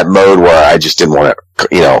was in that mode where I just didn't want to,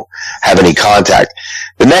 you know, have any contact.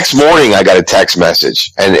 The next morning, I got a text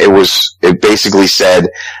message, and it basically said,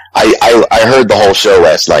 I heard the whole show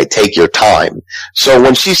last night, take your time. So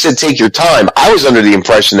when she said take your time, I was under the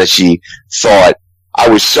impression that she thought I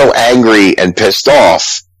was so angry and pissed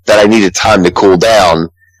off that I needed time to cool down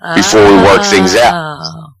before we work things out.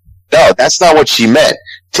 No, that's not what she meant.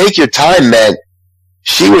 Take your time meant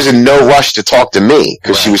she was in no rush to talk to me,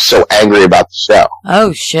 because she was so angry about the show.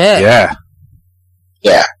 Oh shit. Yeah.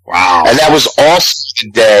 Yeah. Wow. And that was also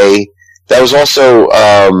the day, that was also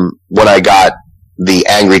when I got the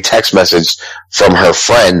angry text message from her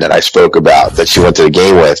friend that I spoke about, that she went to the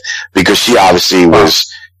game with, because she obviously was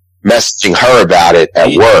messaging her about it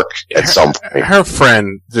at work at some point. Her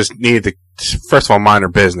friend just needed to, first of all, mind her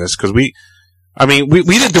business, because we did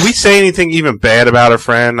we say anything even bad about her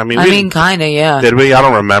friend? I mean, kind of, yeah. Did we? I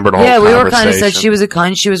don't remember the whole conversation. Yeah, we were kind of said she was a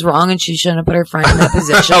cunt, she was wrong, and she shouldn't have put her friend in that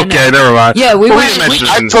position. Okay, never mind. Yeah,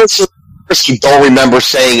 I personally don't remember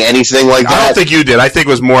saying anything like that. I don't think you did. I think it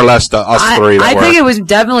was more or less us three. I think it was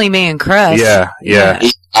definitely me and Chris. Yeah.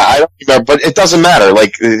 I don't remember, but it doesn't matter.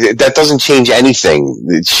 Like, that doesn't change anything.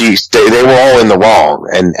 They were all in the wrong,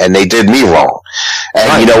 and they did me wrong.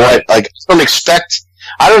 And you know what? Like,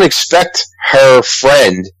 I don't expect her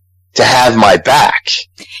friend to have my back.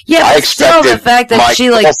 Yeah, I but still the fact that she,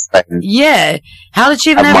 like, girlfriend how did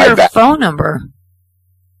she even have her phone number?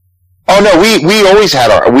 Oh no, we always had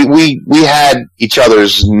we had each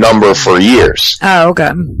other's number for years. Oh,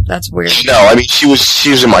 okay. That's weird. No, I mean, she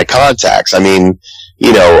was in my contacts. I mean,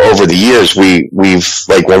 you know, over the years, we've,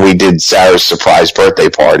 like, when we did Sarah's surprise birthday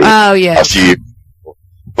party. Oh, yeah.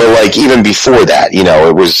 But, like, even before that, you know,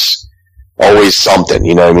 it was always something,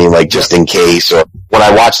 you know what I mean? Like, just in case. Or when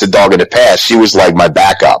I watched The Dog in the Past, she was, like, my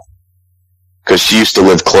backup. Because she used to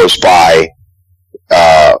live close by.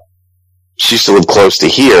 She used to live close to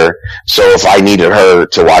here. So if I needed her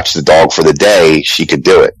to watch the dog for the day, she could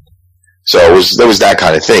do it. So there was that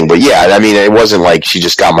kind of thing. But, yeah, I mean, it wasn't like she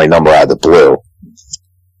just got my number out of the blue.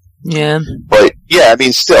 Yeah. But, yeah, I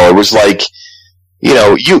mean, still, it was like, you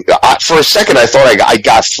know, for a second I thought I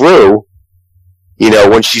got through, you know,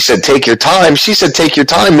 when she said take your time, she said take your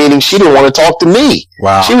time, meaning she didn't want to talk to me.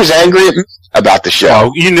 Wow. She was angry at me about the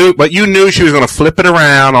show. Well, you knew she was going to flip it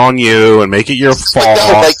around on you and make it your fault.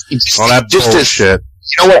 All that bullshit.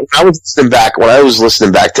 You know what? When I was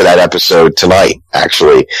listening back to that episode tonight,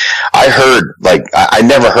 actually, I heard, like, I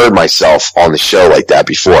never heard myself on the show like that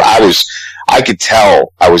before. I could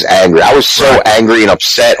tell I was angry. I was so angry and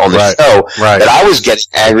upset on the show that I was getting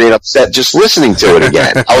angry and upset just listening to it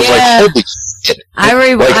again. I was like, holy shit.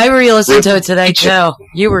 I re-listened to it today too.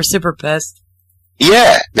 You were super pissed.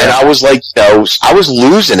 Yeah. And I was like, you know, I was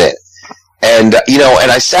losing it. And, you know,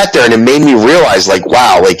 and I sat there and it made me realize, like,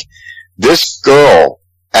 wow, like, this girl,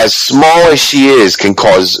 as small as she is, can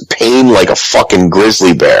cause pain like a fucking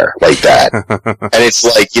grizzly bear like that. And it's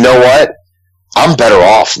like, you know what? I'm better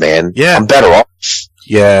off, man. Yeah. I'm better off.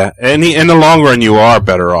 Yeah. And in the long run, you are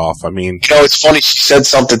better off. I mean, you know, it's funny. She said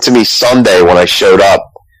something to me Sunday when I showed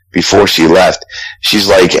up before she left. She's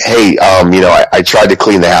like, hey, I tried to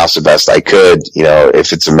clean the house the best I could.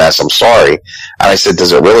 If it's a mess, I'm sorry. And I said,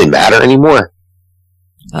 does it really matter anymore?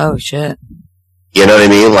 Oh, shit. You know what I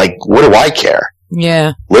mean? Like, what do I care?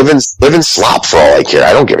 Yeah. Live in slop for all I care.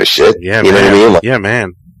 I don't give a shit. Yeah, you know man. what I mean? Like, yeah,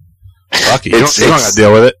 man. Fuck it. You don't got to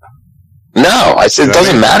deal with it. No, I said it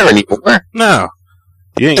doesn't matter anymore. No.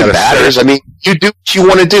 You ain't it matters. I mean, you do what you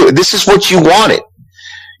want to do. This is what you wanted.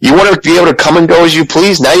 You want to be able to come and go as you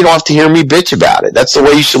please. Now you don't have to hear me bitch about it. That's the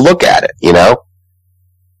way you should look at it,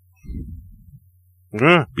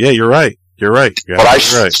 Yeah, you're right. You're right. Yeah, but I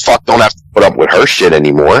fuck don't have to put up with her shit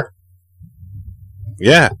anymore.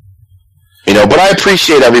 Yeah. But I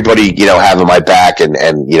appreciate everybody, having my back and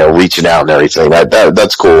reaching out and everything.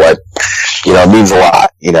 That's cool. It means a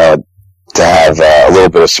lot, to have a little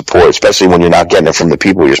bit of support, especially when you're not getting it from the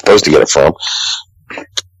people you're supposed to get it from.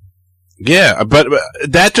 Yeah, but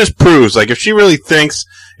that just proves, like, if she really thinks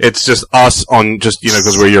it's just us on just,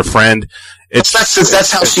 because we're your friend,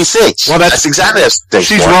 that's how she thinks. Well, that's exactly how she thinks.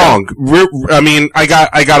 She's wrong. I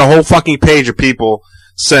got a whole fucking page of people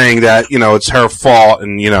saying that, it's her fault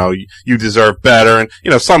and, you deserve better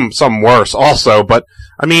and, some worse also, but,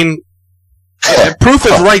 proof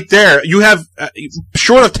is right there. You have,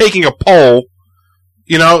 short of taking a poll,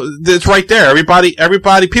 it's right there.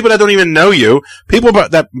 Everybody, people that don't even know you, people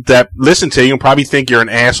that listen to you and probably think you're an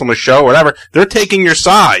ass on the show or whatever, they're taking your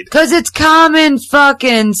side. 'Cause it's common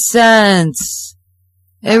fucking sense.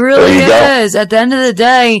 It really is. At the end of the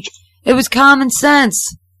day, it was common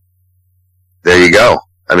sense. There you go.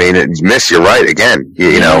 Miss, you're right again.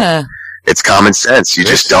 It's common sense. You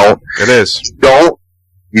just don't. It is.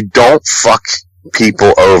 You don't fuck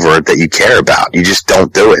people over that you care about. You just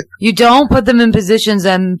don't do it. You don't put them in positions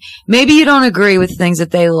and maybe you don't agree with things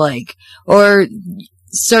that they like or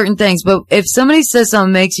certain things, but if somebody says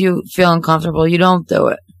something makes you feel uncomfortable, you don't do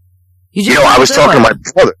it. I was talking to my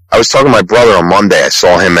brother. I was talking to my brother on Monday. I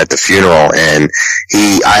saw him at the funeral and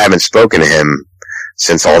I haven't spoken to him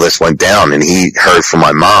since all this went down, and he heard from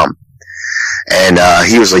my mom. And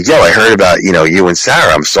he was like, yo, I heard about, you and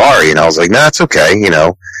Sarah. I'm sorry. And I was like, nah, it's okay,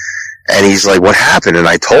 And he's like, what happened? And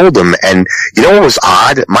I told him, and what was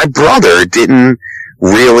odd? My brother didn't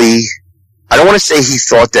really, I don't want to say he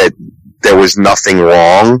thought that there was nothing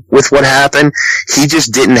wrong with what happened. He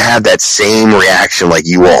just didn't have that same reaction like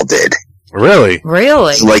you all did. Really?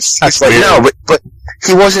 Really? It's like no, but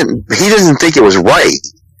he doesn't think it was right.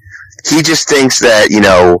 He just thinks that,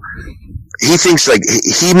 he thinks like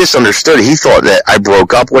he misunderstood it. He thought that I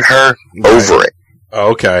broke up with her over it.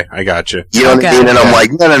 Oh, okay, I got you. You know what I mean? And I'm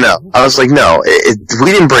like, no. I was like, no,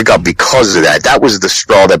 we didn't break up because of that. That was the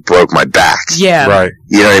straw that broke my back. Yeah. Right.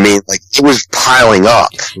 You know what I mean? Like, it was piling up.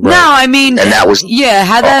 Right. No, and that was... Yeah,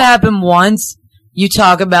 had that happened once, you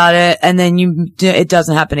talk about it, and then it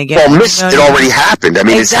doesn't happen again. Well, it already happened.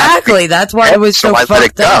 Exactly. That's why it was so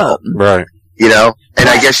fucked up. Right. And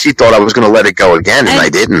I guess she thought I was going to let it go again, and I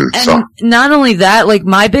didn't. And not only that, like,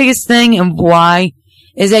 my biggest thing and why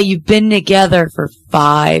is that you've been together for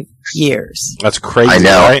 5 years. That's crazy. I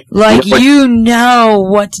know. Right? Like, you know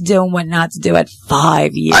what to do and what not to do at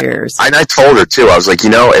 5 years. I told her, too. I was like,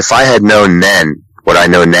 if I had known then what I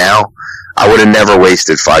know now, I would have never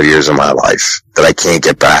wasted 5 years of my life that I can't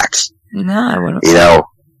get back. No, I wouldn't.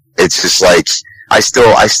 It's just like, I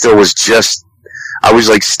still was just, I was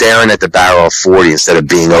like staring at the barrel of 40 instead of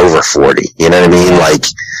being over 40. You know what I mean? Like,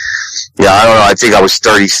 I don't know. I think I was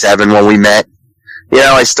 37 when we met.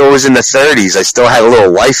 I still was in the 30s. I still had a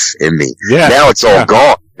little life in me. Yeah. Now it's all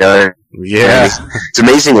gone. Yeah. It's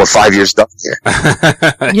amazing what 5 years done here.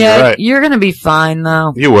 Yeah, you're going to be fine,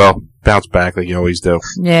 though. You will. Bounce back like you always do.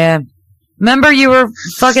 Yeah. Remember, you were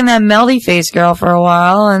fucking that melty face girl for a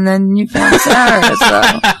while, and then you found Sarah, so.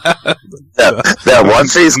 That one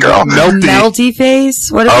face girl? Melty face?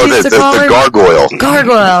 What did you used to call her? The gargoyle.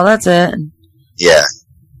 Gargoyle, that's it. Yeah.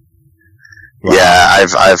 Wow. Yeah,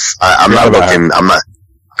 I'm not looking, I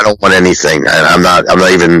don't want anything. I'm not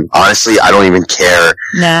even, honestly, I don't even care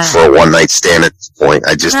for a one night stand at this point.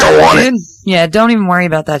 I just don't want it. Yeah, don't even worry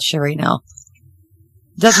about that shit right now.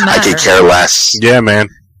 Doesn't matter. I could care less. Yeah, man.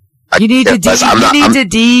 You need to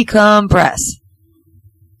decompress.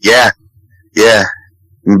 Yeah. Yeah.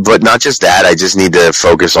 But not just that, I just need to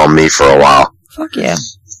focus on me for a while. Fuck yeah.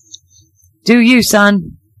 Do you,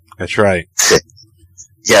 son. That's right.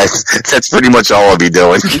 Yeah, that's pretty much all I'll be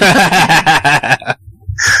doing.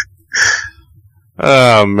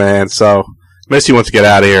 Oh, man. So, Missy wants to get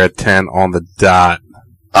out of here at 10 on the dot.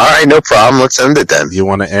 All right, no problem. Let's end it then. You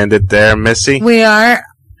want to end it there, Missy? We are.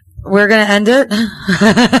 we're going to end it.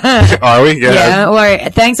 Are we? Yeah. All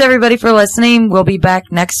right. Thanks, everybody, for listening. We'll be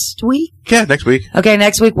back next week. Yeah, next week. Okay,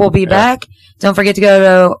 next week we'll be back. Don't forget to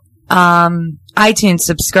go to iTunes,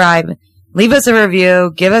 subscribe, leave us a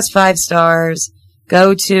review, give us 5 stars.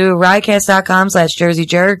 Go to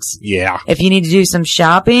riotcast.com/JerseyJerks. Yeah. If you need to do some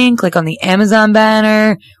shopping, click on the Amazon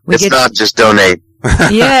banner. Just donate.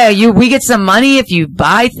 Yeah, we get some money if you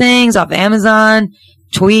buy things off Amazon,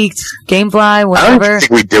 Tweaked, Gamefly, whatever. I don't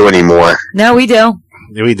think we do anymore. No, we do.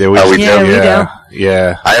 Yeah, we do. We do.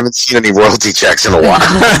 Yeah. I haven't seen any royalty checks in a while.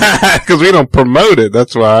 Because we don't promote it.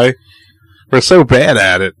 That's why. We're so bad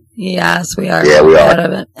at it. Yes, we are. Yeah, we are.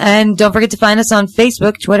 Of it. And don't forget to find us on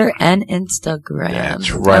Facebook, Twitter, and Instagram.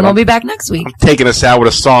 That's right. And we'll be back next week. I'm taking us out with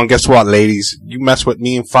a song. Guess what, ladies? You mess with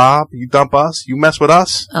me and Fab, you dump us. You mess with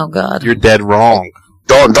us. Oh God, you're dead wrong.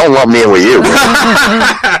 Don't lump me in with you. All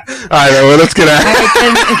right, well, let's get out. All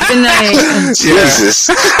right, good night. Jesus,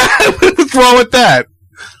 what's wrong with that?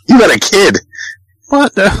 You got a kid.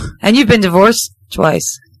 What the? And you've been divorced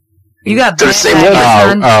twice. You got the same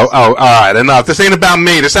woman. All right, enough. This ain't about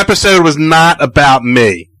me. This episode was not about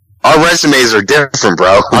me. Our resumes are different,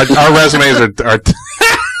 bro. Our resumes are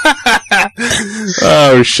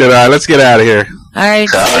oh shit! All right, let's get out of here. All right,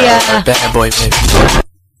 see ya. Bad boy, baby.